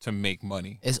to make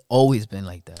money. It's always been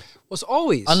like that. Well, it's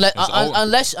always.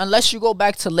 Unless you go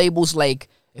back to labels like,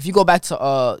 if you go back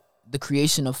to the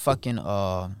creation of fucking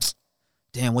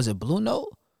damn, was it Blue Note?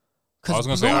 I was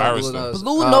gonna say Arista.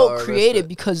 Blue Note created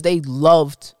because they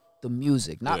loved the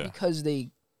music, not because they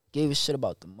gave a shit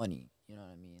about the money. You know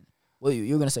what I mean? Well,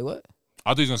 you were gonna say what?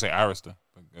 I thought you were gonna say Arista.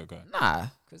 Okay. Nah.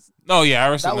 No, yeah,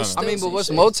 Arista. I mean, but what's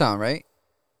Motown, right?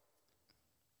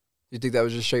 You think that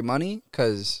was just straight money?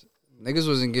 Because niggas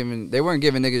weren't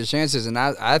giving niggas chances, and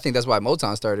I think that's why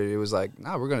Motown started. It was like,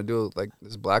 nah, we're gonna do like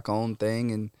this black owned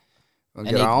thing and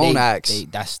get our own acts.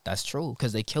 That's true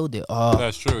because they killed it.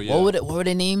 That's true. Yeah. What were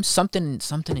their names? Something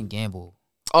in Gamble.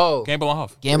 Oh, Gamble and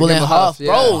Huff. Gamble and Huff,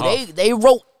 bro. Yeah. They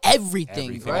wrote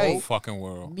everything, bro. The whole fucking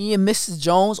world. Me and Mrs.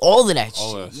 Jones, all of that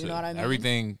All shit. that You shit. know what I mean?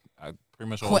 Everything. Pretty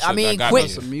much all I mean,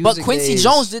 but Quincy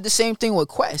Jones did the same thing with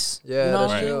Quest. Yeah, you know what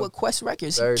I that's mean? true. With Quest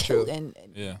Records, Very he true. killed and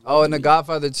Oh, and The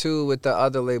Godfather 2 with the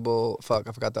other label. Fuck,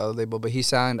 I forgot the other label, but he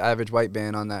signed Average White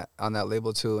Band on that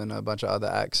label too, and a bunch of other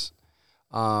acts.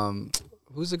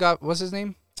 Who's the guy? What's his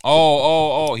name?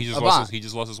 Oh! He just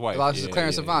lost his wife.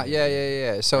 Clarence Avant.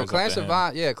 Yeah. So Clarence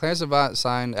Avant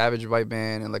signed Average White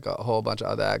Band and like a whole bunch of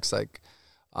other acts. Like,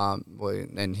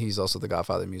 and he's also the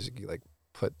Godfather of music. He like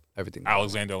put everything.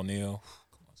 Alexander O'Neal.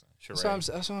 That's what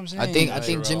I'm saying. I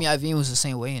think Jimmy Iovine was the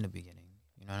same way in the beginning.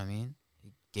 You know what I mean?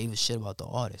 He gave a shit about the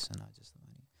artist and not just the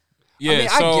money. Yeah.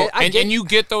 I mean, and you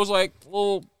get those like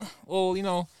little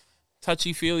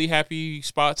touchy feely happy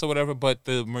spots or whatever, but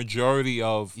the majority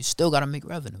of you still gotta make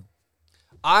revenue.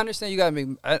 I understand you gotta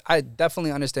make. I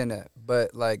definitely understand that,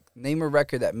 but like, name a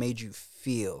record that made you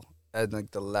feel at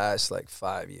like the last like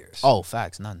 5 years. Oh,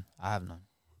 facts, none. I have none.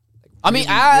 I mean,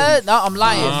 I'm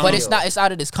lying, but it's not. It's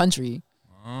out of this country.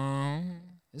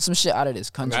 There's some shit out of this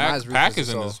country. Pac is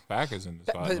in this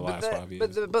the last 5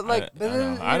 years. But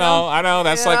I know.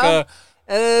 That's like a.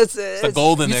 It's the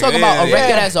golden. You talking about a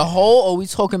record as a whole, or we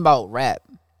talking about rap?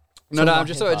 No, I'm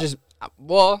just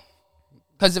well,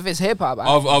 because if it's hip hop,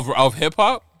 of hip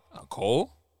hop,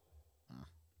 Cole.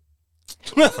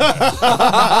 I'm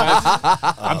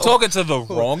talking to the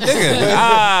wrong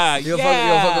nigga. You don't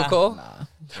fuck with Cole? Nah.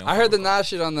 I heard the Nas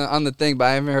shit on the thing, but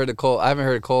I haven't heard Cole. I haven't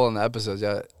heard Cole on the episodes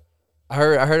yet. I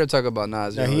heard him talk about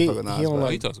Nas. Yeah, he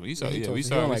talks. We saw.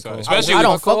 Especially I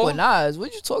don't fuck with Nas.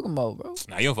 What you talking about, bro?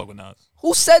 Nah, you don't fuck with Nas.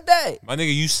 Who said that? My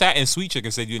nigga, you sat in Sweet Chick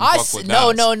and said you didn't fuck with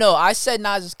Nas. No. I said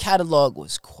Nas's catalog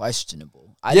was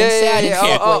questionable. I didn't say I didn't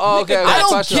fuck with. I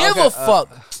don't give a fuck.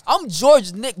 I'm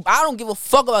George Nick. I don't give a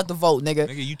fuck about the vote, nigga.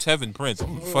 Nigga, you Tevin Prince.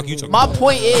 What the fuck you talking My about?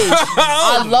 point is,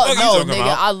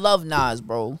 I love Nas,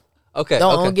 bro. Okay.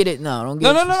 Don't get it. No.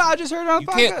 I just heard it on you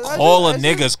podcast. Can't call a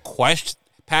nigga's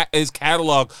his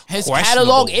catalog. His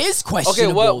catalog is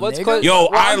questionable. Okay, what's nigga? Yo,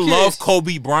 I love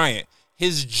Kobe Bryant.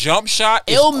 His jump shot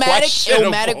is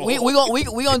questionable. We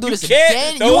gonna do this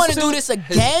again. You want to do this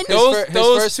again? His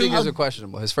first sneakers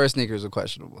are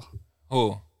questionable.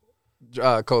 Who?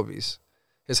 Kobe's.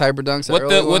 His hyper dunks.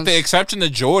 With the exception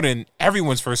of Jordan,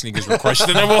 everyone's first sneakers were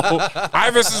questionable.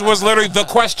 Iverson's was literally the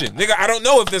question. Nigga, I don't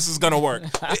know if this is gonna work.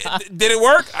 Did it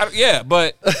work? Yeah,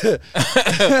 but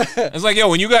it's like, yo,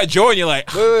 when you got Jordan, you're like,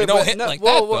 it don't hit like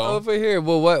that though. Over here,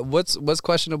 well, what's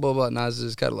questionable about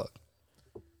Nas's catalog?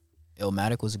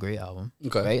 Illmatic was a great album.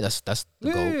 Okay, right? That's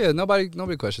the goal. Yeah.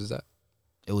 Nobody questions that.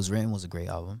 It Was Written was a great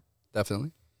album.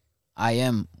 Definitely. I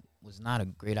Am was not a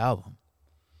great album.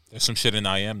 There's some shit in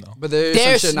I Am though. But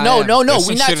there's some shit in I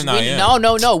Am.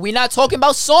 No. We not talking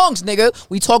about songs, nigga.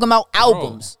 We talking about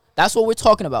albums. That's what we're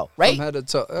talking about, right? Let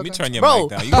me turn your bro, mic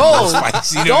down. You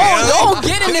spicy don't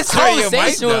get in this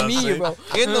conversation with me, bro.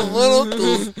 Getting a little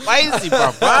too spicy,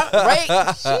 bro. Right?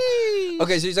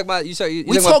 Okay, so you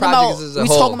talking about projects as a whole. We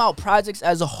talking about projects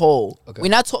as a whole. Okay. We're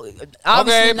not talking.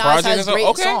 Obviously, Nas has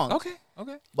great songs.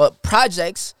 Okay. But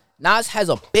projects, Nas has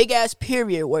a big ass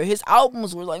period where his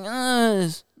albums were like,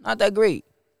 it's not that great.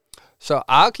 So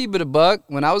I'll keep it a buck.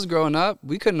 When I was growing up,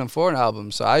 we couldn't afford an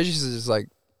album, so I used to just like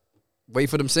wait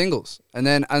for them singles. And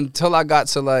then until I got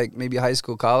to like maybe high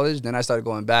school, college, then I started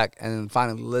going back and then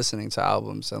finally listening to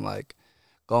albums and like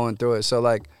going through it. So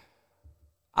like,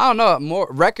 I don't know,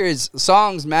 more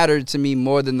songs mattered to me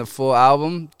more than the full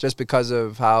album just because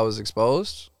of how I was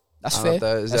exposed. That's fair.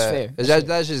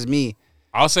 That's just me.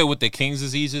 I'll say with the King's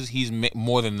Diseases, he's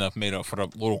more than enough made up for the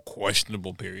little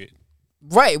questionable period.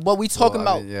 Right, what we talking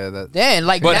about? Then,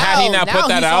 like, but now, had he not put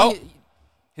that out,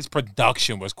 his his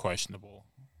production was questionable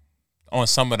on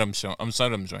some of them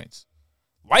joints.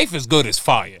 Life is Good is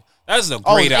fire. That's a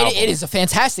great album. It is a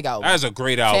fantastic album. That is a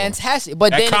great album. Fantastic.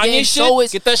 But that then Kanye again, shit, so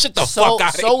is get that shit the fuck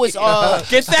out of here. So is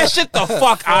get that shit the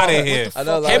fuck out of here.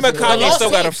 Him and Kanye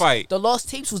still got to fight. The Lost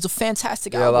Tapes was a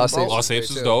fantastic album. Lost Tapes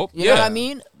was dope. You know what I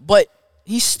mean? But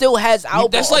he still has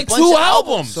albums. That's like 2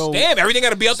 albums. Damn, everything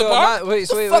got to be out the park. Wait,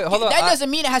 hold on. That doesn't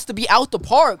mean it has to be out the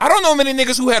park. I don't know many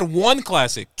niggas who had 1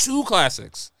 classic, 2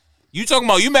 classics. You talking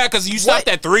about you mad because you stopped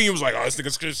at 3? You was like, oh, this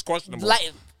nigga's just questionable.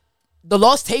 Like, the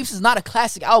Lost Tapes is not a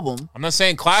classic album. I'm not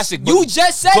saying classic. You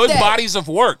just said good that. bodies of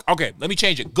work. Okay, let me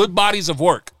change it. Good bodies of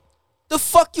work. The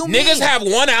fuck you mean? Niggas have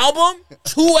 1 album,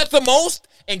 2 at the most,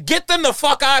 and get them the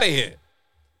fuck out of here.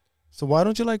 So why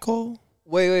don't you like Cole?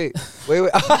 Wait.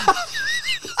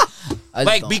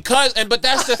 Like but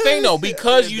that's the thing though,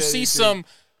 because you see some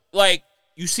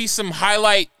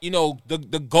highlight,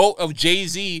 the GOAT of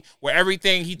Jay-Z where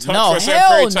everything he touched for a certain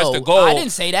period touched the goal. I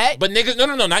didn't say that. But niggas,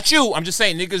 no, not you. I'm just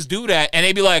saying niggas do that and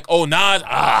they be like, oh Nas,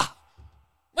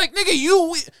 like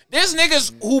nigga, there's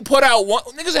niggas who put out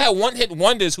niggas that had 1-hit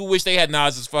wonders who wish they had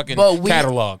Nas's fucking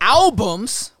catalog.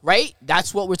 Albums, right?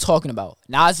 That's what we're talking about.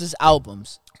 Nas's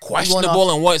albums.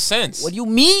 Questionable in what sense? What do you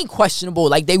mean questionable?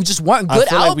 Like they just weren't good I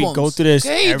feel albums. like we go through this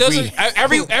every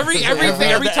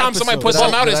time somebody puts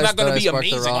them out, it's not going to be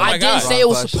amazing. I didn't say it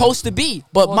was supposed to be,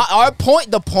 but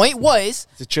the point was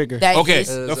it's a trigger. Okay,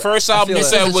 the first album you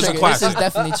said was a classic. This is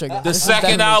definitely trigger. The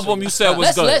second album you said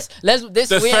was good.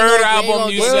 The third album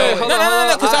you said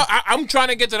no, because I'm trying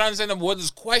to get to the understanding of what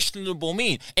does questionable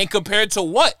mean, and compared to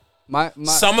what.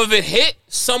 Some of it hit,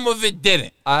 some of it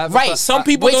didn't. Right. Some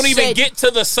people don't even get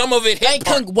to the some of it hit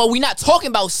part. Well, we're not talking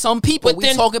about some people.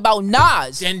 We're talking about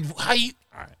Nas. Then how you...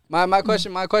 My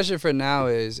question for now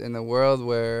is, in the world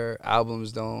where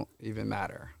albums don't even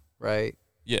matter, right?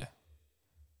 Yeah.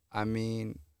 I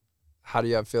mean, how do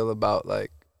y'all feel about,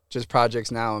 like, just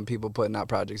projects now and people putting out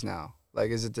projects now?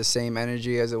 Like, is it the same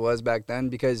energy as it was back then?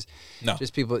 Because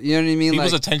just people, you know what I mean?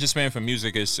 People's attention span for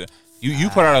music is... You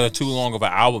put out too long of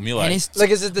an album, you're like... is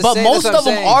it the but same? But most of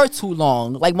them are too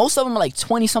long. Like, most of them are like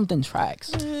 20-something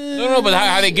tracks. No, but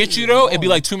how they get you, though, it'd be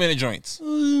like 2-minute joints.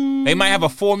 They might have a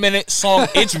 4-minute song.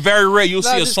 It's very rare you'll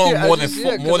see a song more than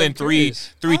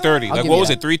 3:30. Like, what was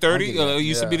it, 3:30?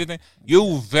 Used to be the thing.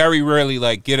 You very rarely,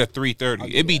 like, get a 3:30.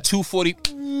 It'd be 2:40,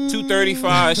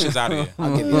 2:35. Shit's out of here.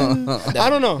 I'll give you that. I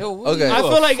don't know. Okay.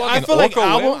 I feel like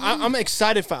I'm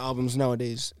excited for albums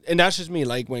nowadays. And that's just me.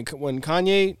 Like, when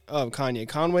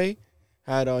Conway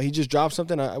had he just dropped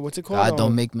something. What's it called? God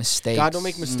Don't Make Mistakes. God Don't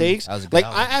Make Mistakes. Like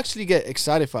album. I actually get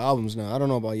excited for albums now. I don't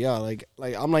know about y'all. Like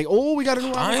I'm like, oh, we got a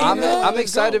new album. I'm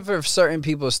excited for certain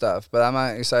people's stuff, but I'm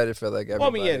not excited for like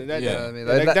everybody.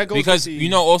 That goes because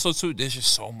also too, there's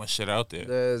just so much shit out there.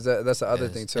 That's the other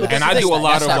thing too. And I do a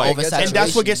lot of like, and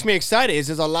that's what gets me excited. Is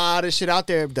there's a lot of shit out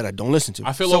there that I don't listen to.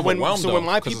 I feel overwhelmed. So when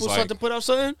my people start to put out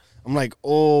something, I'm like,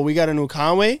 oh, we got a new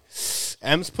Conway.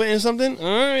 M's putting something. All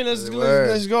right, let's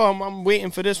go. I'm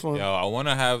waiting for this one. Yo, I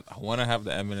wanna have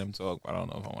the Eminem talk, but I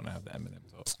don't know if I want to have the Eminem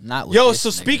talk. Not with this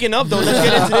nigga. Speaking of though, let's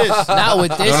get into this. Not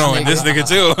with this. No, this nigga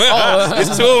too.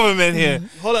 There's 2 of them in here.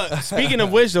 Hold up. Speaking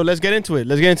of which though, let's get into it.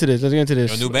 Let's get into this.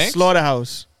 Your new Banks?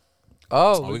 Slaughterhouse.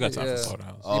 Oh, we got time for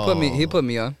Slaughterhouse. He put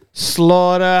me on.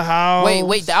 Slaughterhouse.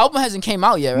 Wait. The album hasn't came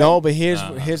out yet, right? No, but here's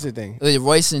the thing.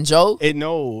 Royce and Joe.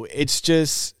 It's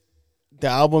just. The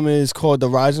album is called The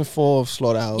Rise and Fall of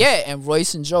Slaughterhouse. Yeah, and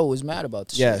Royce and Joe was mad about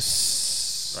this.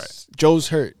 Yes. Right. Joe's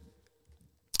hurt.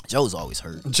 Joe's always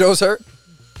hurt. Joe's hurt?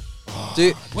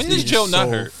 Dude, when is Joe not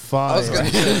hurt? Fire.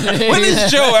 When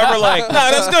is Joe ever like, nah,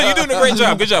 that's good. You're doing a great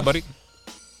job. Good job, buddy.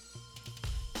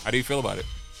 How do you feel about it?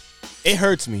 It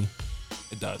hurts me.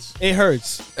 It does. It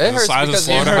hurts. It hurts because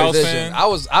it hurt vision. I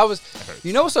was.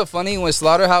 You know what's so funny? When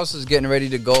Slaughterhouse was getting ready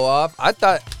to go off, I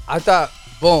thought,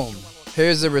 boom.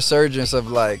 Here's the resurgence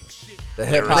of like the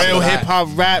hip hop, real hip hop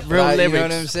rap, real lyrics. You know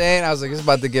what I'm saying? I was like, it's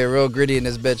about to get real gritty in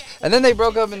this bitch. And then they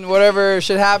broke up and whatever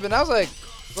shit happened. I was like,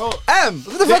 bro, what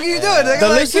the fuck are you doing? The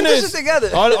listeners, keep this shit together.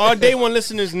 Our day one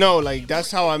listeners know, like that's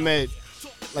how I met.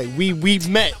 Like we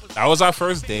met. That was our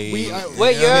first date. You're.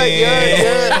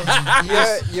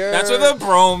 That's where the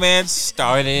bromance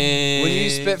started. When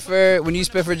you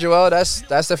spit for Joel, that's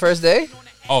the first day.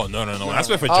 Oh no! When I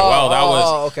spit for Joel,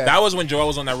 that was when Joel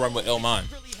was on that run with Illman.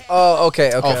 Oh,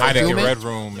 okay. Hiding in Red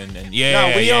Room and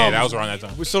that was around that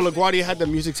time. So LaGuardia had the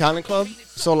Music Talent Club.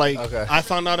 So like, I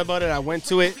found out about it. I went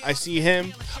to it. I see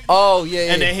him. Oh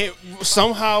yeah. And then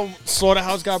somehow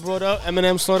Slaughterhouse got brought up.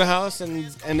 Eminem Slaughterhouse, and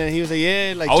then he was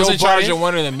like, like I was Joe in charge Budden. of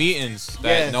one of the meetings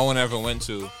that no one ever went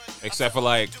to, except for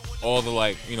like all the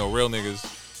like real niggas.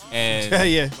 And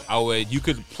you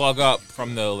could plug up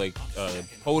from the like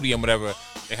podium, whatever.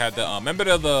 They had the remember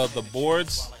the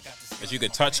boards that you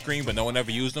could touch screen, but no one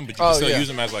ever used them. But you can still use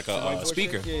them as like a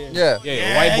speaker. Yeah.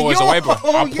 Whiteboard's a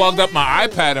whiteboard. I plugged up my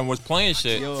iPad and was playing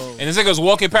shit. And this nigga was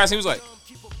walking past. He was like,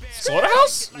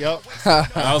 Slaughterhouse? Yep.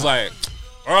 And I was like,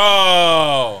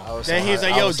 bro. Then he's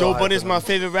like, yo, Joe Budden is my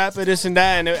favorite rapper, this and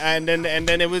that. And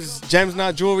then it was Gems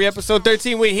Not Jewelry episode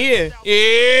 13. We're here.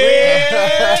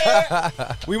 Yeah.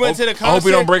 We went to the concert. I hope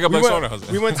we don't break up like Slaughterhouse.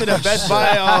 We went to the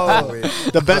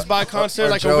Best Buy concert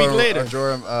like a week later.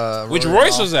 Which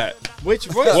Royce was that? Which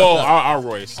Royce? Well, our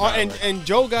Royce. And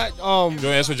Joe got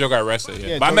that's when Joe got arrested.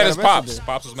 Yeah. But I Joe met got his pops.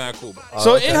 Pops was mad cool.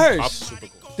 So it hurts. Pops was super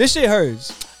cool. This shit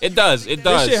hurts. It does. This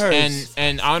shit hurts.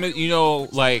 And you know,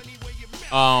 like,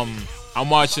 I'm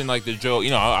watching like the Joe. You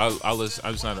know, I listen.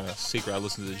 It's not a secret. I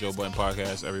listen to the Joe Budden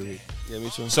podcast every week. Yeah, me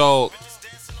too. So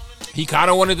he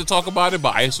kind of wanted to talk about it,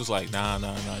 but Ice was like, nah,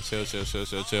 chill.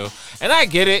 And I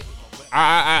get it.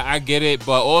 I get it.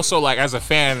 But also, like, as a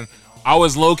fan, I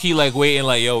was low key like waiting,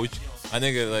 like, yo, I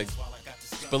nigga like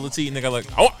spill the tea, nigga, like,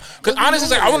 because honestly,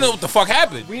 it's like I want to know what the fuck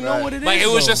happened. We know what it is. Like, it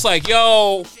was just like,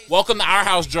 yo, welcome to our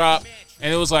house drop,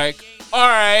 and it was like, all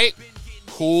right.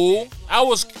 Cool. I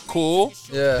was cool.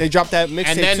 Yeah. They dropped that mixtape.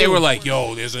 And then they were like,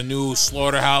 yo, there's a new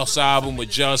Slaughterhouse album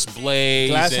with Just Blaze.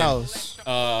 Glass and, House.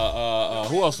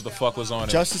 Who else the fuck was on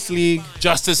it? Justice League.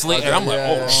 And I'm like,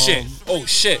 oh shit.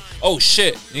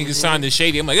 Niggas signed to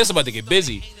Shady. I'm like, this about to get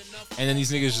busy. And then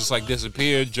these niggas just like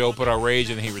disappeared. Joe put out Rage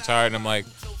and he retired. And I'm like,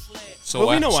 but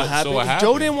we know what happened.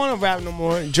 Joe didn't want to rap no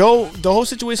more. Joe, the whole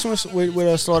situation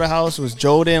with Slaughterhouse was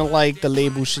Joe didn't like the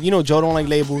label shit. You know, Joe don't like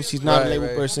labels. He's not a label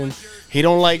person. He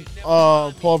don't like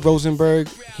Paul Rosenberg.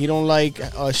 He don't like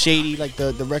Shady, like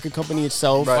the record company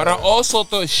itself. But I also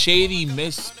thought Shady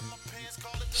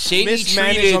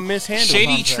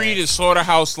treated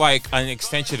Slaughterhouse like an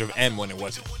extension of M when it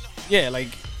wasn't. Yeah, like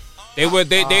they were you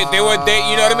know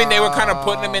what I mean? They were kind of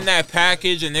putting them in that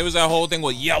package, and there was that whole thing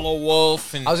with Yellow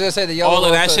Wolf and I was gonna say the Yellow all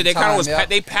of Wolf that shit. They kind of was yeah.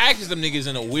 they packaged them niggas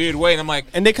in a weird way, and I'm like,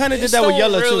 and they kind of did that with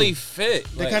Yellow really too. Fit.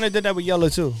 They kind of did that with Yellow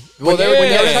too. Well, when they were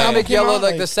trying to make Yellow out,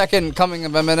 like the second coming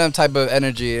of Eminem type of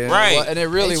energy, and right? And it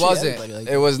really wasn't.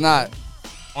 It was not.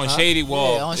 On Shady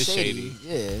Wall, yeah, on it's Shady.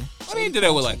 Yeah. I mean, did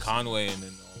that with like Conway and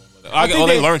then.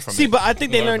 They learned from it. See, but I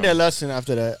think they learned their lesson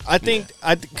after that. I think,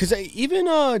 because even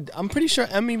I'm pretty sure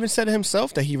M even said it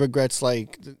himself that he regrets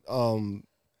like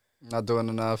not doing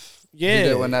enough. Yeah, he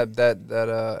did when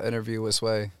that interview with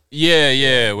Sway.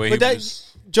 Yeah.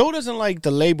 Joe doesn't like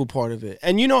the label part of it,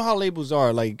 and you know how labels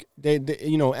are. Like they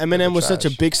you know, Eminem was such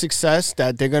a big success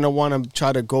that they're gonna want to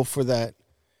try to go for that.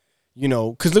 You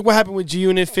know, because look what happened with G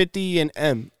Unit 50 and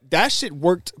M. That shit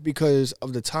worked because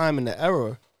of the time and the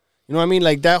era. You know what I mean?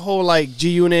 Like that whole like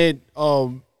G Unit,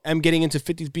 M getting into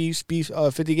 50's beef,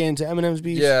 50 getting into Eminem's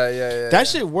beef. Yeah. That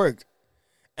shit worked.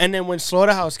 And then when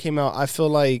Slaughterhouse came out, I feel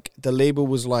like the label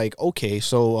was like, okay,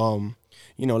 so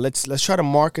you know, let's try to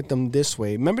market them this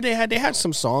way. Remember they had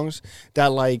some songs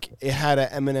that like it had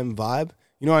an Eminem vibe.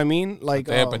 You know what I mean? Like,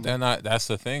 but they're not. That's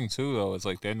the thing too, though. It's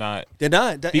like they're not.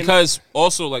 Because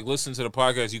also like listening to the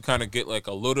podcast, you kind of get like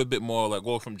a little bit more like,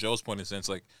 well, from Joe's point of sense,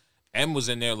 like M was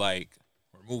in there like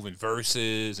removing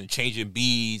verses and changing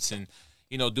beats and,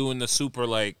 you know, doing the super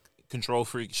like control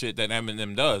freak shit that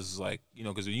Eminem does. Like, you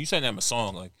know, because when you send him a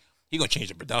song, like he gonna change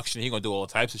the production, he gonna do all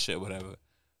types of shit, whatever.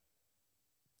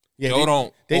 Yeah,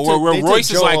 Joe where Royce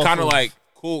is like kind of like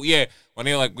cool, yeah. When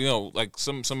they like, you know, like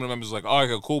some of the members like, oh,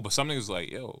 okay, cool, but some niggas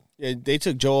like, yo, yeah, they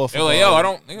took Joe off. They're like, yo, I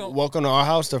don't, you know, Welcome to Our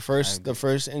House, the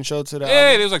first intro to the yeah,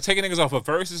 album. they was like taking niggas off of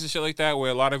verses and shit like that, where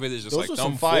a lot of it is just those like were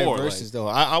dumb some fire floor, verses like, though.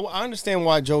 I understand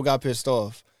why Joe got pissed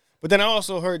off, but then I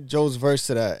also heard Joe's verse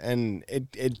to that, and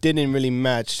it didn't really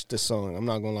match the song. I'm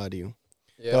not gonna lie to you.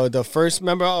 Yeah. The first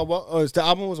member, the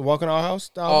album was Walking Our House.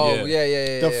 The album? Oh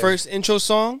yeah. The first intro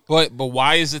song. But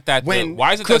why is it that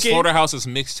that Slaughterhouse's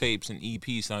mixtapes and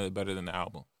EPs sounded better than the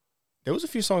album? There was a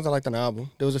few songs I liked on the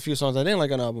album. There was a few songs I didn't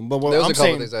like on the album. But there was I'm a couple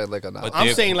saying, things I like on the album.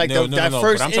 I'm saying like that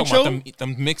first I'm intro. talking about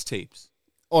them mixtapes.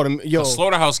 Oh, the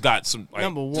Slaughterhouse got some like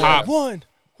number one,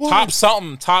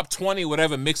 top 20,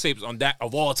 whatever mixtapes on that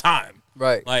of all time.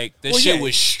 Right. Like this shit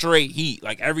was straight heat.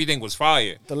 Like everything was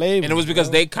fire. The label, and it was because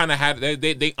they kind of had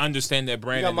they understand their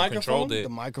brand and they controlled it. The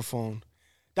microphone.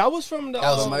 That was from the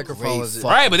microphone was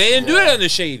right, but they didn't do that in the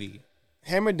Shady.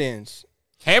 Hammer Dance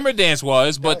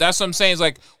was, but that's what I'm saying. Is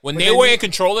like when they were in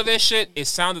control of this shit, it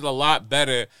sounded a lot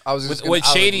better. With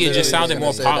Shady, it just sounded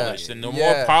more polished, and the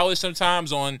more polished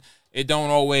sometimes on it don't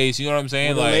always. You know what I'm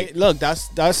saying? Like, look,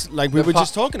 that's like we were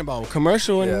just talking about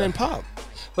commercial and pop.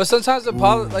 But sometimes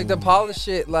the polish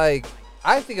shit, like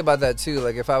I think about that too.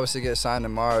 Like if I was to get signed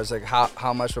tomorrow, it's like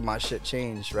how much would my shit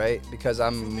change, right? Because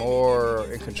I'm more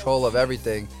in control of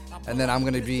everything, and then I'm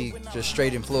gonna be just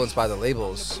straight influenced by the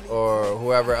labels or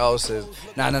whoever else is.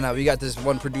 No. We got this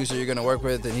one producer you're gonna work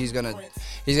with, and he's gonna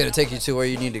take you to where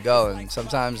you need to go. And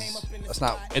sometimes that's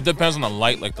not. It depends on the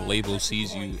light, like the label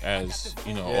sees you as,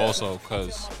 you know. Yeah. Also,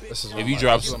 because if you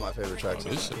drop, this is one of my favorite tracks.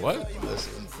 What? This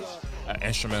is.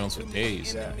 Instrumentals for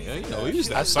days. Yeah, you know, we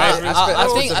used that.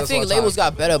 I think labels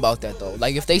got better about that though.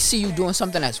 Like if they see you doing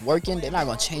something that's working, they're not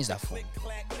gonna change that for you.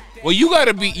 Well, you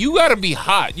gotta be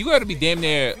hot. You gotta be damn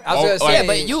near. I was gonna say,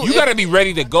 but you gotta be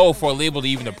ready to go for a label to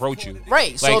even approach you.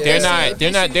 Right. Like so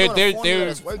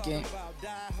they're working.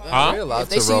 Huh?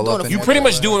 You pretty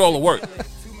much doing all the work.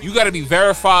 You gotta be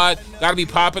verified. Gotta be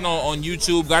popping on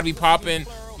YouTube. Gotta be popping,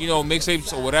 you know,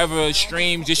 mixtapes or whatever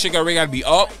streams. This shit gotta be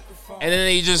up. And then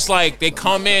they just like they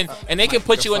come in and they can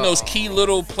put you in those key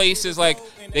little places. Like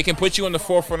they can put you in the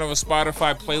forefront of a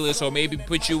Spotify playlist, or maybe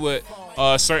put you with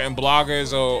certain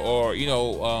bloggers or you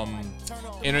know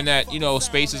internet, you know,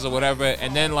 spaces or whatever.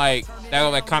 And then like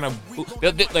that'll like kind of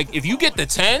like if you get the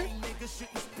 10,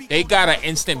 they got an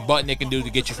instant button they can do to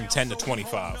get you from 10 to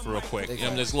 25 real quick. You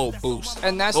know, this little boost.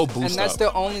 And that's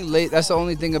the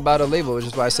only thing about a label, which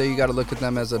is why I say you got to look at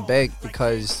them as a bank,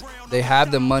 because they have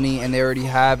the money and they already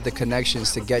have the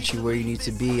connections to get you where you need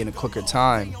to be in a quicker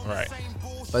time. Right.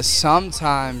 But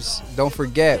sometimes, don't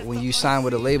forget, when you sign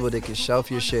with a label, they can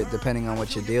shelf your shit depending on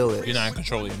what your deal is. You're not in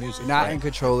control of your music. You're not in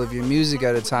control of your music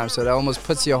at a time, so that almost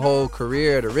puts your whole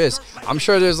career at a risk. I'm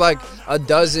sure there's like a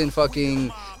dozen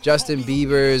fucking Justin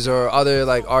Biebers or other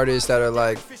like artists that are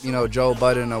like, you know, Joe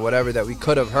Budden or whatever that we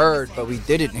could have heard, but we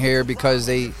didn't hear because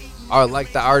they are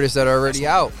like the artists that are already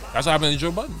out. That's what happened to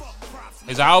Joe Budden.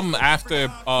 His album after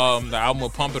the album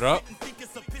with Pump It Up,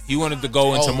 he wanted to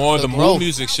go into more of the mood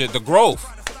music shit, the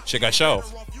growth. Shit got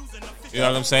shelved. You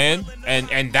know what I'm saying?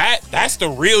 And that's the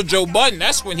real Joe Budden.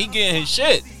 That's when he getting his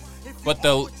shit. But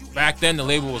back then the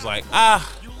label was like,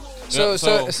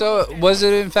 So was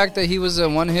it in fact that he was a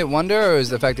one-hit wonder, or is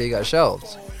the fact that he got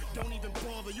shelved?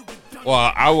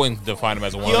 Well, I wouldn't define him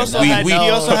as a one.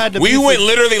 We went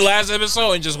literally last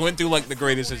episode and just went through like the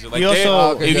greatest shit. Like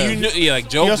Joe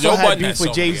Budden had beef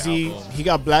with Jay-Z. He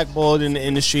got blackballed in the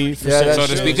industry. So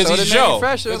that's because he's Joe.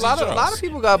 A lot of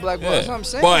people got blackballed. That's what I'm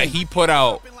saying. But he put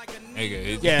out.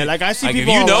 Like I see like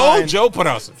people if you online, know, Joe put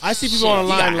out some. I see people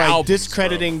online like albums,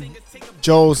 discrediting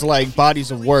Joe's like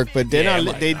bodies of work, but they're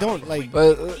not. They don't like.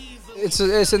 But it's in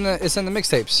the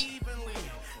mixtapes.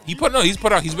 He's been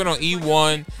on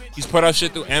E1. He's put out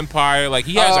shit through Empire. Like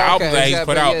he has albums that he's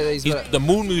put out. The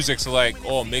mood music's like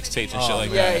all mixtapes and shit like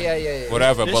that. Yeah.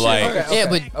 Whatever, but like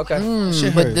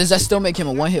but does that still make him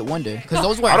a one-hit wonder? Because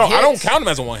those weren't hits. I don't count him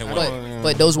as a one-hit wonder.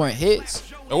 But those weren't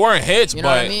hits. They weren't hits, you know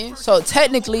what I mean? So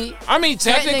technically,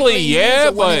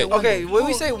 yeah, but okay. When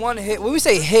we say one hit, when we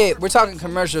say hit, we're talking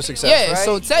commercial success. Yeah, right?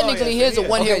 So technically, he's a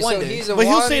one-hit wonder. So he's a but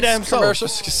he'll say that himself. Commercial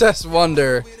success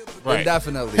wonder. Right.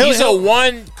 Definitely. He's a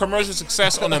one commercial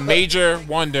success on a major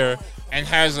wonder and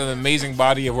has an amazing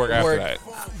body of work after that.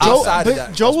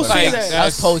 Joe will say that.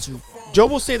 That's poetry. Joe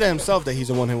will say that himself that he's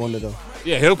a one-hit wonder though.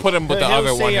 Yeah, he'll put him with the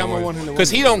other one-hit wonder because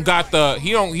he don't got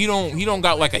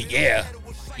like a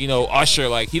you know, Usher,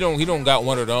 like he don't got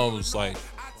one of those like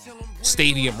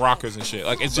stadium rockers and shit.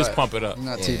 Like it's just Pump It Up.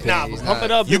 Not T-Pain. Pump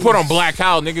It Up. You put on Black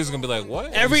Cow, niggas gonna be like,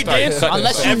 what? Every dance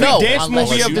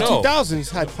movie of the 2000s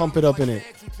had Pump It Up in it.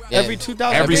 Yeah. Every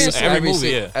 2000. Every movie,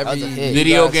 yeah. Every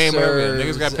video game,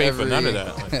 niggas got paid for none of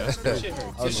that. Like,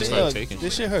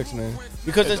 this shit hurts, man.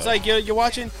 Because it's like you're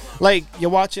watching like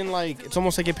it's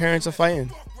almost like your parents are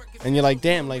fighting, and you're like,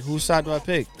 damn, like whose side do I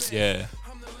pick? Yeah.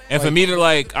 And for me to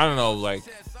like, I don't know, like.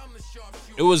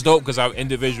 It was dope because I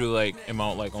individually, like, in my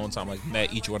own time, like,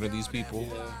 met each one of these people,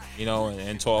 you know,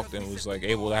 and talked and was, like,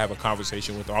 able to have a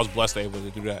conversation with them. I was blessed to be able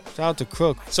to do that. Shout out to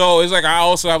Crook. So it's like I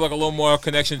also have, like, a little more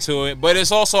connection to it. But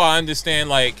it's also, I understand,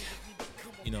 like,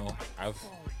 you know,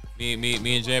 me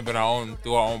and Jay been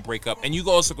through our own breakup. And you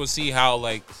also could see how,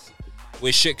 like,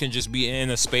 where shit can just be in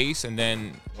a space and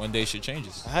then one day shit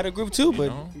changes. I had a group too,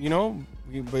 but, you know,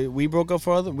 we broke up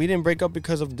we didn't break up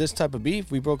because of this type of beef.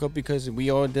 We broke up because we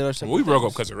all did our separate we broke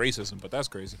up because of racism, but that's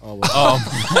crazy. Oh, well.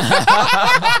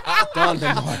 Don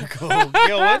DeMarco.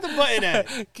 Yo, where's the button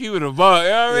at? Keep it a buck. You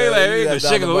know what I mean?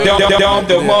 Like, Don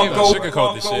DeMarco.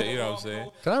 Sugarcoat this shit, you know what I'm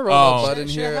saying? Can I roll a button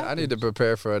here? I need to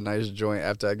prepare for a nice joint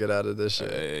after I get out of this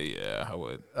shit. Yeah, I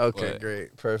would. Okay,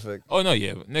 great. Perfect. Oh, no,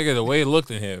 yeah. But nigga, the way it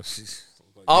looked in here.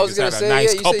 I was going to say, you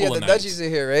said you had the Dutchies in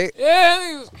here, right?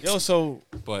 Yeah. Yo, so.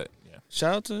 But.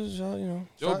 Shout out to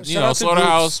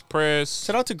Slaughterhouse, Press.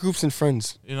 Shout out to groups and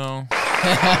friends. You know.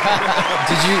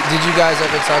 Did you guys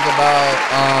ever talk about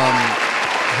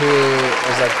who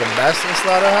is like the best in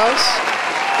Slaughterhouse?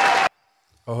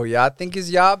 Oh yeah, I think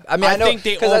is Yob. I mean, I know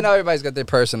because I know everybody's got their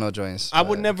personal joints. I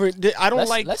would never. I don't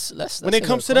like when it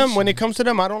comes to them. When it comes to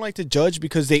them, I don't like to judge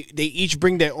because they each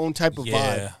bring their own type of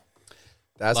vibe.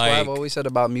 That's why I've always said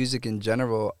about music in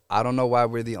general. I don't know why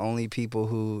we're the only people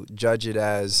who judge it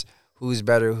as who's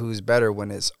better when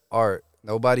it's art.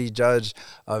 Nobody judged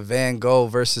a Van Gogh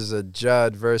versus a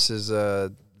Judd versus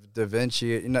a Da Vinci.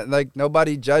 You know, like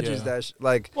nobody judges that.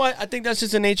 Like, well, I think that's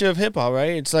just the nature of hip hop,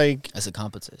 right? It's like it's a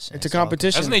competition. It's a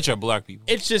competition. That's the nature of black people.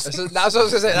 It's just that's what I was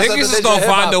gonna say. Niggas just gonna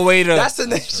find a way to. That's the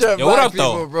nature of black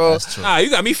people, bro. Nah,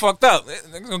 you got me fucked up.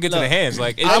 Niggas gonna get to the hands.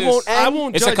 Like, it's I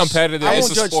won't. It's judge, a competitive. I won't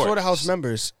it's a judge sport. Slaughterhouse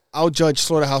members. I'll judge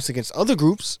Slaughterhouse against other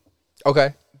groups.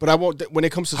 Okay, but I won't when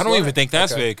it comes to. I don't even think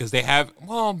that's fair because they have.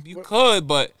 Well, you could,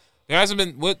 but there hasn't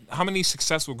been. How many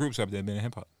successful groups have there been in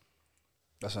hip hop?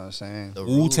 That's what I'm saying.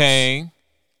 Wu-Tang.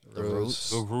 The Roots.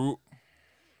 The Root.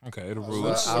 Okay, the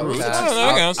Roots.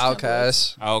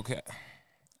 Outkast. Okay.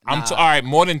 All right,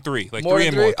 more than 3. Like more 3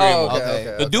 and more. 3 and more.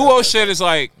 Okay. The duo shit is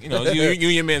like, you know,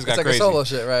 Union Man's got it's like crazy. A solo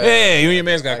shit, right? Yeah, Union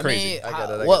Man's got crazy. I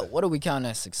get it. What do we count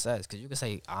as success? Because you could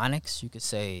say Onyx, you could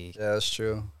say. Yeah, that's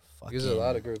true. There's a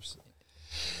lot of groups.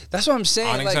 That's what I'm saying.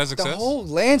 Onyx like has success? The whole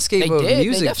landscape of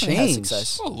music changed.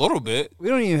 A little bit. We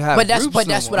don't even have. But that's groups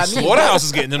that's no what I mean. Slaughterhouse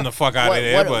is getting them the fuck out of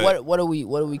there. What do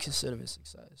we consider a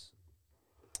success?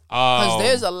 Because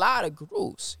there's a lot of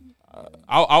groups.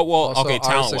 Okay,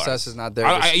 talent success is not there.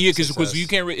 Yeah, because you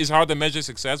can't. It's hard to measure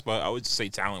success, but I would say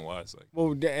talent wise. Like,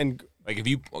 well, and like if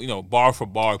you bar for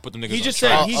bar, put them niggas. He just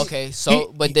on said okay.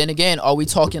 So, but then again, are we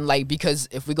talking like because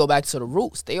if we go back to the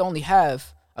roots, they only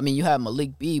have. I mean, you have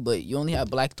Malik B, but you only have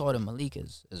Black Thought and Malik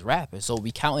as rappers. So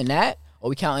we counting that, or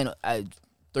we counting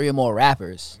 3 or more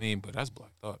rappers? I mean, but that's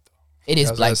Black Thought. It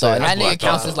is Black Thought. That nigga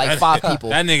counts as like 5 people.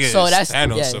 That nigga so is that's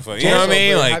Thanos. You know what I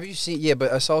mean? Like, have you seen? Yeah,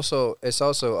 but it's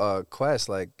also Quest,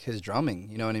 like his drumming.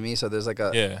 You know what I mean? So there's like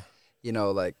a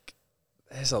like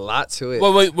there's a lot to it.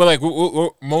 Well, like we're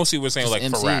mostly we're saying just like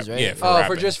MCs, for rap, right? yeah.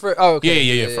 For okay.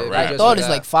 Yeah. For rap. Black Thought is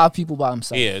like 5 people by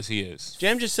himself. He is.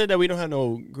 Jam just said that we don't have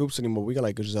no groups anymore. We got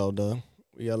like Griselda.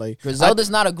 We got like Griselda's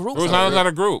not a group. Griselda's not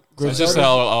a group. It's just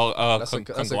a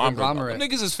conglomerate.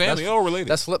 Niggas is family. They're all related.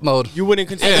 That's flip mode. You wouldn't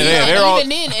consider.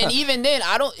 Even then,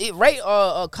 I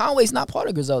don't. Conway's not part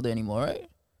of Griselda anymore, right?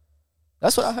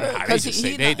 That's what I heard.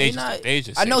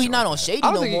 I know he's not on Shady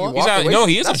no more.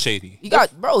 He is on Shady. He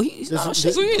got he's not on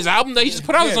Shady. His album that he just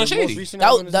put out is on Shady.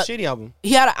 The Shady album.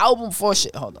 He had an album for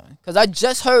shit. Hold on, because I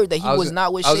just heard that he was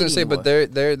not with Shady. I was gonna say, but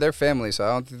they're family, so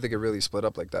I don't think they could really split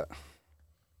up like that.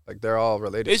 Like they're all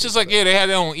related. It's just like they have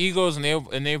their own egos and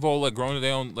they've all like grown to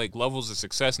their own like levels of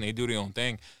success and they do their own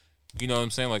thing. You know what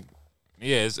I'm saying? Like,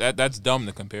 yeah, that's dumb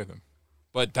to compare them.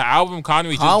 But the album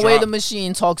Conway the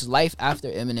Machine talks life after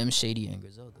Eminem, Shady, and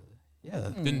Griselda.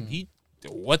 Yeah. Then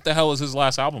what the hell is his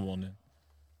last album on then?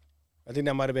 I think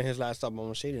that might have been his last album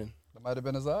on Shady. That might have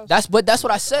been his last. That's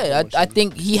what I said. I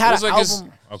think he had an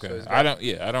album. Okay, so I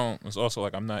don't. It's also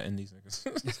like I'm not in these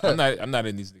niggas. I'm not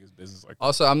in these niggas' business. Like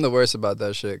also, I'm the worst about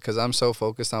that shit because I'm so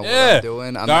focused on what I'm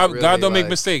doing. God don't make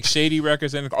mistakes. Shady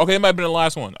Records and okay, it might have been the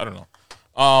last one. I don't know.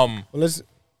 Well, let's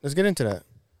get into that.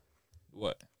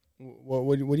 What?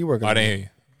 What are you working on? I didn't hear you.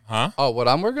 Huh? Oh, what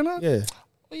I'm working on? Yeah.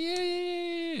 Oh,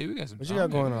 yeah. We got some. What you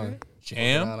got going on?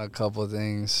 Jam. On a couple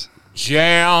things.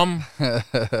 Jam.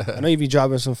 I know you be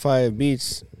dropping some fire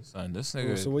beats. Son, this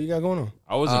nigga. So what you got going on?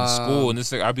 I was in school and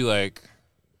this nigga, I'd be like,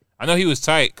 I know he was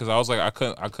tight because I was like, I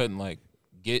couldn't like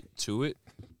get to it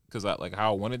because I like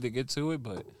how I wanted to get to it,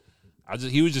 but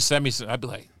he would just send me some. I'd be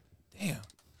like, damn.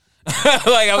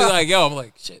 Like I was like, yo, I'm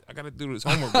like, shit, I gotta do this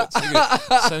homework. But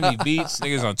niggas send me beats,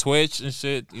 niggas on Twitch and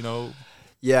shit, you know.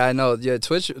 Yeah, I know. Yeah,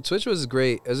 Twitch was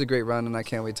great. It was a great run, and I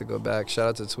can't wait to go back. Shout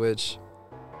out to Twitch.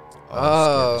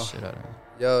 Oh,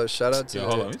 yo, shout out to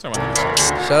hold on, shout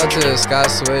out to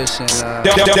Scott Swish and I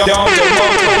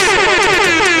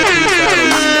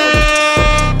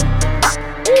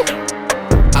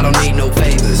don't need no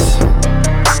favors.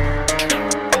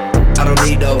 I don't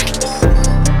need no.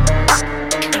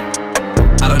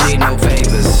 I don't need no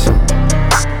favors.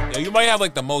 Yeah, you might have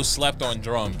like the most slept on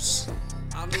drums.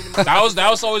 That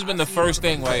was always been the first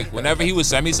thing. Like whenever he would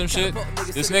send me some shit,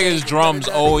 this nigga's drums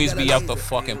always be out the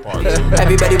fucking park.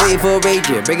 Everybody waiting for a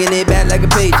rager, bringing it back like a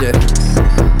pager.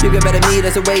 You can better me,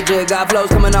 that's a wager. Got flows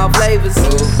coming off flavors.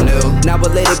 Ooh, no. Now a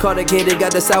lady caught a kid,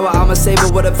 got the sour. I'ma save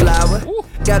it with a flower. Ooh.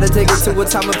 Gotta take it to a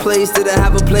time and place. Didn't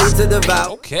have a place to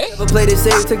devour. Okay. Never played it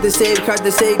safe, took the save, cracked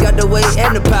the save, got the weight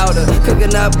and the powder.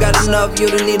 Cooking up, got enough. You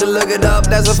don't need to look it up.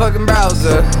 That's a fucking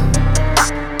browser.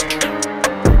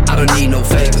 I don't need no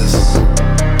favors.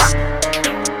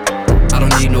 I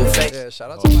don't need no favors. Yeah, shout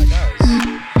out to my guys.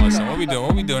 Listen, what we doing?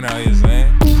 What we doing out here,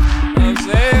 man? You know what I'm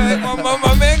saying? Like,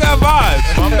 my man got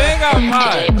vibes. My man got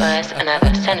vibes.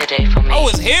 Another Sunday for me. I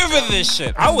was here for this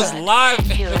shit. I was live.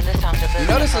 You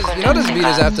know this beat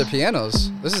is after pianos.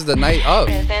 This is the night of.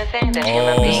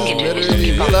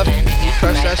 Literally, you left, you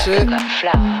crushed that shit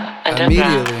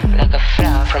immediately. Like a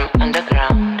flower from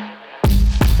underground.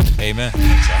 Amen.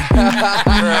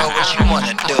 Girl, what you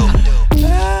wanna do?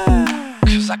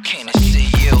 Cause I came to see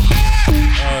you.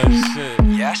 Oh shit.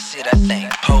 Yeah, I see that thing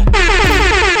poke.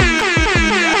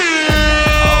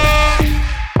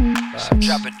 So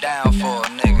drop it down for a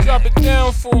nigga. Drop it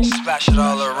down for a splash it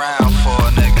all around for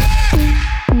a nigga.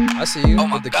 I see you. Oh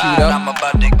my with the God, keyed up. I'm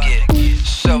about to get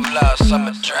so lost,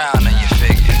 I'ma drown in your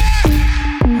figure.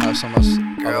 I have so much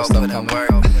Girl, other stuff put in coming. work.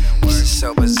 This is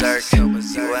so berserk.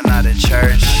 You are not in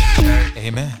church.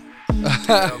 Amen. You should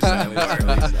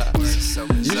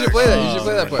play that. You should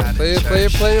play that part. Play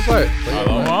your part. I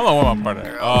don't want my part of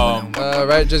that.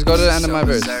 Right, just go to the end of my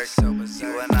verse.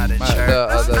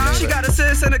 She got a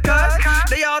sis and a cuz.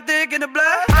 They all thick in the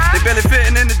blood. They barely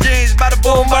fitting in the jeans. Bada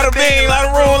boom, bada bing. Lot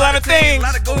of room, lot of things.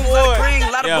 Lot of goons, lot of green,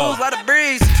 lot of booze, lot of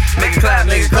breeze. Make it clap,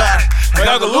 make it clap. Like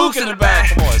Uncle Luke in the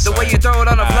back. Come on, the way you throw it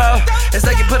on the floor, it's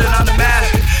like you put it on the map.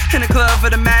 In the club for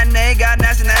the matinee, got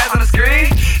nasty ass on the screen.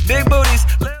 Big booties.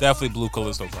 Definitely Blue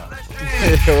Callisto vibe.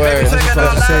 Word. I was just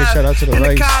about to say, shout out to the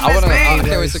Rice. I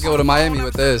can't wait to go to Miami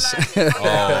with this. Just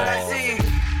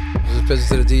pitch it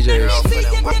to the DJs.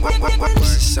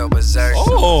 This is so berserk.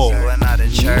 Oh. You are not in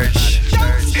church.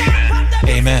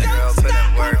 Amen. Girl, put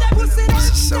in work. This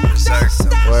is so berserk.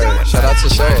 Word. Shout out to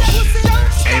Shay. I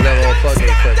need that little plug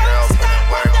real quick. Girl, put in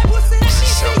work. This is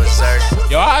so berserk.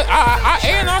 Yo, I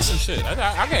A&R some shit.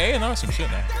 I can A&R some shit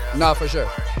now. Nah, for sure.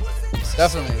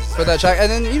 Definitely. Put that track.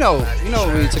 And then, you know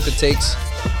when you took the takes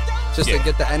just to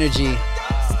get the energy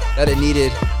that it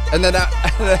needed. And then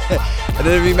and then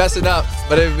it'd be messing up,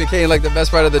 but it became like the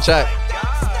best part of the track.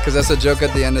 Because that's a joke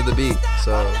at the end of the beat.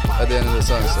 So, at the end of the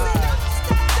song. So.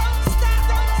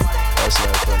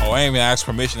 Oh, I ain't even asked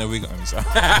permission that we going.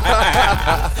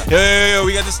 Yo,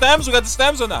 we got the stems? We got the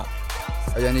stems or not?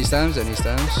 Are you any stems? Any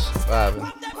stems? What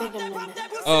happened?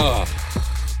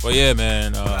 But yeah,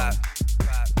 man.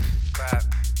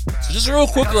 So just real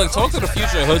quick, like, talk to the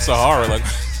future of Hood Sahara. Like,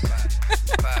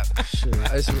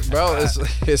 it's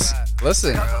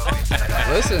listen.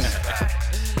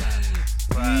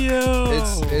 Yo.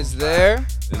 It's there.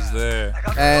 It's there.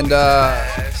 And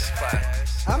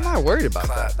I'm not worried about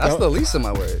that. That's the least of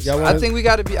my worries. I think we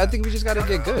just gotta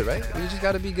get good, right? We just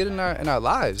gotta be good in our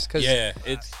lives. Cause yeah,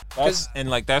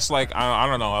 that's like I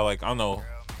don't know. I don't know.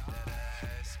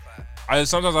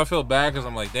 Sometimes I feel bad because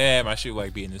I'm like, damn, I should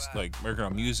like be in this like working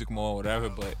on music more, or whatever.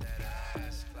 But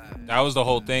that was the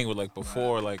whole thing with like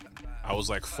before, like I was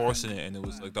like forcing it, and it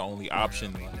was like the only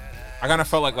option. Like, I kind of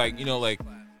felt like you know, like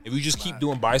if you just keep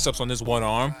doing biceps on this one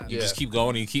arm, you just keep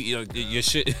going, and you keep your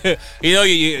shit,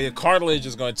 your cartilage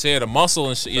is gonna tear the muscle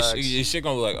and shit. Your shit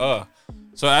gonna be like,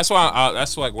 So that's why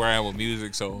that's like where I am with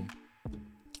music. So,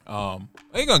 I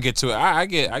ain't gonna get to it. I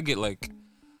get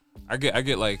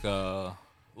like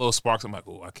little sparks. I'm like,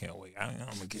 oh, I can't wait. I'm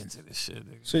gonna get into this shit.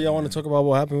 So y'all want to talk about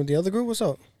what happened with the other group? What's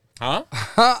up? Huh?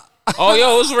 Oh,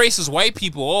 yo, those racist white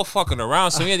people all fucking around,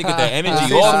 so we had to get that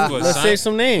energy off of us. Let's say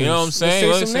some names. You know what I'm saying?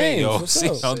 Let's say some names. Yo, What's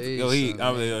up?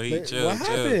 chill. What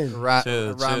happened?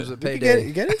 Rhymes with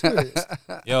payday. Get into it.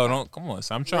 Yo, don't come on.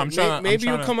 So I'm trying. Maybe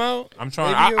you'll come out. I'm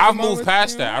trying. I've moved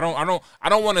past that. I don't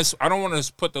want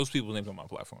to put those people's names on my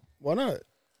platform. Why not?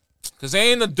 Cause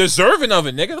they ain't deserving of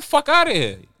it, nigga. The fuck out of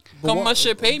here. Come my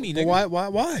shit, pay me, nigga.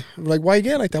 Why? Like, why you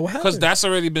getting like that? What happened? Because that's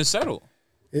already been settled.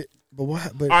 But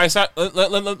what? But all right, so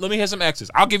let me hear some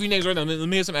X's. I'll give you names right now. Let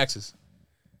me hear some X's.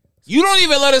 You don't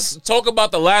even let us talk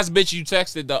about the last bitch you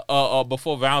texted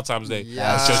before Valentine's Day.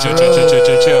 Yes. Chill. I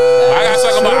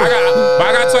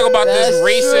gotta talk about this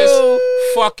racist,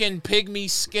 fucking pygmy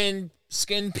skin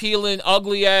peeling,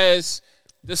 ugly ass,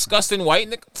 disgusting white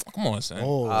nigga. Come on, son.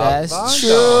 That's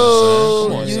true.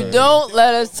 On, you son. Don't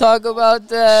let us talk about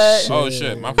that. Oh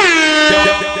shit, my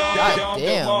God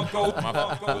damn. Come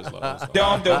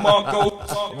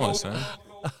on, son.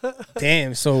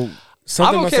 Damn. So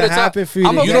something must have happened for you.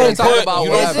 I'm okay to talk about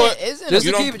what happened.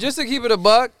 Just to keep it a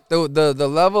buck, the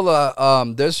level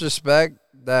of disrespect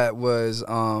that was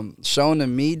shown to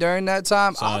me during that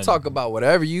time, son. I'll talk about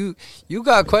whatever. You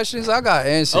got questions, I got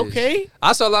answers. Okay.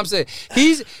 That's all I'm saying.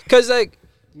 He's because like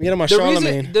Get on my The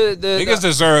Charlemagne. reason- Niggas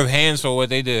deserve hands for what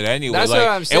they did anyway. That's like, what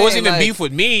I'm saying, it wasn't even like- beef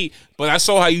with me, but I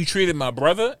saw how you treated my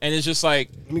brother, and it's just like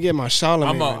Let me get my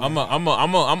Charlemagne.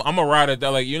 I'm a rider that,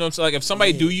 like, you know what I'm saying? Like, if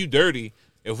somebody do you dirty,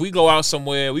 if we go out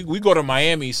somewhere, we go to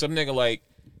Miami, some nigga like,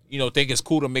 you know, think it's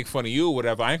cool to make fun of you or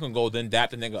whatever. I ain't gonna go then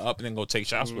dap the nigga up and then go take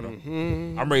shots with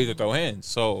him. I'm ready to throw hands.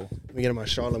 So let me get on my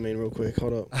Charlemagne real quick.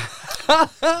 Hold up.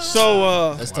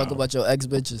 So let's talk about your ex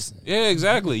bitches. yeah,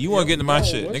 exactly. You want to get into my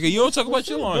shit, nigga? You don't talk about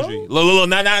your laundry. Look,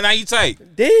 now you tight.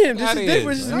 Damn, this Outta is here.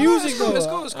 different. This is music though. Let's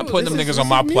go. I'm putting them This niggas is on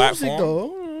my music, platform.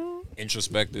 though.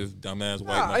 Introspective, dumbass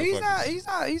white Nah,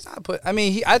 motherfucker. he's not put. I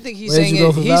mean, I think he's Where'd saying you go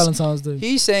it. for Valentine's Day?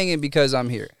 He's saying it because I'm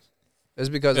here. It's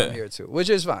because I'm here too, which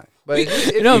is fine. But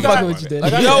if You know I'm got- fucking with you,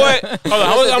 Danny. You know what? Hold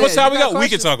on. How much time we got? We can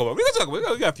questions? talk about. We can talk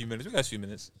about. We got a few minutes. We got a few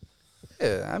minutes.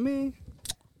 Yeah, I mean,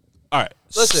 All right.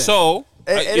 Listen, So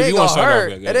it if ain't you wanna gonna start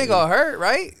hurt. off, It ain't gonna hurt,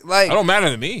 right? Like, It don't matter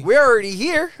to me. we're already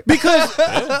here. Because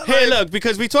hey, look,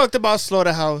 because we talked about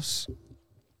Slaughterhouse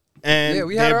and Yeah,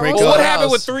 we had their our own breakup. Well, what Slaughterhouse.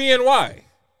 happened with 3NY?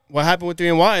 What happened with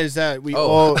 3NY is that we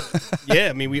all, yeah,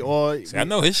 I mean, we all. See, I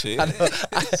know his shit.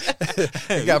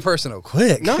 It got personal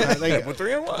quick. No, like, With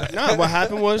 3NY. no. What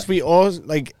happened was we all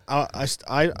like I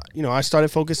started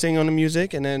focusing on the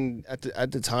music, and then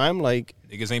at the time, like,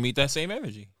 Niggas ain't meet that same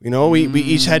energy. you know, we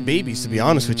each had babies. To be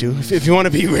honest with you, if you want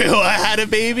to be real, I had a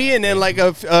baby, and then like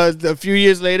a few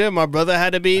years later, my brother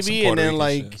had a baby, and Puerto then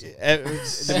Rican like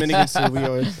shit. Dominicans too. We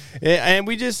always, and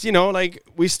we just, you know, like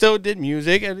we still did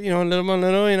music, and, you know, little by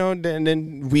little, you know, and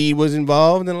then we was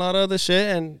involved in a lot of other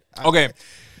shit, and Okay,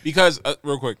 because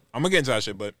real quick, I'm gonna get into that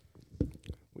shit, but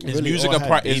is really music all a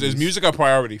had is babies. music a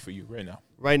priority for you right now?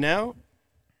 right now,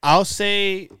 I'll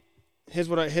say, here's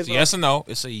what I It's a yes or no.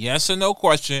 It's a yes or no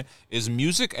question. Is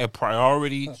music a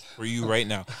priority for you right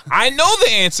now? I know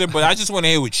the answer, but I just want to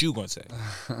hear what you gonna say.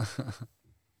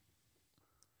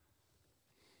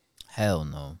 Hell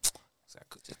no.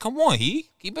 Come on,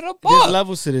 keep it up. There's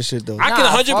levels to this shit though. I can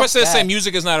Nah, 100% fuck say that.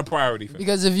 music is not a priority for me.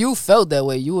 Because if you felt that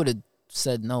way, you would have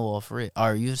said no off rip,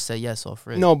 or you said yes off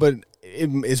rip. No, but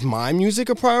is my music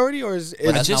a priority, or is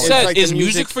I that's just not said, like is the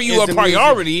music for you is a the music-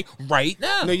 priority right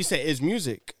now? No, you say is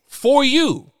music For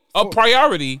you, a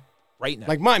priority right now.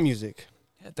 like my music?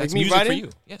 That's like me music for writing? you.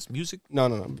 Yes, music. No.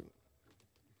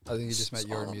 I think you just meant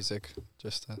your music.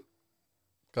 Just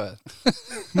go ahead.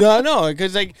 No,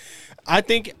 because like I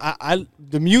think I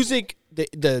the music,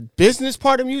 the business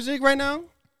part of music right now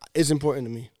is important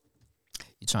to me.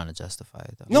 You're trying to justify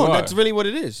it though. No, Why? that's really what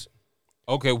it is.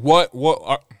 Okay, what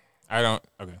are, I don't.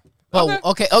 Okay, But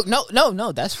okay. Oh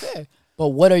no, that's fair. But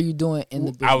what are you doing in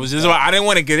the business? I was just. I didn't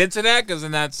want to get into that because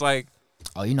then that's like.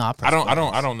 Oh, you know, I don't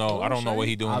know. I don't know what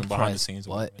he doing behind the scenes.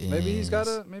 What? Maybe he's got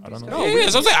a. Maybe I don't he's know. got Yeah,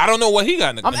 so I'm saying I don't know what he got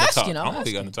in the, I'm in the asking, tuck. I'm I don't know what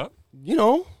he got in the asking. tuck. You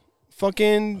know,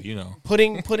 fucking You know.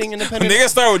 putting independent. Nigga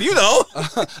start with you know.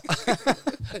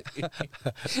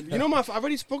 You know my.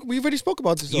 We already spoke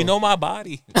about this. Though. You know my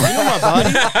body. You know my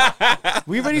body.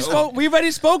 We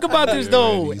already spoke about this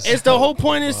though. It's the whole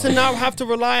point is to not have to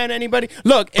rely on anybody.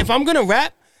 Look, if I'm gonna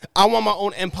rap, I want my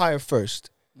own empire first.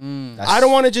 I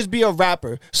don't want to just be a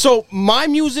rapper. So my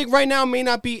music right now may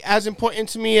not be as important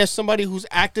to me as somebody who's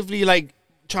actively like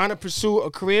trying to pursue a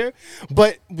career.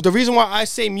 But the reason why I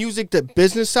say music, the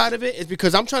business side of it, is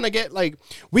because I'm trying to get like,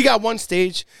 we got one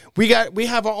stage, we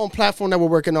have our own platform that we're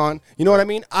working on. You know what I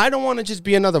mean? I don't want to just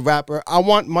be another rapper. I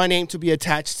want my name to be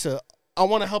attached to. I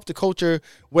want to help the culture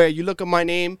where you look at my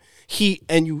name,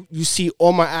 and you see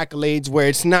all my accolades, where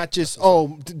it's not just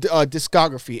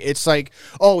discography. It's like,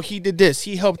 oh, he did this,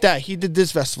 he helped that, he did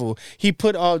this festival, he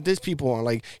put this people on,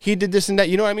 like he did this and that.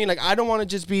 You know what I mean? Like I don't want to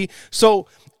just be. So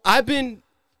I've been.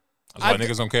 That's why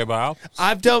niggas don't care about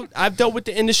albums. I've dealt with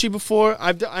the industry before.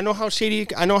 I know how shady.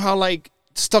 I know how like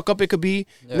stuck up it could be.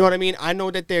 You know what I mean? I know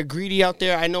that they're greedy out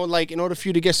there. I know like in order for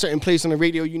you to get certain place on the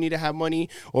radio, you need to have money,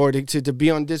 or to be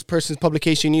on this person's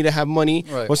publication, you need to have money,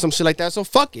 or some shit like that. So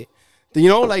fuck it. You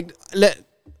know, like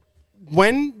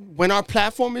when our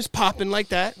platform is popping like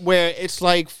that, where it's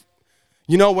like,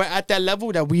 you know, we're at that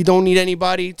level that we don't need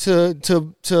anybody to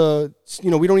you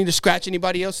know, we don't need to scratch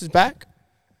anybody else's back.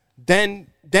 Then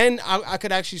I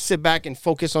could actually sit back and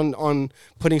focus on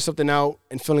putting something out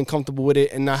and feeling comfortable with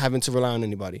it and not having to rely on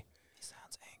anybody.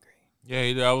 Yeah,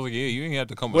 I was like, yeah, you ain't have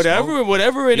to come with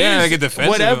Whatever it is. Yeah, I get defensive.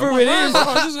 Whatever it is.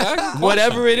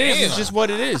 Whatever it is, Damn. it's just what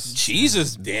it is.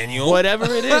 Jesus, Daniel. Whatever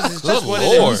it is, it's just what it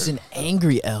is. He's an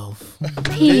angry elf.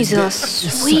 He's a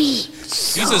sweet.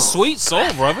 He's a sweet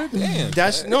soul, brother. Damn.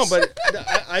 That's no, but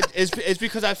it's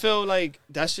because I feel like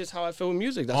that's just how I feel with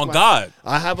music. That's On my- God.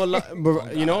 I have a lot,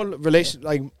 you know, relation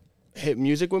like hit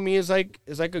music with me is like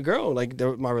a girl. Like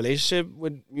my relationship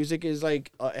with music is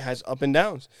like it has up and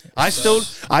downs. I still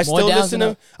listen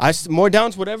to more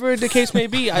downs, whatever the case may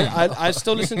be. I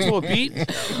still listen to a beat.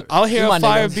 I'll hear a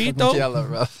fire beat though.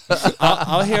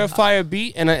 I'll hear a fire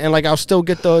beat and like I'll still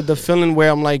get the feeling where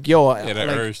I'm like, yo,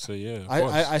 urge to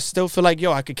I still feel like,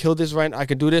 yo, I could kill this right. I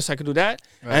could do this. I could do that.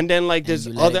 Right. And then like there's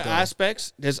other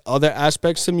aspects. There's other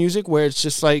aspects to music where it's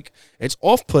just like it's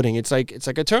off-putting. It's like a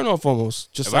turnoff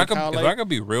almost. Just if I could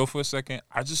be real for a second,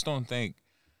 I just don't think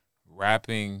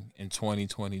rapping in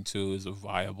 2022 is a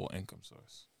viable income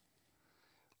source.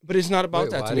 But it's not about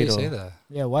that to me, though. Why do you say that?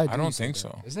 Yeah, why? I don't think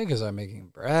so. These niggas are making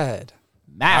bread.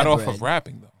 Not off of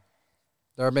rapping though.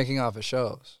 They're making off of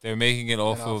shows. They're making it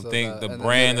off of the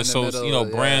brand,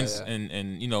 brands,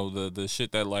 and you know the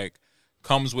shit that like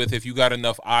comes with if you got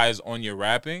enough eyes on your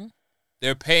rapping.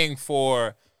 They're paying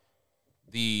for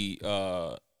the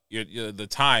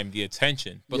time, the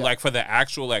attention, but like for the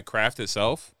actual like craft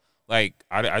itself, like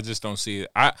I just don't see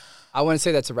it. I wouldn't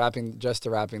say that's rapping, just to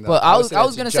rapping though. But I was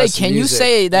gonna say, can you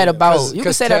say that about? You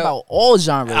can say that about all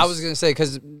genres. I was gonna say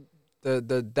because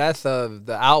the death of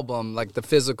the album, like the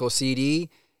physical CD,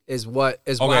 is why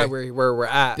we're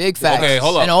at. Big facts. Okay,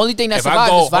 hold on. And the only thing that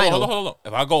survived is vinyl. Hold on.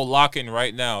 If I go lock in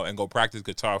right now and go practice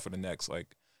guitar for the next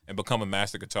and become a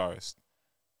master guitarist,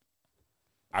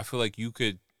 I feel like you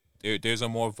could. There's a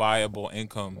more viable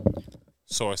income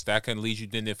source that can lead you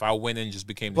than if I went and just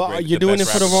became the greatest. You're doing it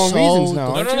for the wrong reasons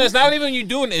now. No, it's not even you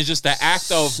doing it. It's just the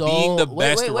act of being the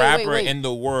best rapper in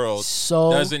the world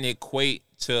doesn't equate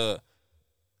to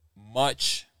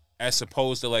much as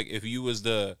opposed to like if you was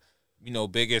the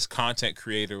biggest content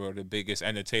creator or the biggest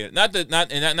entertainer. Not that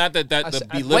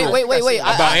belittle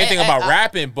about anything about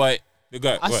rapping, but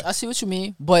I see what you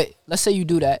mean. But let's say you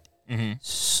do that. Mm-hmm.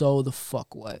 So the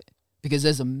fuck what? Because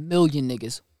there's a million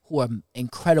niggas who are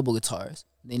incredible guitarists.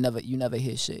 You never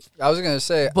hear shit. I was gonna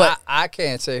say, but I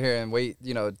can't sit here and wait.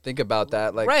 Think about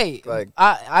that.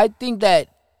 I think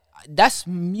that's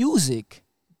music.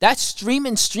 That's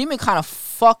streaming. Streaming kind of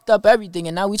fucked up everything,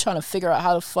 and now we trying to figure out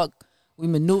how the fuck we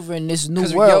maneuver in this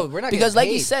new world. We're not because, like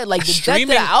paid. you said, like the death of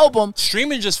the album,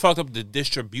 streaming just fucked up the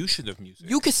distribution of music.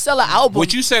 You could sell an album.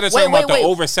 What you said is something about the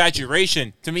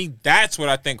oversaturation. To me, that's what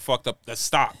I think fucked up the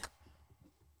stock.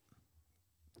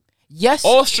 Yes.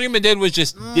 All streaming did was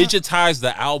just digitize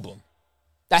the album.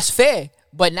 That's fair.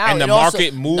 But now the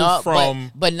market moved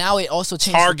from but now it also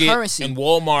changed Target the currency and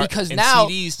Walmart because and now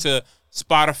CDs to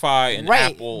Spotify and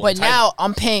Apple. But now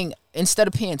I'm paying, instead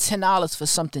of paying $10 for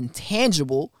something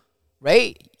tangible,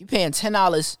 right? You paying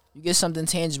 $10, you get something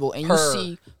tangible, and you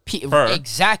see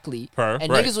exactly.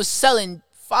 And niggas was selling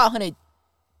 500.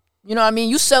 You know what I mean?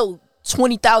 You sell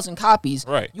 20,000 copies.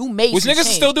 Right. You made which niggas are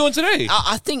still doing today.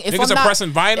 I think if niggas I'm are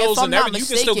pressing vinyls and everything, you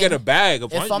can still get a bag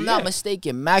of. If I'm not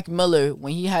mistaken, Mac Miller,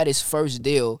 when he had his first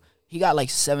deal, he got like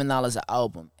 $7 an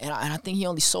album, and I think he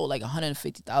only sold like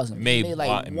 150,000. He made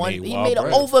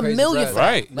over $1 million for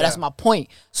that. But that's my point.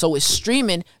 So with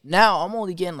streaming now, I'm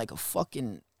only getting like a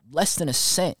fucking less than a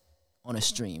cent on a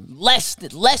stream. Less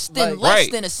than a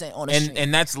cent on a stream.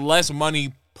 And that's less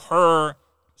money per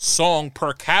song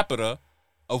per capita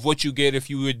of what you get if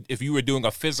you were doing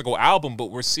a physical album.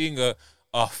 But we're seeing a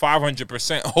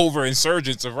 500% over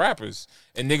insurgence of rappers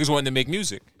and niggas wanting to make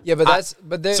music. Yeah, but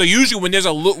so usually when there's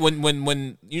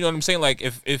when you know what I'm saying, like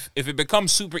if it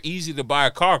becomes super easy to buy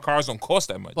a car, cars don't cost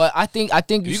that much. But I think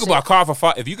you can buy a car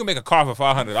for if you can make a car for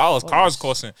 $500, cars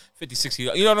costing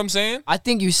 $50-$60. You know what I'm saying? I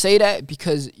think you say that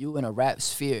because you in a rap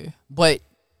sphere, but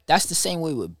that's the same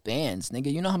way with bands,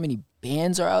 nigga. You know how many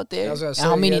bands are out there, and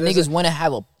how many niggas want to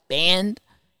have a band.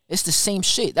 It's the same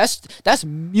shit. That's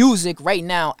music right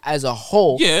now as a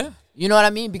whole. Yeah. You know what I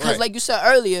mean? Because like you said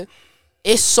earlier,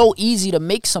 it's so easy to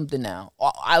make something now.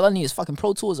 All I need is fucking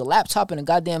Pro Tools, a laptop, and a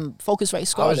goddamn Focusrite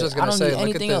Scarlett. I was just gonna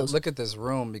say, else. Look at this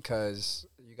room because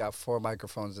you got 4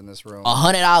 microphones in this room.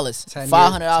 $100,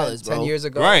 $500, bro. 10 years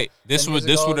ago, right? This would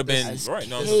have been right.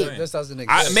 No, this doesn't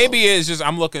exist. Maybe it's just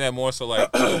I'm looking at more so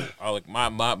like like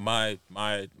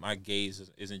my gaze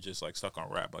isn't just like stuck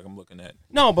on rap. Like I'm looking at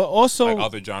but also like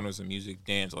other genres of music,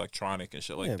 dance, electronic, and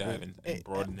shit like that, and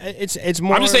broaden it. It's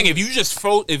more. I'm just saying if you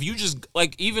just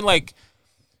like even like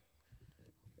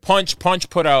Punch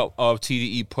put out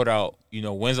TDE put out. You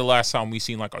know, when's the last time we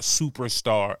seen like a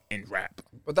superstar in rap?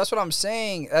 But that's what I'm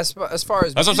saying. As far as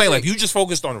that's what I'm saying. Like you just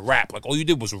focused on rap. Like all you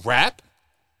did was rap.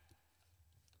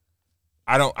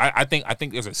 I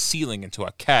think there's a ceiling into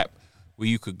a cap where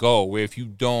you could go where if you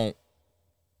don't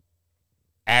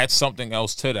add something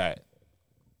else to that.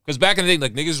 Because back in the day,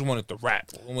 like niggas just wanted to rap.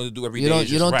 They wanted to do everything.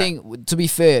 You don't think, to be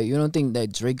fair, you don't think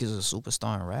that Drake is a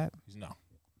superstar in rap? No.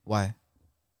 Why?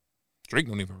 Drake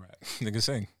don't even rap. Nigga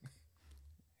sing.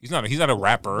 He's not a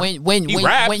rapper. When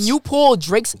you pull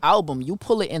Drake's album, you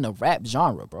pull it in the rap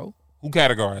genre, bro. Who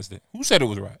categorized it? Who said it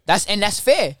was rap? That's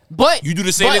fair. But you do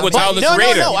the same thing with Tyler the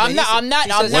Creator. No, I'm not.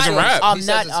 He's not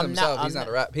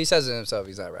a rap. He says it himself.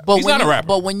 He's not a rapper. But he's not a rapper.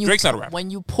 But when you Drake's not a rapper. When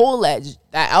you pull that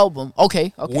album,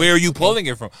 okay. Where are you pulling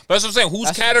it from? But that's what I'm saying.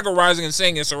 Who's categorizing and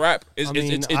saying it's a rap? It's I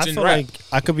in feel rap. like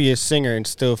I could be a singer and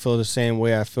still feel the same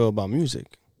way I feel about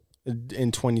music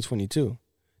in 2022.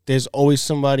 There's always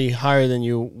somebody higher than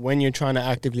you when you're trying to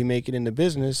actively make it in the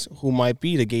business who might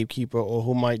be the gatekeeper or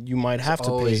you might have to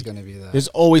pay. Always gonna be that. There's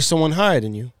always someone higher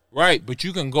than you. Right, but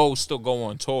you can still go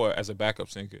on tour as a backup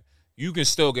singer. You can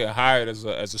still get hired as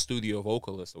a studio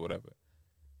vocalist or whatever.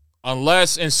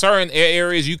 Unless in certain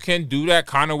areas you can do that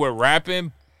kind of with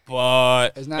rapping,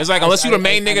 but it's like unless you're the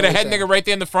main nigga, the head nigga right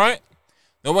there in the front,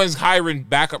 no one's hiring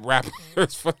backup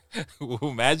rappers.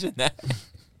 Imagine that.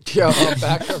 Yo, a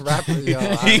backup rapper, yo.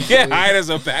 He get hired as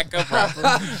a backup rapper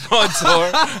on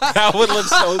tour. That would look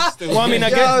so stupid. Well, I mean,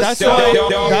 I guess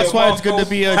that's why it's good to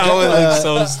be a. That would look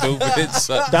so stupid.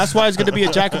 That's why it's good to be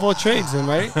a jack of all trades, then,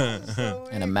 right?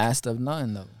 And a master of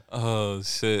none, though. Oh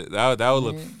shit, that would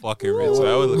look fucking rich.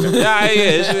 That would look.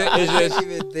 It's just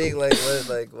even think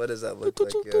what does that look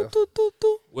like, yo?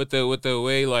 With the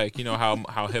way like you know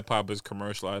how hip hop is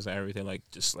commercialized and everything, like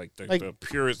just like the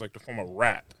purest like the form of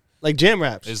rap. Like jam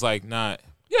raps. It's like not.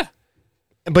 Yeah.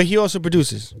 But he also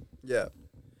produces. Yeah.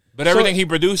 But everything he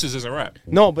produces isn't rap.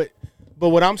 No, but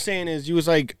what I'm saying is you was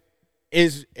like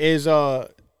is and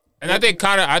I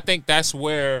think that's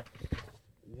where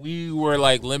we were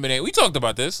like limited. We talked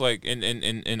about this like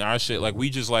in our shit. Like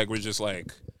we're just like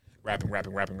rapping.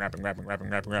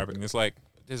 And it's like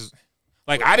this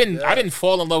like I didn't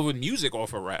fall in love with music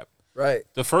off of rap. Right.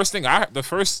 The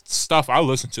first stuff I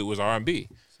listened to was R&B.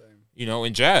 You know,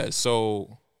 and jazz.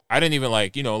 So I didn't even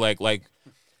like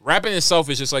rapping itself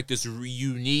is just like this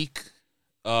unique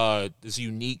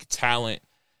talent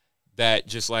that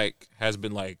just like has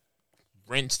been like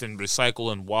rinsed and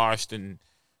recycled and washed and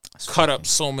cut up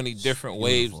so many different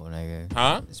ways.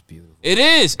 Huh? It's beautiful. It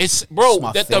is. It's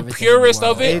the purest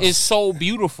of it is so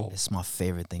beautiful. It's my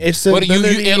favorite thing. But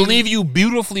it'll leave you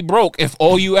beautifully broke if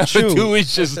all you ever do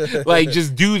is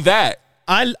just do that.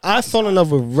 I fell in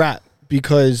love with rap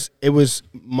because it was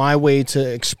my way to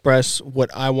express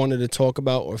what I wanted to talk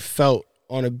about or felt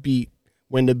on a beat.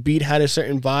 When the beat had a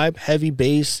certain vibe, heavy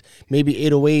bass, maybe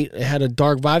 808, it had a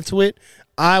dark vibe to it,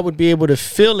 I would be able to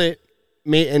feel it,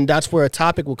 and that's where a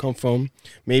topic would come from.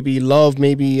 Maybe love,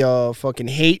 maybe fucking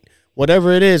hate,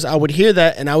 whatever it is. I would hear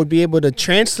that, and I would be able to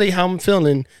translate how I'm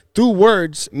feeling through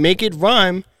words, make it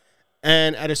rhyme,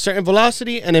 and at a certain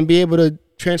velocity, and then be able to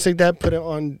translate that, put it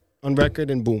on record,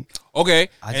 and boom. Okay,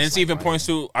 and it's even points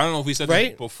to, I don't know if we said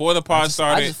this before the pod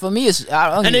started. For me, it's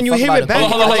and then you hear it back.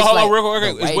 Hold on, real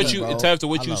quick. It's what you, Tev, to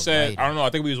what you said. I don't know. I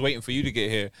think we was waiting for you to get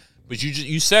here, but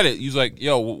you said it. You was like,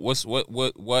 yo, what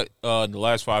in the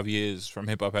last 5 years from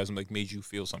hip hop has like made you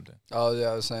feel something? Oh yeah,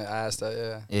 I was saying, I asked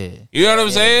that. Yeah. You know what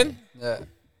I'm saying? Yeah.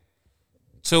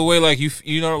 So wait, like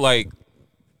you know, like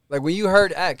when you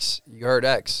heard X, you heard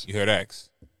X. You heard X.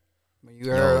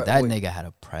 That nigga had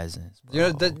a presence, bro. You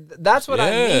know, that's what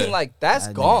I mean. Like, that's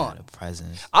gone. Had a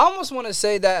presence. I almost want to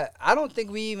say that I don't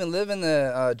think we even live in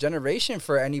the generation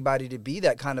for anybody to be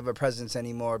that kind of a presence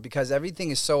anymore, because everything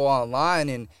is so online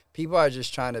and people are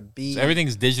just trying to be. So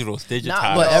everything's digital. It's digitized.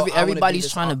 Nah, but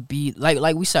everybody's trying to be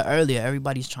like we said earlier.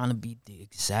 Everybody's trying to be the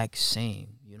exact same.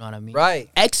 You know what I mean? Right.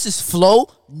 X's flow.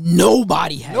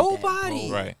 Nobody had. Nobody.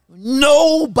 That, right.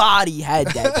 Nobody had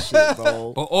that shit,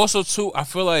 bro. But also too, I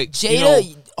feel like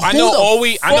Jada. I know all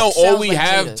we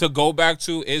have Jada? to go back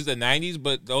to is the 90s,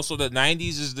 but also the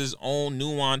 90s is this own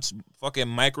nuanced fucking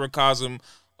microcosm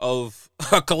of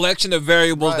a collection of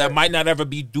variables that might not ever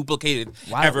be duplicated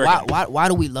ever again. Why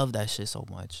do we love that shit so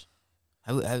much?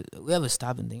 Have we ever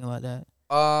stopped and think about that?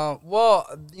 Well,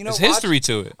 you know, there's history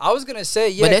to it. I was gonna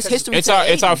say, yeah, but there's history.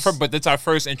 But it's our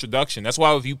first introduction. That's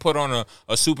why if you put on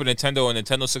a Super Nintendo and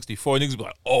Nintendo 64, niggas be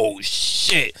like, oh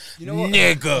shit, you know what?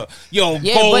 Nigga, yo,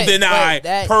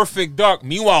 GoldenEye, Perfect Dark.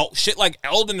 Meanwhile, shit like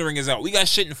Elden Ring is out. We got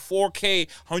shit in 4K,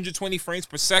 120 frames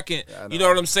per second. Yeah, you know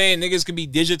what I'm saying? Niggas can be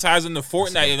digitizing the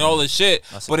Fortnite and all this shit.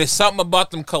 But it's something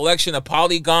about them collection of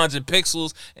polygons and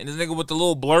pixels, and this nigga with the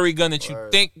little blurry gun that you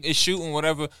think is shooting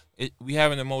whatever. We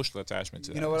have an emotional attachment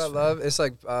to that. You know what I love? It's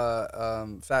like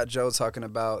Fat Joe talking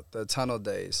about the tunnel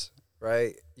days,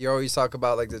 right? You always talk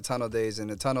about like the tunnel days, and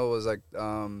the tunnel was like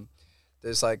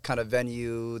this like kind of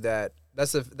venue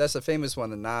that's a famous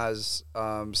one. The Nas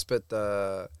spit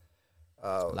the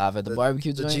live at the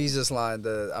barbecue the joint? Jesus line.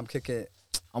 I'm kicking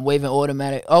I'm waving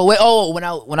automatic. Oh wait, when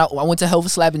I went to Hell for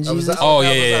Slapping Jesus.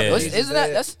 Isn't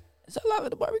that is that live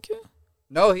at the barbecue?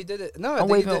 No, he did it. No, I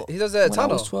think he does that at When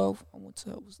Tunnel. I was 12, I went to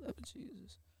Hell for Slapping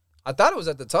Jesus. I thought it was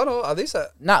at the Tunnel. At least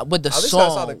not with the at least song. I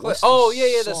saw the clip. Oh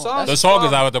yeah, the song. The song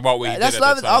is live at the bar where he That's did it at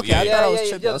live the at- time. okay.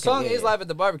 Yeah, the Okay, song is live at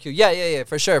the barbecue. Yeah,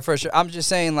 for sure. I'm just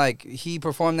saying, like, he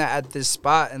performed that at this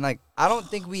spot, and like, I don't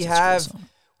think we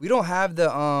don't have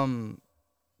the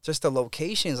just the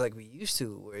locations like we used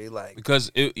to, where you like,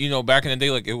 Because back in the day,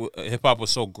 like hip hop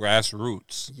was so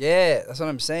grassroots. yeah, that's what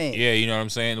I'm saying. Yeah, you know what I'm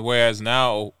saying. Whereas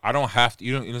now, I don't have to.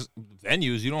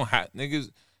 Venues. You don't have niggas.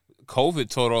 COVID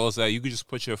taught all us that you could just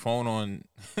put your phone on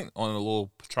a little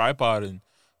tripod and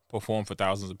perform for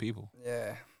thousands of people.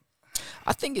 Yeah,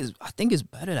 I think it's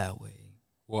better that way.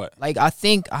 What? Like I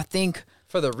think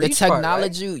for the the reach part,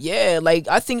 technology, yeah. Like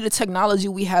I think the technology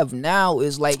we have now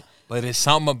is like. But it's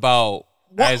something about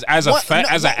as an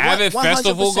avid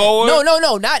festival goer.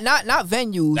 No, not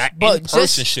venues, That but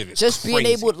in-person shit is just being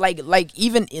crazy. able like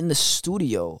even in the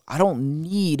studio. I don't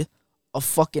need a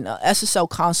fucking SSL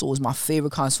console is my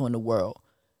favorite console in the world,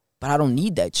 but I don't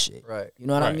need that shit. Right. You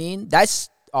know what I Right. mean? That's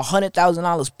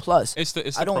 $100,000 plus. It's the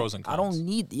I don't, pros and cons. I don't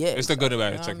need It's the good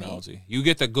about you know what I mean? technology. You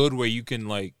get the good where you can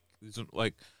like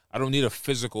I don't need a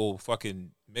physical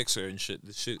fucking mixer and shit.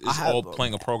 This shit is all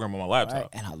playing a program on my laptop. Right?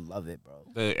 And I love it, bro.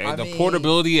 The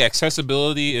portability,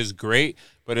 accessibility is great,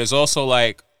 but it's also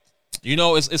like,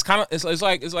 it's kind of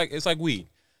it's like weed.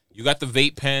 You got the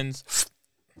vape pens.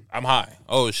 I'm high.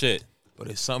 Oh shit! But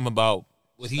it's something about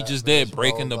what he just did,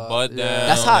 breaking the bud down.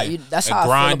 That's how. That's how I feel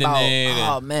grinding about. it.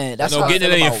 Oh man, that's how I getting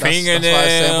feel it in your about-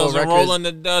 fingernails and rolling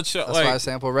the Dutch. That's why I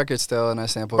sample records still, and I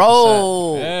sample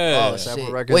Bro, cassette. Yeah. oh Sample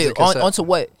shit. records Wait, and cassette. onto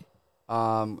what?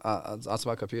 Onto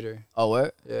my computer. Oh,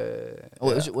 what? Yeah.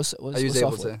 What's I use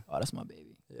software? Ableton. Oh, that's my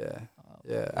baby. Yeah.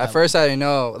 Yeah. At first, I didn't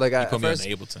know. Like, at put me on first,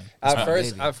 Ableton. At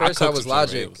first, I I cooked was some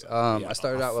Logic. shit with Ableton. I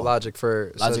started out with Logic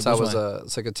since Logic I was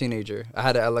was like a teenager. I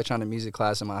had an electronic music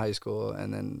class in my high school,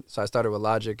 and then so I started with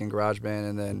Logic and GarageBand,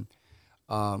 and then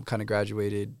kind of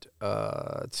graduated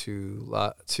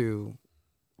to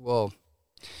well,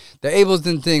 the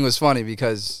Ableton thing was funny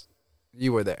because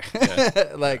you were there.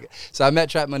 Yeah. So I met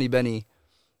Trap Money Benny.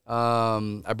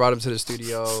 I brought him to the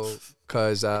studio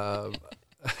because.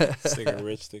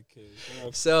 Rich the kid.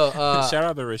 So shout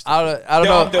out to Rich. I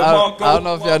don't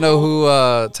know if y'all know who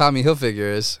Tommy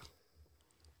Hilfiger is.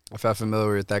 If y'all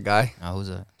familiar with that guy. Oh, who's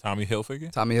that? Tommy Hilfiger.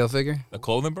 Tommy Hilfiger. The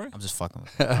clothing brand. I'm just fucking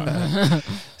with you. I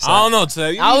don't know. Tell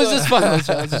you. I was just fucking with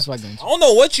you. I was just fucking with you. I don't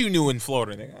know what you knew in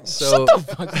Florida, nigga. So, Shut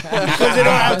the fuck up. Because they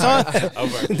don't have time. I'm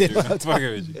fucking with you. I'm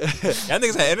fucking with you. Y'all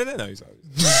niggas had internet? No, he's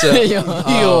so,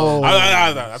 Yo.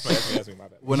 That's me. My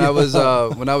bad. when I was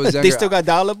younger, They still got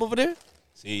dial up over there?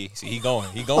 See, he going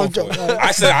for it.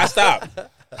 I said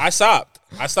I stopped.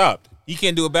 He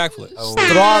can't do a backflip. Throg's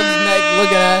neck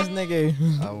looking ass nigga.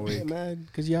 I'm weak. Yeah, man,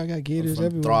 because y'all got gators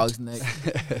everywhere. Throg's neck.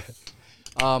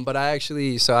 But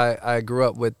I grew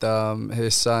up with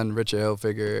his son Richard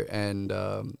Hilfiger, and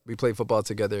we played football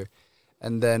together.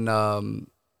 And then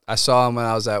I saw him when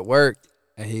I was at work,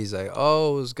 and he's like,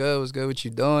 "Oh, it was good. What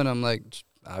you doing?" I'm like,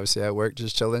 "Obviously at work,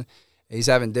 just chilling." And he's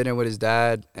having dinner with his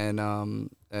dad, and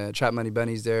Trap Money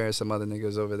Benny's there, and some other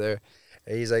niggas over there.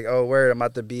 And he's like, "Oh, word, I'm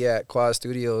about to be at Quad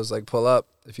Studios. Like, pull up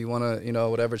if you wanna,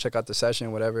 whatever. Check out the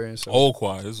session, whatever." And so, Old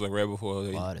Quad. This was like right before.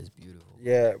 Quad is beautiful.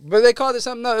 yeah, but they called it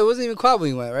something else. It wasn't even Quad when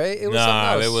we went, right? It was something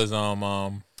else. It was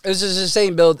It was just the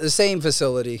same build, the same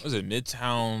facility. Was it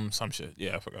Midtown? Some shit.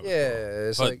 Yeah, I forgot.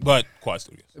 Yeah, but Quad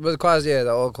Studios. It was Quad, yeah,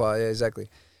 the old Quad, yeah, exactly.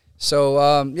 So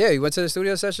he went to the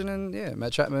studio session and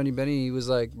met Trap Money Benny. He was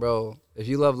like, "Bro, if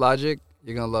you love Logic,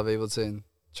 you're gonna love Ableton.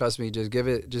 Trust me, just give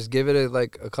it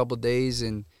a couple days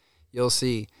and you'll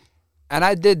see." And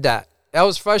I did that. I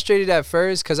was frustrated at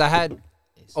first because I had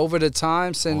over the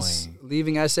time since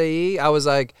leaving SAE, I was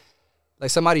like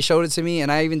somebody showed it to me,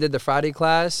 and I even did the Friday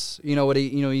class.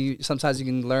 You sometimes you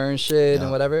can learn shit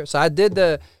and whatever. So I did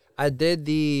the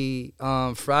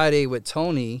Friday with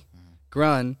Tony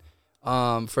Grun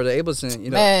for the Ableton.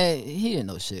 Man, he didn't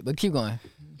know shit. But keep going.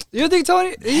 You think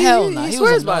Tony? Hell no. He He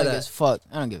swears was by annoying that. as fuck.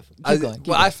 I don't give a fuck. Keep going.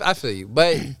 Well, I feel you,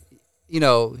 but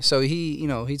so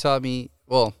he taught me.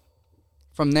 Well,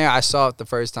 from there I saw it the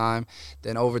first time.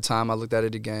 Then over time I looked at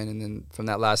it again, and then from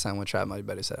that last time when Trap Money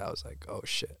Benny said, I was like, "Oh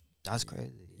shit." That's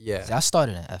crazy. Yeah. See, I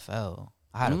started in FL.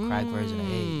 I had a crack version of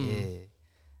 8,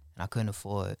 and I couldn't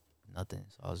afford nothing,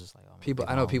 so I was just like, "Oh,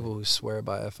 I know people who swear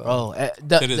by FL. Bro,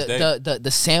 the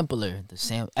sampler,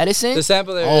 Edison. The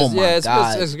sampler, oh is, my yeah,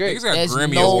 God. it's great. He's got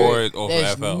Grammy Award over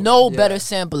There's FL. no better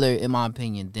sampler in my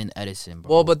opinion than Edison, bro.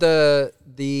 Well, but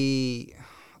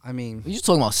I mean, Are you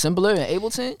talking about Simpler and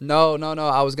Ableton? no.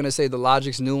 I was gonna say the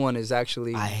Logic's new one is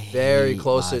actually very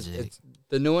close to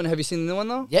the new one. Have you seen the new one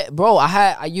though? Yeah, bro.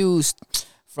 I used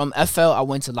from FL. I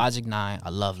went to Logic 9. I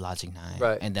love Logic 9.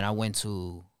 Right. And then I went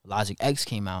to Logic X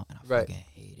came out, and I fucking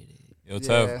hated it. Yo,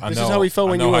 Tev, I This know, is how we felt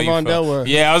when you and Rondell were.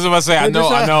 Yeah, I was about to say, I know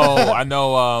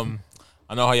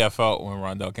how y'all felt when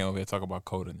Rondell came over here to talk about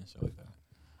coding and shit like that.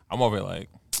 I'm over here like,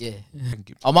 yeah.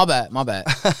 Oh, my bad. Nah,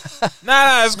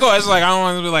 it's cool. It's like I don't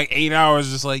want to be like 8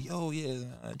 hours just like, yo, yeah,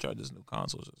 I tried this new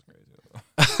console. It's just crazy.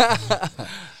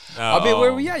 I mean,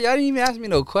 where we at? Y'all didn't even ask me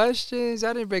no questions.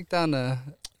 Y'all didn't break down the.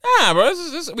 Nah, bro.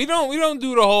 We don't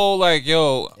do the whole like,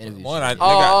 yo, I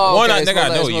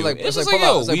know you. It's just like,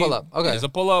 yo, it's like pull up. Okay, it's a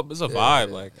pull up. It's a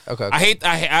vibe. Like, okay. I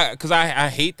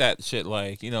hate that shit.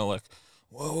 Like, you know, like,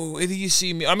 whoa, where do you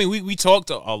see me? I mean, we talked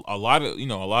a lot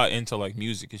into like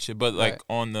music and shit, but like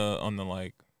on the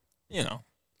like, you know.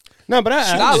 No, but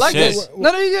I like this.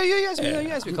 No, you asked me. You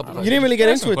asked me a couple. You didn't really get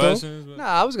into it though.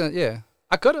 Nah, I was gonna. Yeah,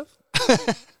 I could have.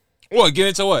 What? Get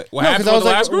into what? What happened I was with the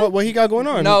like, last group? what he got going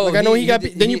on? No, like I know he got.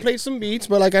 Then you played some beats,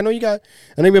 but like I know you've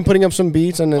been putting up some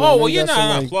beats and then. Oh well, yeah,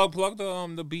 plug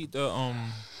the beat.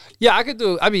 Yeah, I could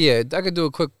do. I could do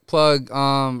a quick plug.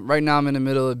 Right now I'm in the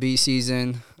middle of beat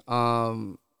season.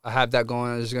 I have that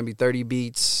going. There's gonna be 30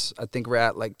 beats. I think we're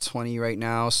at like 20 right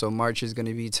now. So March is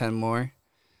gonna be 10 more.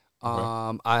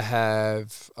 I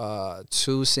have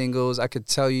 2 singles. I could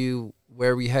tell you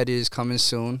Where We Head is coming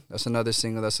soon. That's another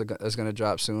single that's gonna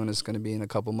drop soon. It's gonna be in a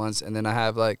couple months, and then I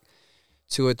have like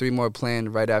 2 or 3 more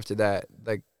planned right after that.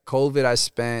 Like COVID, I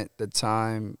spent the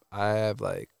time. I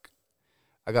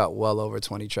got well over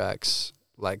 20 tracks,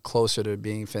 like closer to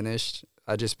being finished.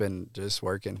 I just been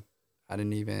working. I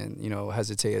didn't even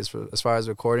hesitate as far as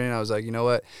recording. I was like, you know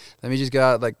what? Let me just get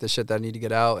out like the shit that I need to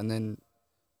get out, and then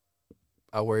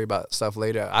I'll worry about stuff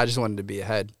later. I just wanted to be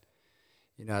ahead,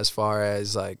 as far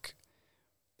as like,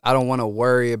 I don't want to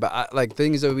worry about like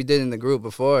things that we did in the group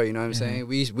before. You know what I'm saying?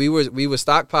 We were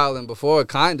stockpiling before,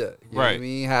 kinda. You know what I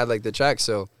mean? Had like the tracks.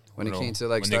 So when it came to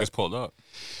like when niggas pulled up.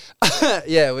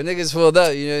 Yeah, when niggas pulled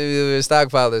up, we were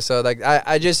stockpiling. So like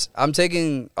I'm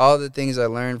taking all the things I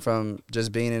learned from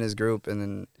just being in this group, and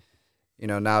then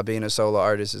now being a solo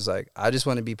artist is like I just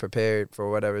want to be prepared for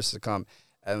whatever's to come.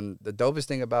 And the dopest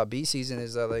thing about beat season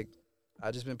is that like I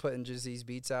just been putting just these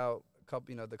beats out,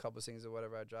 the couple singles or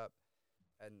whatever I drop,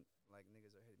 and like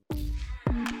niggas are hitting.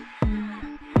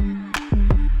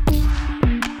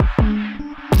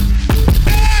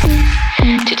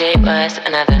 Today was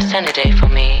another sunny day for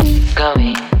me,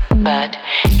 going, but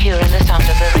hearing the sound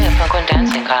of the real funk on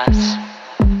dancing cars.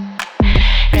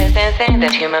 There's the thing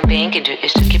that human being can do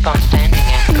is to keep on standing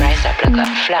and rise up like a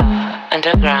flower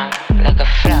underground, like a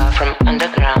flower from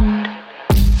underground.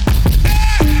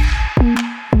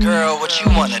 Girl, what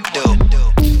you wanna do?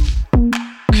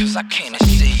 Cause I can't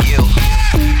see you.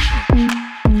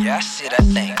 Yeah, I see that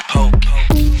thing poking.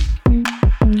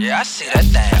 Yeah, I see that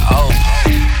thing open.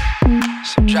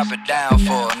 So drop it down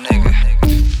for a nigga.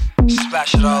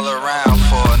 Splash it all around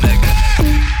for a nigga.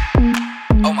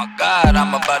 Oh my God,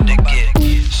 I'm about to get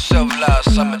so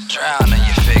lost, I'ma drown in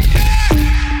your figure.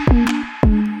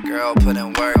 Girl, put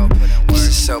in work. This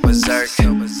is so berserk.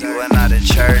 You are not in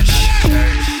church.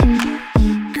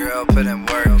 Girl, put in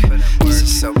work. This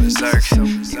is so berserk. You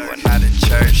are not in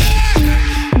church.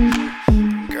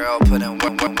 Girl, put in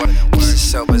work. This is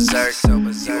so berserk.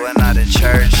 You are not in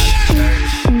church.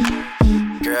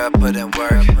 Girl, put in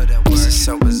work. This is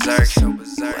so berserk. You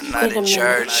are not in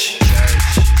church.